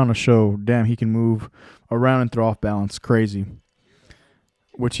putting on a show. Damn, he can move around and throw off balance. Crazy.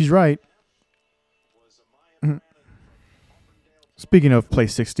 Which he's right. Speaking of Play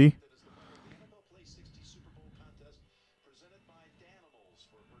 60.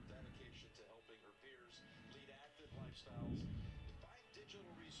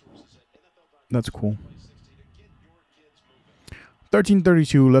 That's cool.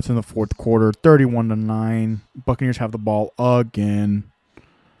 13:32 left in the 4th quarter. 31-9. Buccaneers have the ball again.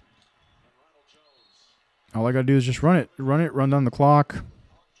 All I gotta do is just run down the clock.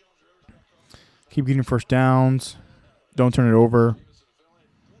 Keep getting first downs. Don't turn it over.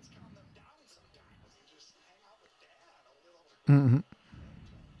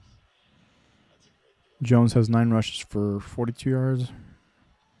 Jones has 9 rushes for 42 yards.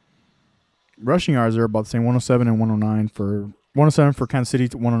 Rushing yards are about the same, 107 and 109 for 107 for Kansas City,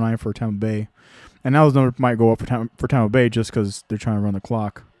 109 for Tampa Bay. And now those numbers might go up for Tampa Bay just because they're trying to run the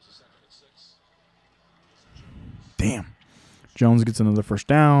clock. Damn. Jones gets another first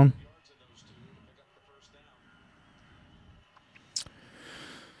down.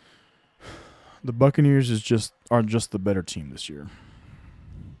 The Buccaneers are just the better team this year.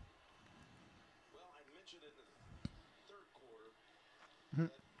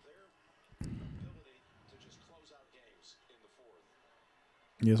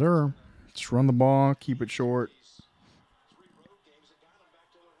 Yes, sir. Just run the ball, keep it short.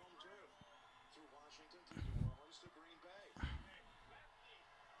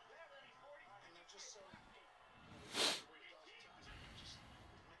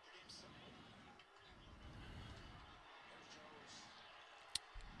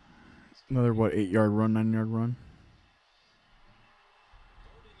 Another, 8-yard run, 9-yard run?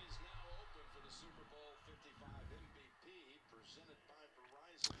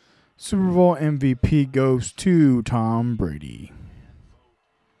 Super Bowl MVP goes to Tom Brady.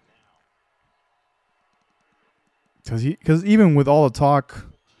 Because even with all the talk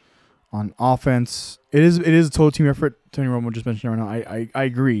on offense, it is a total team effort. Tony Romo just mentioned it right now. I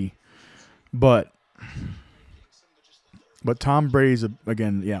agree. But Tom Brady's,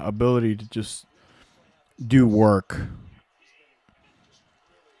 ability to just do work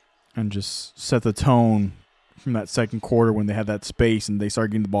and just set the tone from that second quarter when they had that space and they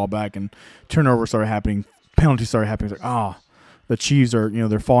started getting the ball back and turnovers started happening, penalties started happening. It's like, the Chiefs are,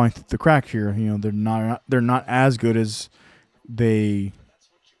 they're falling through the crack here. They're not as good as they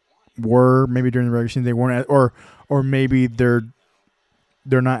were maybe during the regular season. They weren't or maybe they're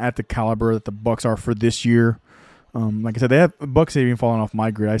not at the caliber that the Bucs are for this year. Like I said, Bucs have even fallen off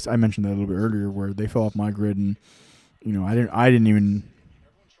my grid. I mentioned that a little bit earlier where they fell off my grid, and I didn't even.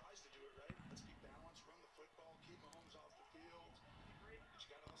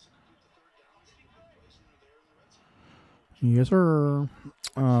 Yes, sir.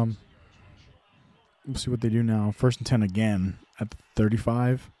 We'll see what they do now. 1st and 10 again at the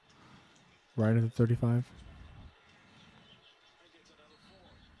 35. Right at the 35.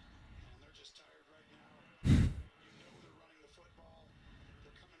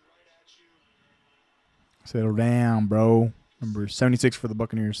 Settle down, bro. Number 76 for the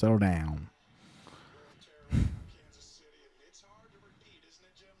Buccaneers. Settle down.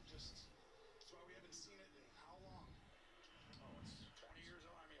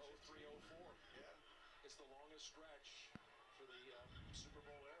 stretch for the Super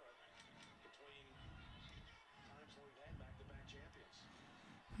Bowl era between times when we've had back-to-back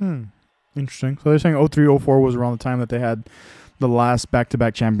champions. Interesting. So they're saying 03-04 was around the time that they had the last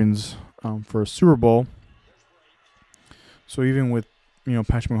back-to-back champions for a Super Bowl. So even with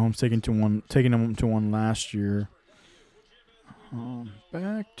Patrick Mahomes taking them to one last year,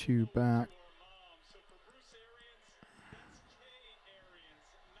 back to back.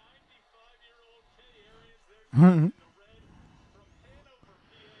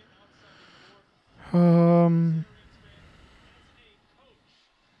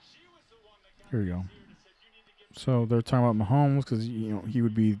 Here we go. So they're talking about Mahomes because he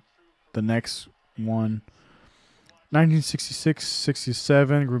would be the next one. 1966,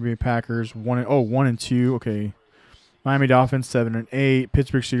 67, Green Bay Packers 1-2. Okay, Miami Dolphins 7-8.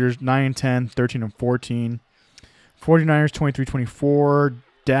 Pittsburgh Steelers 9-10, 13-14. 49ers 23-24.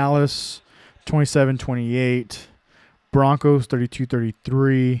 Dallas 27-28. Broncos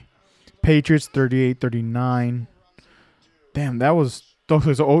 32-33. Patriots 38-39. Damn, that was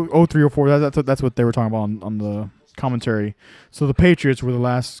 03-04. That's what they were talking about on the commentary. So the Patriots were the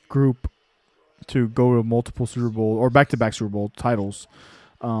last group to go to multiple Super Bowl or back-to-back Super Bowl titles.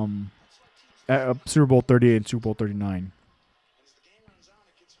 At Super Bowl 38 and Super Bowl 39.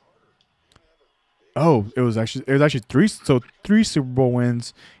 Oh, it was actually three Super Bowl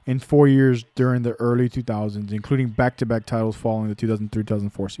wins in 4 years during the early 2000s, including back-to-back titles following the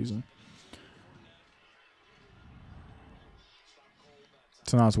 2003-2004 season.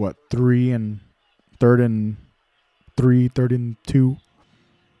 So now it's what? 3 and 3rd and 3, 3rd and 2.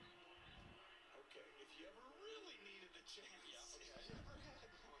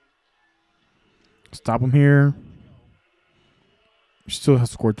 Stop him here. He still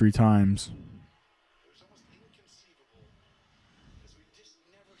has scored 3 times.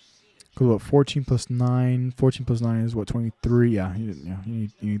 Because what? 14 plus 9. 14 plus 9 is what? 23. Yeah. You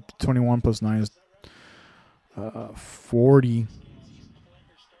need 21 plus 9 is 40.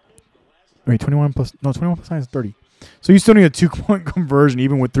 Wait, 21 plus 9 is 30. So you still need a 2-point conversion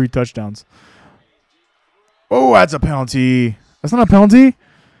even with 3 touchdowns. Oh, that's a penalty. That's not a penalty?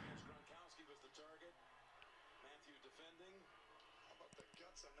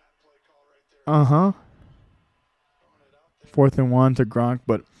 Uh-huh. 4th and 1 to Gronk,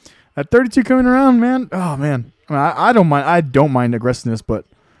 but at 32 coming around, man. Oh man. I don't mind. I don't mind aggressiveness, but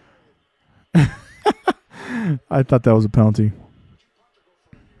I thought that was a penalty.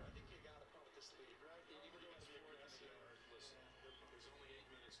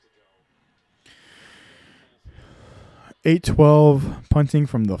 (8-12) punting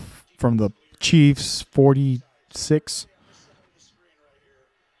from the Chiefs 46.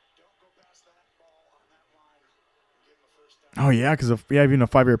 Oh yeah, because even a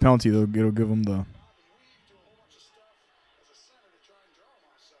 5-yard penalty, it'll give them the.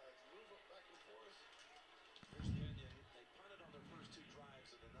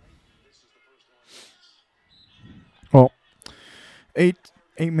 Well, 8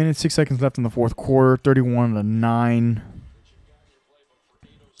 minutes 6 seconds left in the fourth quarter. 31-9.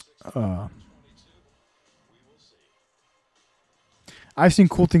 I've seen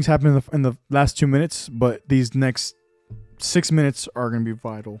cool things happen in the last 2 minutes, but these next 6 minutes are going to be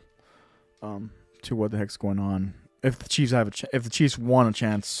vital to what the heck's going on. If the Chiefs if the Chiefs want a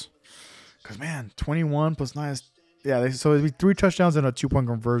chance, because man, 21 plus 9 is so it'd be 3 touchdowns and a 2-point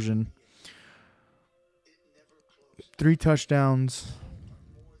conversion. 3 touchdowns.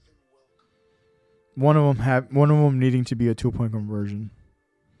 One of them needing to be a 2-point conversion.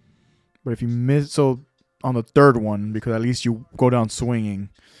 But if you miss, so on the third one, because at least you go down swinging.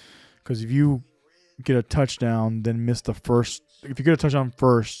 Because if you get a touchdown, then miss the first. If you get a touchdown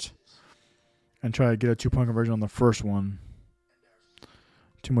first and try to get a 2-point conversion on the first one,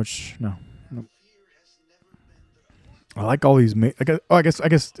 too much. No. I like all these. I guess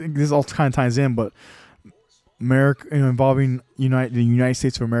this all kind of ties in, but America, involving the United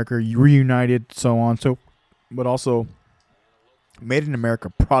States of America, reunited, so on. So, but also made in America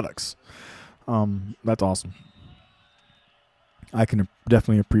products. That's awesome. I can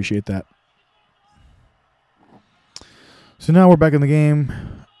definitely appreciate that. So now we're back in the game.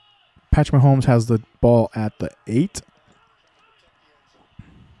 Patrick Mahomes has the ball at the 8.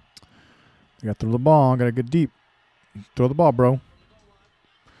 I got to throw the ball. Got to get deep. Throw the ball, bro.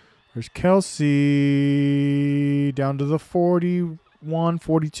 There's Kelsey down to the 41,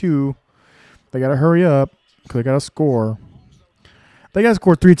 42. They got to hurry up because they got to score. They got to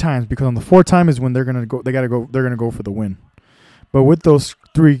score 3 times because on the 4th time is when they're going to go. They're going to go for the win. But with those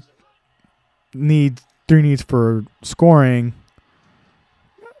 3 needs for scoring,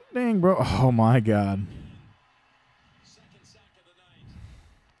 dang, bro. Oh, my God.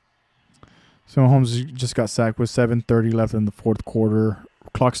 So Mahomes just got sacked with 7:30 left in the fourth quarter.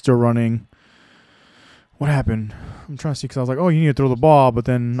 Clock still running. What happened? I'm trying to see because I was like, oh, you need to throw the ball, but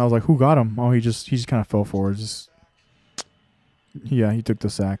then I was like, who got him? Oh, he just kind of fell forward. He took the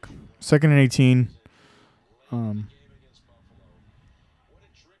sack. 2nd and 18.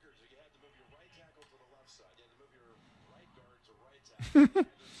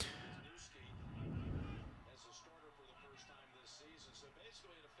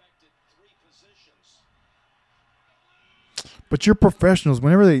 But you're professionals.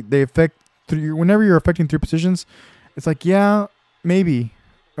 Whenever they affect whenever you're affecting 3 positions, it's like, yeah, maybe.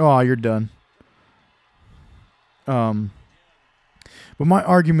 Oh, you're done. But my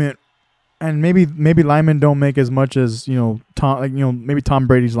argument, and maybe linemen don't make as much as maybe Tom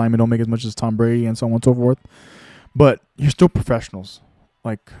Brady's linemen don't make as much as Tom Brady and so on and so forth. But you're still professionals.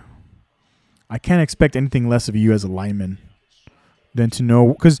 Like, I can't expect anything less of you as a lineman than to know,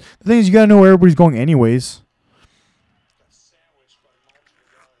 because the thing is, you gotta know where everybody's going anyways.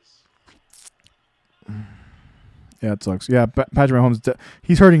 Yeah, it sucks. Yeah, Patrick Mahomes,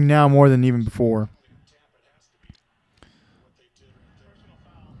 he's hurting now more than even before.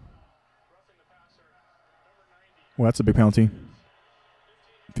 Well, that's a big penalty.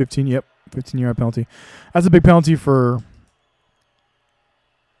 15, yep. 15-yard penalty. That's a big penalty to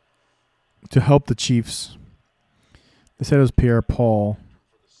help the Chiefs. They said it was Pierre Paul.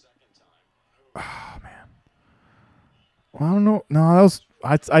 Oh, man. Well, I don't know. No, that was...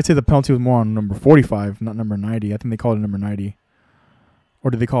 I'd say the penalty was more on number 45, not number 90. I think they called it number 90.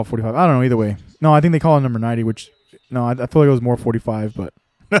 Or did they call it 45? I don't know. Either way. No, I think they call it number 90, which... No, I feel like it was more 45, but...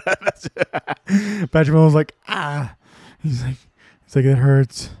 Patrick Mahomes was like, ah. He's like, it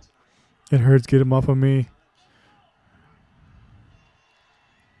hurts. It hurts. Get him off of me.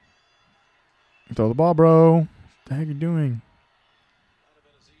 Throw the ball, bro. What the heck are you doing?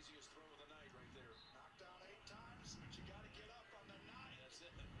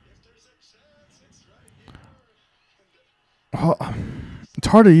 It's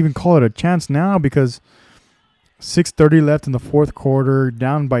hard to even call it a chance now because 6:30 left in the fourth quarter,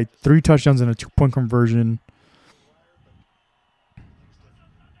 down by 3 touchdowns and a 2-point conversion.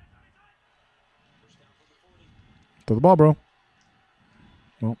 Throw the ball, bro.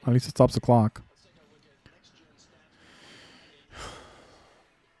 Well, at least it stops the clock.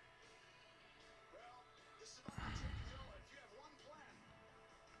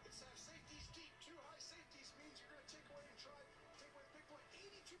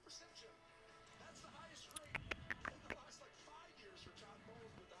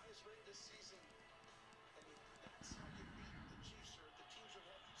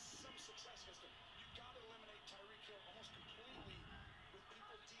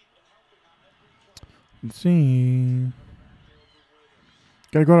 Let's see.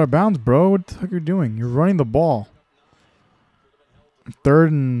 Gotta go out of bounds, bro. What the heck are you doing? You're running the ball. 3rd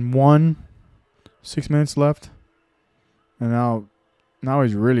and 1. 6 minutes left. And now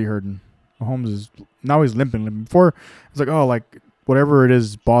he's really hurting. Mahomes is... Now he's limping. Before, it's like, oh, like, whatever it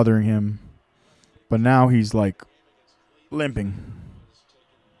is bothering him. But now he's, like, limping.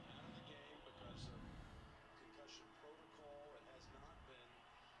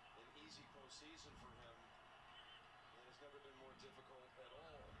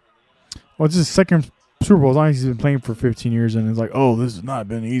 Well, it's his second Super Bowl. As long as he's been playing for 15 years, and it's like, oh, this has not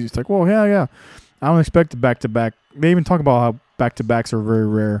been easy. It's like, well, yeah. I don't expect back-to-back. They even talk about how back-to-backs are very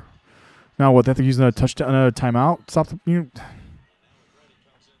rare. Now, what, they have to use another touchdown, another timeout? Stop the...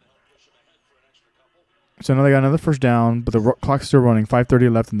 So now they got another first down, but the clock's still running.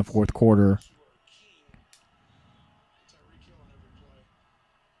 5:30 left in the fourth quarter.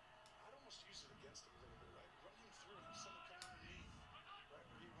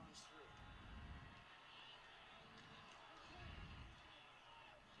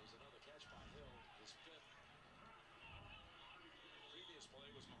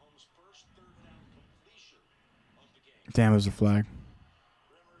 Damn, it was a flag.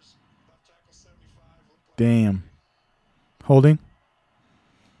 Damn. Holding?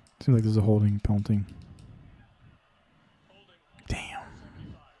 Seems like there's a holding penalty. Damn.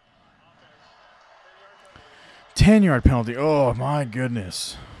 10-yard penalty. Oh, my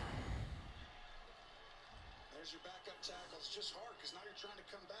goodness. There's your backup tackle. It's just hard because now you're trying to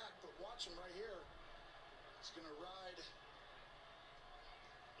come back, but watch him right here. He's going to ride.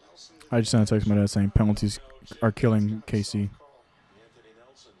 Nelson. I just sent a text to my dad saying penalties are killing KC.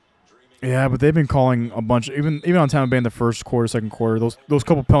 Yeah, but they've been calling a bunch, even on Tampa Bay in the first quarter, second quarter. Those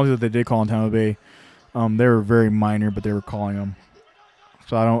couple penalties that they did call on Tampa Bay, they were very minor, but they were calling them.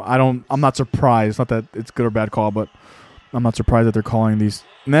 So I'm not surprised. It's not that it's good or bad call, but I'm not surprised that they're calling these.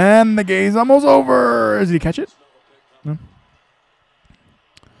 Man, the game's almost over. Did he catch it? No.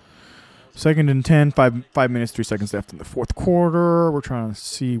 2nd and 10, 5 minutes, 3 seconds left in the fourth quarter. We're trying to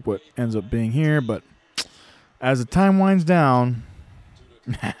see what ends up being here, but as the time winds down,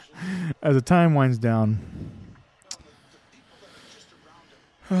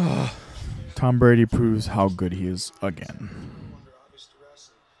 Tom Brady proves how good he is again.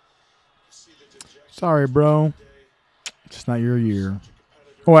 Sorry, bro. It's not your year.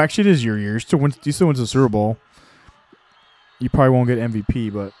 Oh, actually, it is your year. You still wins the Super Bowl. You probably won't get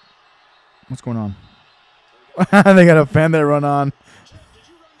MVP, but what's going on? They got a fan that run on.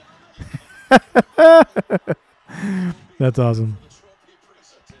 That's awesome.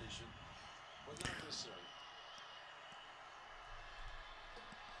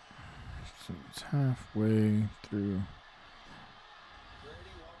 So it's halfway through.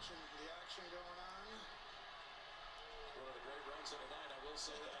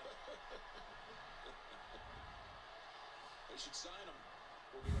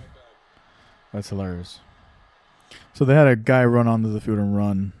 That's hilarious. So they had a guy run onto the field and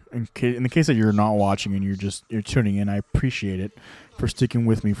run. In the case that you're not watching and you're tuning in, I appreciate it for sticking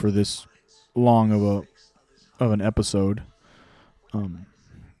with me for this long of an episode.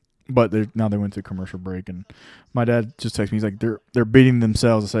 But now they went to commercial break, and my dad just texted me. He's like, they're beating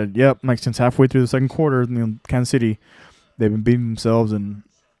themselves. I said, yep. Like since halfway through the second quarter, Kansas City, they've been beating themselves, and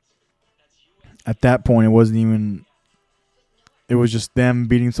at that point, it wasn't even. It was just them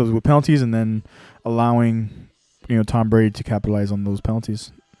beating themselves with penalties and then allowing, Tom Brady to capitalize on those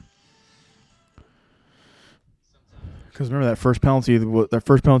penalties. Because remember that first penalty? That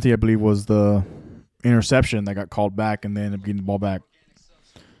first penalty, I believe, was the interception that got called back, and they ended up getting the ball back.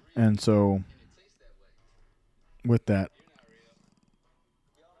 And so, with that,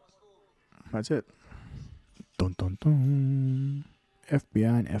 that's it. Dun dun dun.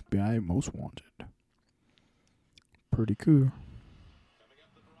 FBI and FBI Most Wanted. Pretty cool.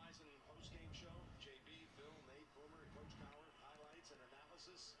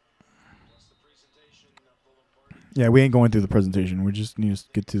 Yeah, we ain't going through the presentation. We just need to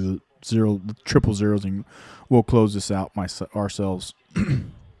get to the triple zeros, and we'll close this out ourselves.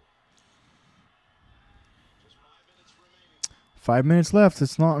 5 minutes left.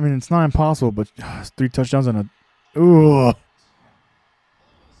 It's not impossible, but 3 touchdowns and a. Ooh.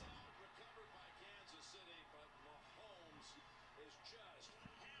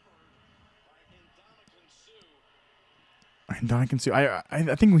 And Ndamukong Suh.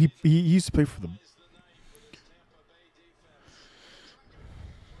 I think he used to play for the.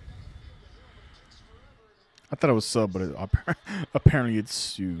 I thought it was sub, but apparently it's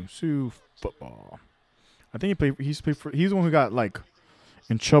Sioux football. I think he used to play for. He's the one who got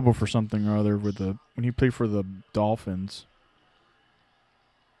in trouble for something or other when he played for the Dolphins.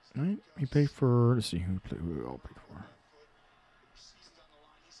 Right? He played for. Let's see who he all played for.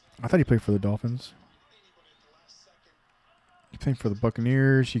 I thought he played for the Dolphins. He played for the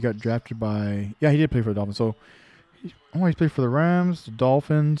Buccaneers. He got drafted by. Yeah, he did play for the Dolphins. So he played for the Rams, the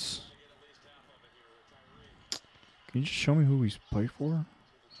Dolphins. Can you just show me who he's played for?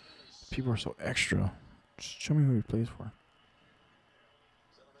 People are so extra. Just show me who he plays for.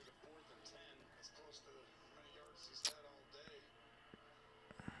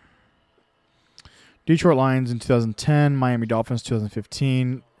 Detroit Lions in 2010, Miami Dolphins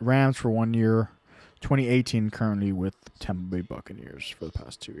 2015, Rams for 1 year, 2018 currently with Tampa Bay Buccaneers for the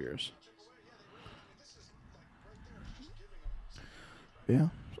past 2 years. Yeah.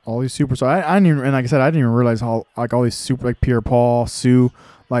 All these superstars. I didn't even, and like I said, I didn't even realize how all these super Pierre Paul, Suh,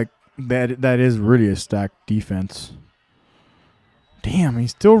 that is really a stacked defense. Damn, he's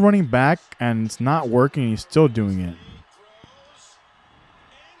still running back and it's not working. He's still doing it.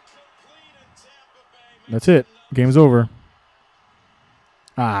 That's it. Game's over.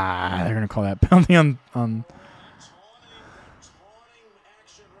 They're gonna call that penalty on.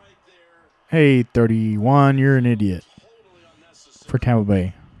 Hey, 31, you're an idiot for Tampa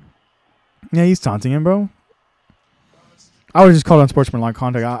Bay. Yeah, he's taunting him, bro. I would just call it unsportsmanlike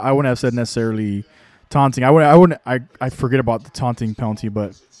contact. I wouldn't have said necessarily taunting. I forget about the taunting penalty,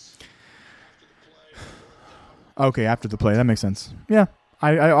 but okay, after the play, that makes sense. Yeah,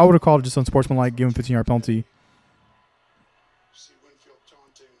 I would have called it just unsportsmanlike, give him 15-yard penalty. See Winfield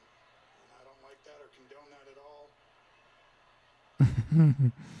taunting, and I don't like that or condone that at all.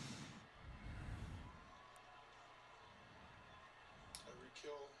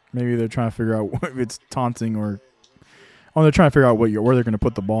 Maybe they're trying to figure out if it's taunting or. Oh, they're trying to figure out where they're going to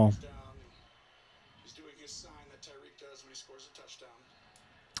put the ball. He's doing his sign that Tyreek does when he scores a touchdown.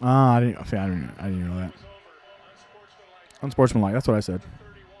 I didn't know that. Unsportsmanlike. That's what I said. 31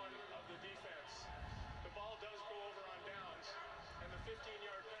 of the defense. The ball does go over on downs, and the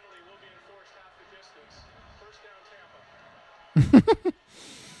 15-yard penalty will be enforced half the distance. First down, Tampa.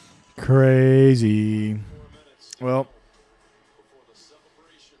 Crazy. 4 minutes Well, before the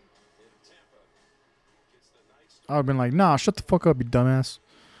celebration in Tampa gets the Knights. I would have been like, nah, shut the fuck up, you dumbass.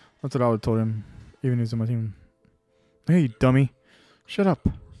 That's what I would have told him, even if he was on my team. Hey, you dummy. Shut up.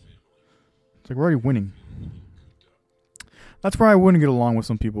 It's like, we're already winning. That's where I wouldn't get along with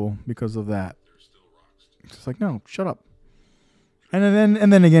some people because of that. It's just like, no, shut up. And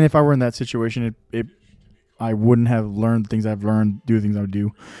then again, if I were in that situation, I wouldn't have learned the things I've learned, do the things I would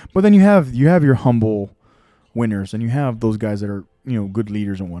do. But then you have your humble winners, and you have those guys that are, good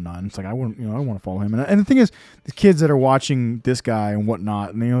leaders and whatnot. And it's like, I wouldn't, I don't want to follow him. And the thing is, the kids that are watching this guy and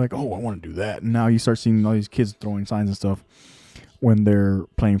whatnot, and they're like, oh, I want to do that. And now you start seeing all these kids throwing signs and stuff when they're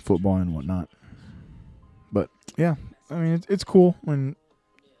playing football and whatnot. But yeah, I mean, it's cool. And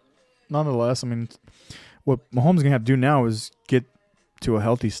nonetheless, I mean, what Mahomes is gonna have to do now is get to a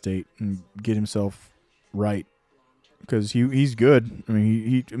healthy state and get himself right, because he's good. I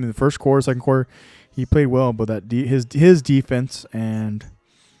mean, the first quarter, second quarter, he played well, but that his defense and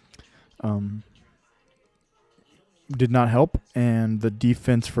did not help, and the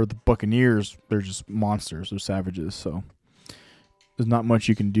defense for the Buccaneers, they're just monsters, they're savages. So there's not much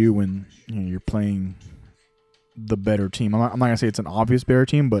you can do when you're playing the better team. I'm not gonna say it's an obvious better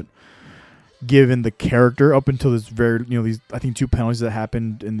team, but given the character up until this very, these, I think, 2 penalties that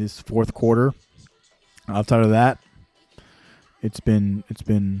happened in this fourth quarter. Outside of that, it's been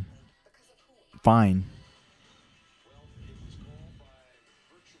fine.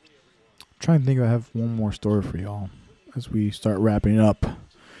 I'm trying to think if I have one more story for y'all as we start wrapping up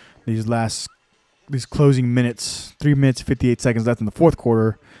these closing minutes. 3 minutes 58 seconds left in the fourth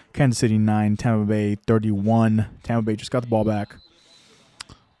quarter. Kansas City 9, Tampa Bay 31. Tampa Bay just got the ball back.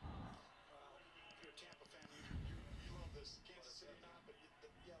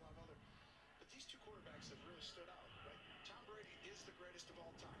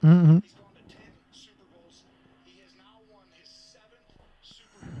 Mm-hmm. He's gone to 10 Super Bowls. He has now won his 7th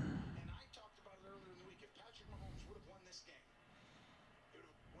Super Bowl. And I talked about it earlier in the week. If Patrick Mahomes would have won this game, it would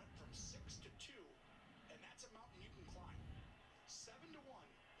have went from 6 to 2, and that's a mountain you can climb. 7 to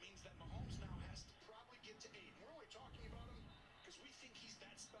 1 means that Mahomes now has to probably get to 8. We're only talking about him because we think he's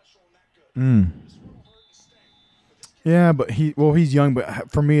that special and that good. This will hurt and sting. But this kid, Yeah, but he's young,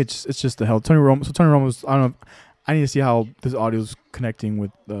 but for me, it's just the hell. Tony Romo's, I don't know. I need to see how this audio is connecting with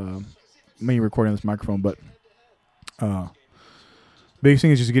me recording this microphone, but biggest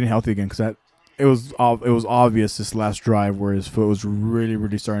thing is just getting healthy again, because it was obvious this last drive where his foot was really,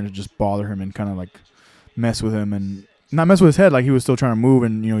 really starting to just bother him and kind of like mess with him, and not mess with his head, like he was still trying to move,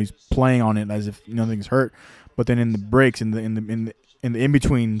 and he's playing on it as if nothing's hurt, but then in the breaks, in the in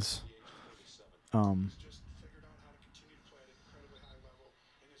betweens, just figured out how to continue to play at an incredibly high level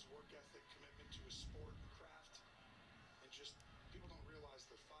in his work ethic, commitment to his sport and craft, and just people don't realize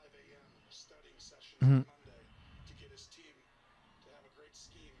the 5 a.m. studying sessions on Monday to get his team to have a great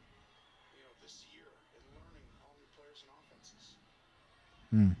scheme, this year, and learning all new players and offenses.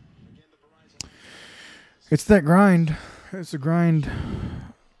 Again, the Verizon it's that grind. It's a grind.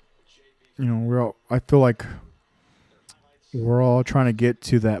 I feel like we're all trying to get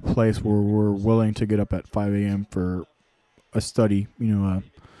to that place where we're willing to get up at 5 a.m. for a study, a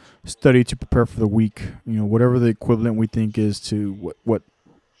study to prepare for the week, whatever the equivalent we think is to what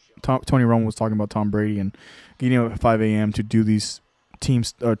Tony Romo was talking about, Tom Brady, and getting up at 5 a.m. to do these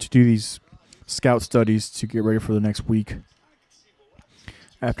to do these scout studies to get ready for the next week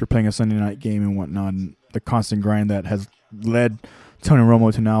after playing a Sunday night game and whatnot, and the constant grind that has led Tony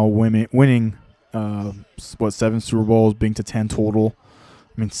Romo to now winning 7 Super Bowls, being to 10 total.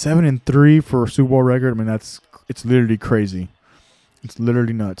 I mean, 7-3 for a Super Bowl record. I mean, it's literally crazy. It's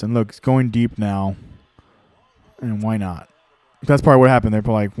literally nuts. And look, it's going deep now. And why not? That's probably what happened. They're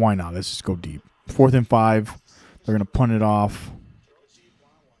probably like, why not? Let's just go deep. 4th and 5. They're going to punt it off.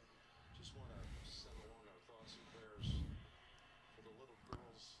 just want to send along our thoughts and prayers for the little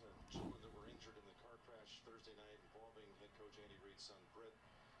girls and children that were injured in the car crash Thursday night involving head coach Andy Reid's son Britt.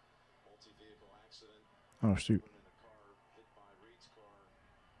 Multi-vehicle accident. Oh, shoot. In a car hit by Reid's car,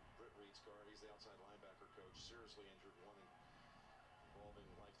 Britt Reid's car. He's the outside linebacker coach, seriously injured, one involving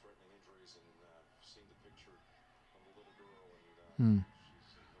life-threatening injuries, and seeing the picture of the little girl. And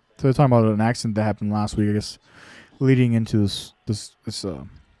So they're talking about an accident that happened last week, I guess, leading into this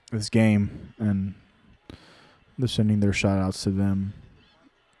game, and they're sending their shout-outs to them.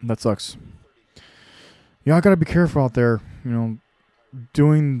 That sucks. Y'all got to be careful out there,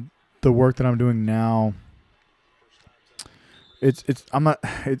 doing the work that I'm doing now. it's I'm not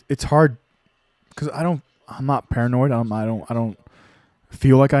it's hard because I'm not paranoid. I don't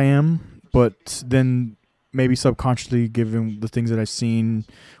feel like I am, but then maybe subconsciously, given the things that I've seen,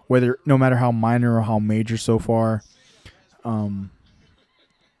 whether no matter how minor or how major so far,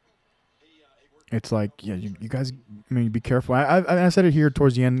 it's like, yeah, you guys, I mean, be careful. I said it here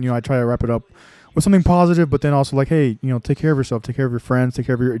towards the end. I try to wrap it up with something positive, but then also like, hey, take care of yourself, take care of your friends, take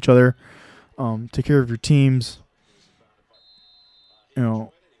care of each other, take care of your teams,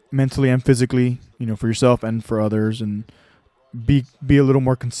 mentally and physically, for yourself and for others, and be a little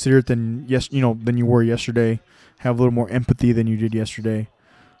more considerate than than you were yesterday. Have a little more empathy than you did yesterday.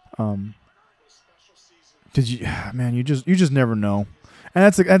 Because you just never know. And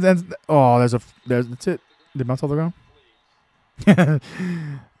that's that's it. Did bounce off the ground?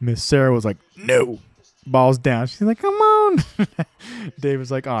 Miss Sarah was like, no, ball's down. She's like, come on. Dave was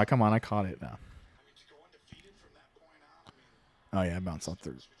like, oh, come on, I caught it now. Oh yeah, I bounced off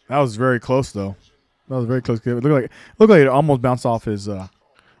through. That was very close though. That was very close. It looked like it almost bounced off his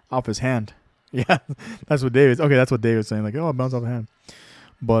hand. Yeah, that's what David's. Okay, that's what David's saying. Like, oh, it bounced off the hand.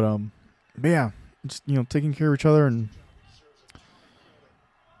 But yeah, just taking care of each other, and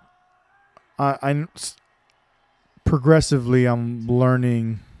I progressively I'm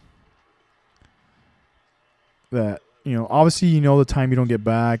learning that obviously the time you don't get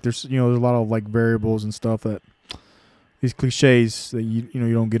back. There's there's a lot of like variables and stuff that these cliches that you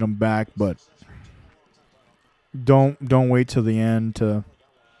don't get them back, but don't wait till the end to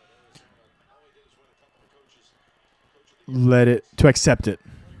accept it.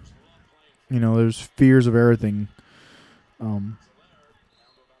 There's fears of everything.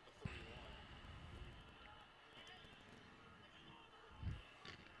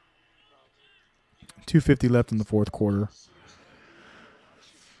 2:50 left in the fourth quarter.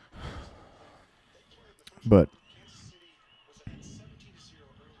 But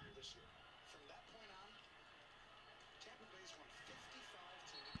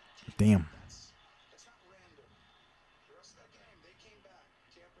damn.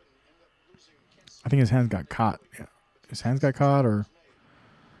 I think his hands got caught. Yeah. His hands got caught, or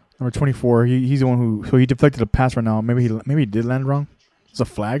number 24. He's the one who he deflected a pass right now. Maybe he did land wrong. It's a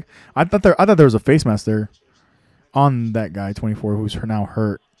flag. I thought there was a face mask there on that guy 24 who's now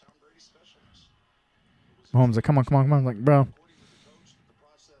hurt. Mahomes like, come on. I'm like, bro.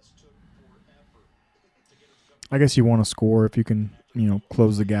 I guess you want to score if you can,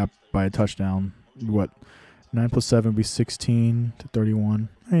 close the gap by a touchdown. What? 9 + 7 would be 16 to 31.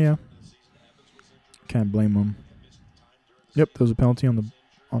 Hey, yeah. Can't blame him. Yep, there was a penalty on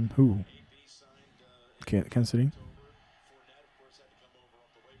who? Kansas City.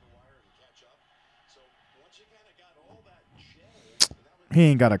 He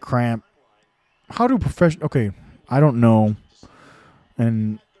ain't got a cramp. How do professional? Okay, I don't know,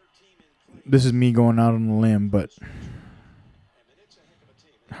 and this is me going out on a limb, but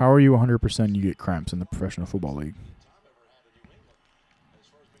how are you 100% you get cramps in the professional football league?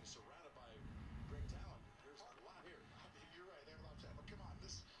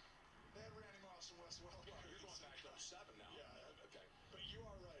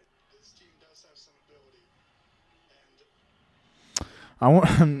 I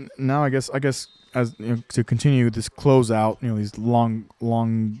want now. I guess as to continue this closeout. These long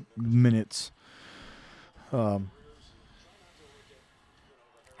minutes. I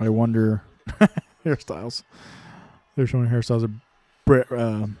wonder hairstyles. They're showing hairstyles of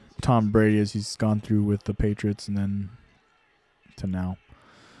Tom Brady as he's gone through with the Patriots and then to now.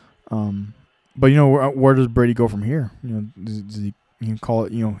 But where does Brady go from here? Does he call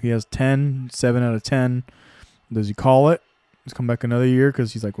it? He has 7 out of 10. Does he call it? Let's come back another year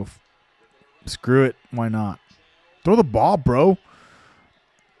because he's like, well, screw it. Why not? Throw the ball, bro.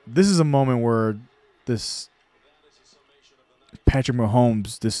 This is a moment where this Patrick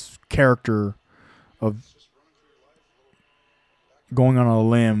Mahomes, this character of going on a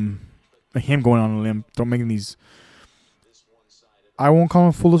limb, don't making these. I won't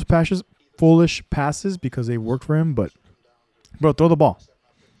call them foolish passes because they worked for him, but bro, throw the ball.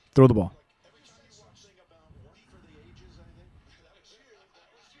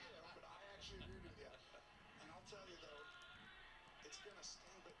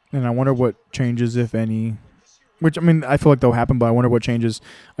 And I wonder what changes, if any. Which, I mean, I feel like they'll happen, but I wonder what changes,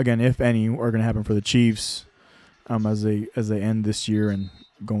 again, if any, are going to happen for the Chiefs as they end this year and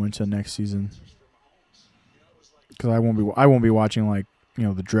go into next season. Because I won't be watching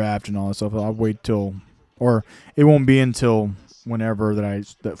the draft and all that stuff. I'll wait till, or it won't be until whenever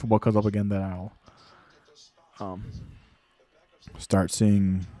that football comes up again that I'll start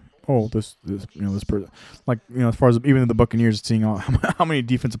seeing oh, this person, like, as far as even the Buccaneers, seeing how many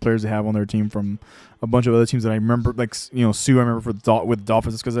defensive players they have on their team from a bunch of other teams that I remember, like, Sue, I remember with the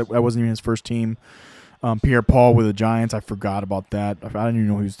Dolphins because that wasn't even his first team. Pierre-Paul with the Giants, I forgot about that. I didn't even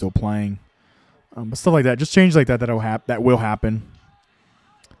know he was still playing. But stuff like that, just change like that that will happen.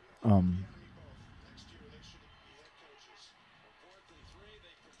 Next year they should be head coaches. On 4th and 3,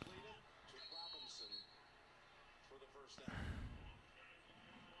 they complete it to Robinson for the first down.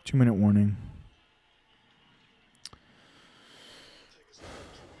 2-minute warning. Take us to the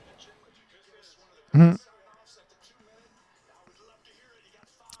 2-minute challenge. You could give us one of the Mhm. sign-offs at the 2-minute. I would love to hear it. You got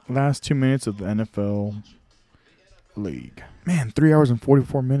 5. Last 2 minutes of the NFL league. Man, 3 hours and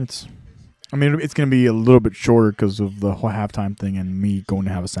 44 minutes. I mean, it's going to be a little bit shorter because of the whole halftime thing and me going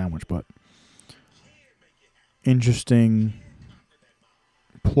to have a sandwich, but interesting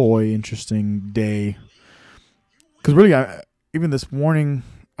ploy, interesting day. Because really, even this morning,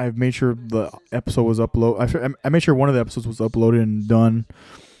 I've made sure the episode was uploaded. I made sure one of the episodes was uploaded and done.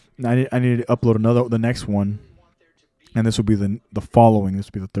 And I need to upload the next one, and this will be the following. This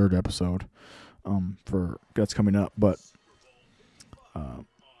will be the third episode, for that's coming up. But,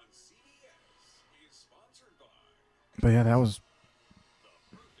 yeah, that was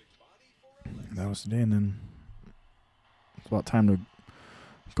today, and then it's about time to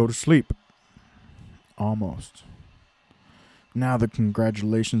go to sleep. Almost. Now the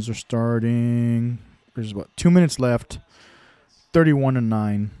congratulations are starting. There's about 2 minutes left.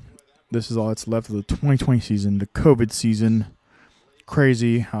 31-9. This is all that's left of the 2020 season, the COVID season.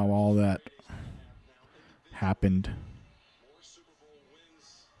 Crazy how all that happened.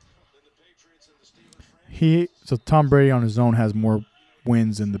 So Tom Brady on his own has more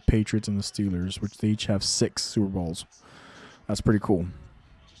wins than the Patriots and the Steelers, which they each have 6 Super Bowls. That's pretty cool.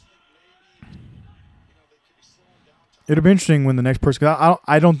 It'll be interesting when the next person.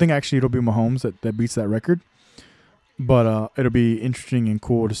 I don't think actually it'll be Mahomes that beats that record, but it'll be interesting and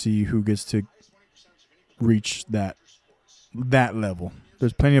cool to see who gets to reach that level.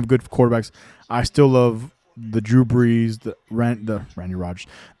 There's plenty of good quarterbacks. I still love the Drew Brees, the Randy Rodgers,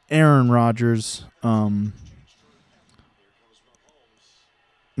 Aaron Rodgers.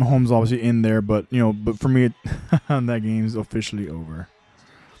 Mahomes obviously in there, but for me, that game's officially over.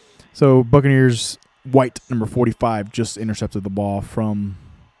 So Buccaneers. White, number 45, just intercepted the ball from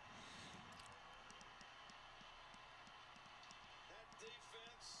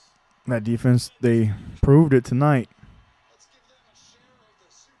that defense. They proved it tonight. Let's give them a share of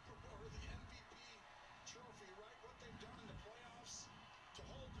the Super Bowl or the MVP trophy, right? What they've done in the playoffs to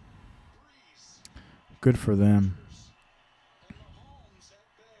hold Breeze Good for them. and Mahomes at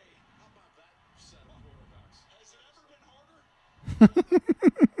bay. How about that set of quarterbacks? Has it ever been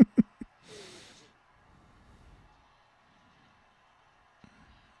harder?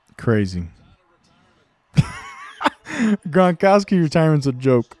 Crazy. Gronkowski retirement's a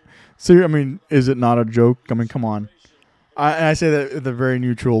joke. So, I mean, is it not a joke? I mean, come on. I say that with a very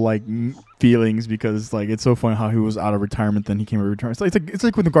neutral feelings because it's so funny how he was out of retirement, then he came to retirement. It's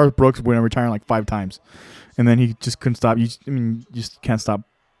like with Garth Brooks when retiring 5 times, and then he just couldn't stop. You just can't stop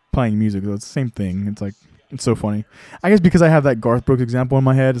playing music. So it's the same thing. It's so funny. I guess because I have that Garth Brooks example in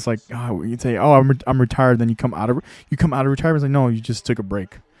my head, it's like you say, I'm retired, then you come out of retirement. It's like, no, you just took a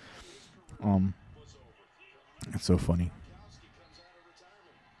break. It's so funny.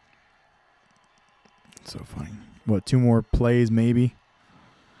 It's so funny. What, 2 more plays maybe?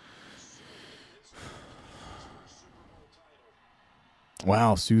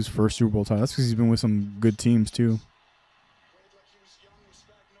 Wow, Sue's first Super Bowl title. That's because he's been with some good teams too. Played like he was young with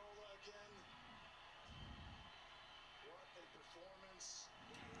Spagnuolo again. What a performance.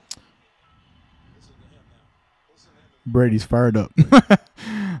 Listen to him now. Listen to him. Brady's fired up.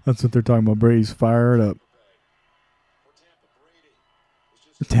 That's what they're talking about. Brady's fired up. For Tampa, Brady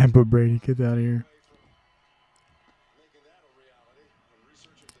was just Tampa Brady, get out of here. making that a reality and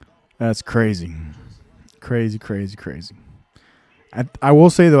research and development. That's crazy. Crazy. I will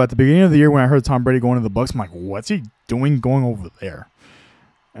say, though, at the beginning of the year when I heard Tom Brady going to the Bucs, I'm like, what's he doing going over there?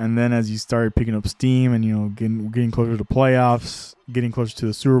 And then as he started picking up steam and, getting closer to playoffs, getting closer to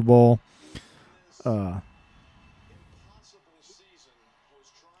the Super Bowl, Impossible season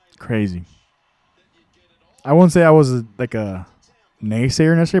was trying crazy. that you get it all. I won't say I was a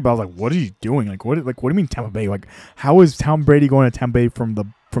naysayer necessarily, but I was like, what is he doing? What do you mean Tampa Bay? How is Tom Brady going to Tampa Bay from the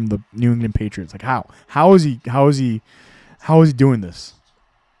New England Patriots? How is he doing this?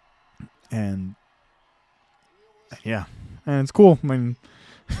 And yeah, and it's cool. I mean,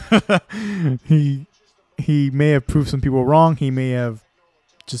 he may have proved some people wrong. He may have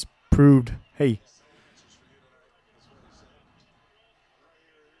just proved, hey,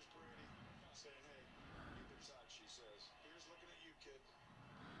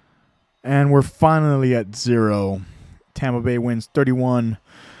 And we're finally at 0. Tampa Bay wins 31.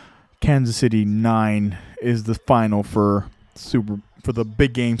 Kansas City 9 is the final for the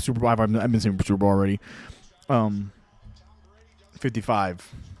big game Super Bowl. I've been saying Super Bowl already.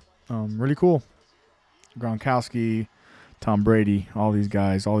 55. Really cool. Gronkowski, Tom Brady, all these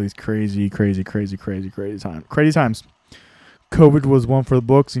guys, all these crazy times. Crazy times. COVID was one for the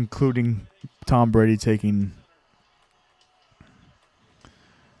books, including Tom Brady taking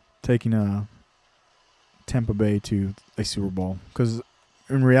Tampa Bay to a Super Bowl. Because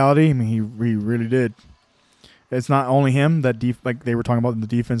in reality, I mean, he really did. It's not only him that like they were talking about, the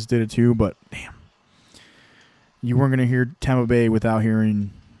defense did it too. But damn, you weren't gonna hear Tampa Bay without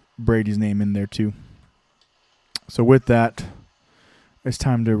hearing Brady's name in there too. So with that, it's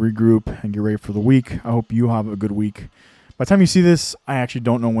time to regroup and get ready for the week. I hope you have a good week. By the time you see this, I actually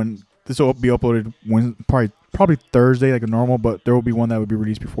don't know when this will be uploaded. Probably Thursday, like a normal, but there will be one that would be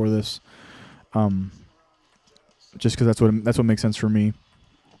released before this. Just because that's what makes sense for me.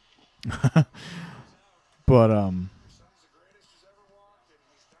 But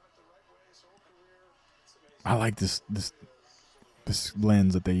I like this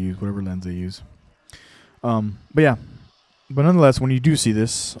lens that they use, whatever lens they use. But yeah. But nonetheless, when you do see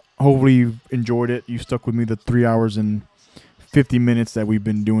this, hopefully you've enjoyed it. You stuck with me the 3 hours and 50 minutes that we've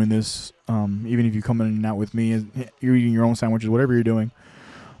been doing this. Even if you come in and out with me, you're eating your own sandwiches, whatever you're doing.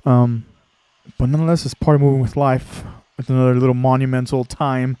 But nonetheless, it's part of moving with life. It's another little monumental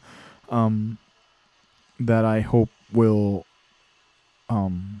time that I hope will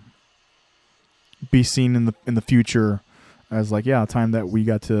be seen in the future as like, yeah, a time that we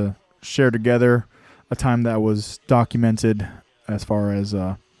got to share together, a time that was documented as far as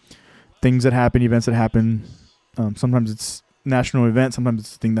things that happen, events that happen. Sometimes it's national event, sometimes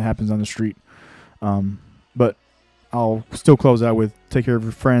it's a thing that happens on the street. But I'll still close out with take care of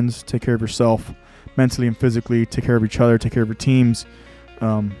your friends, take care of yourself, mentally and physically, take care of each other, take care of your teams,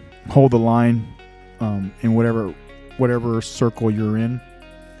 hold the line in whatever circle you're in.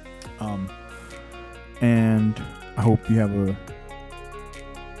 And I hope you have a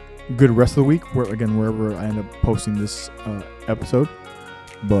good rest of the week, wherever I end up posting this episode.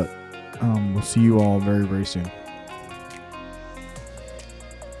 But we'll see you all very, very soon.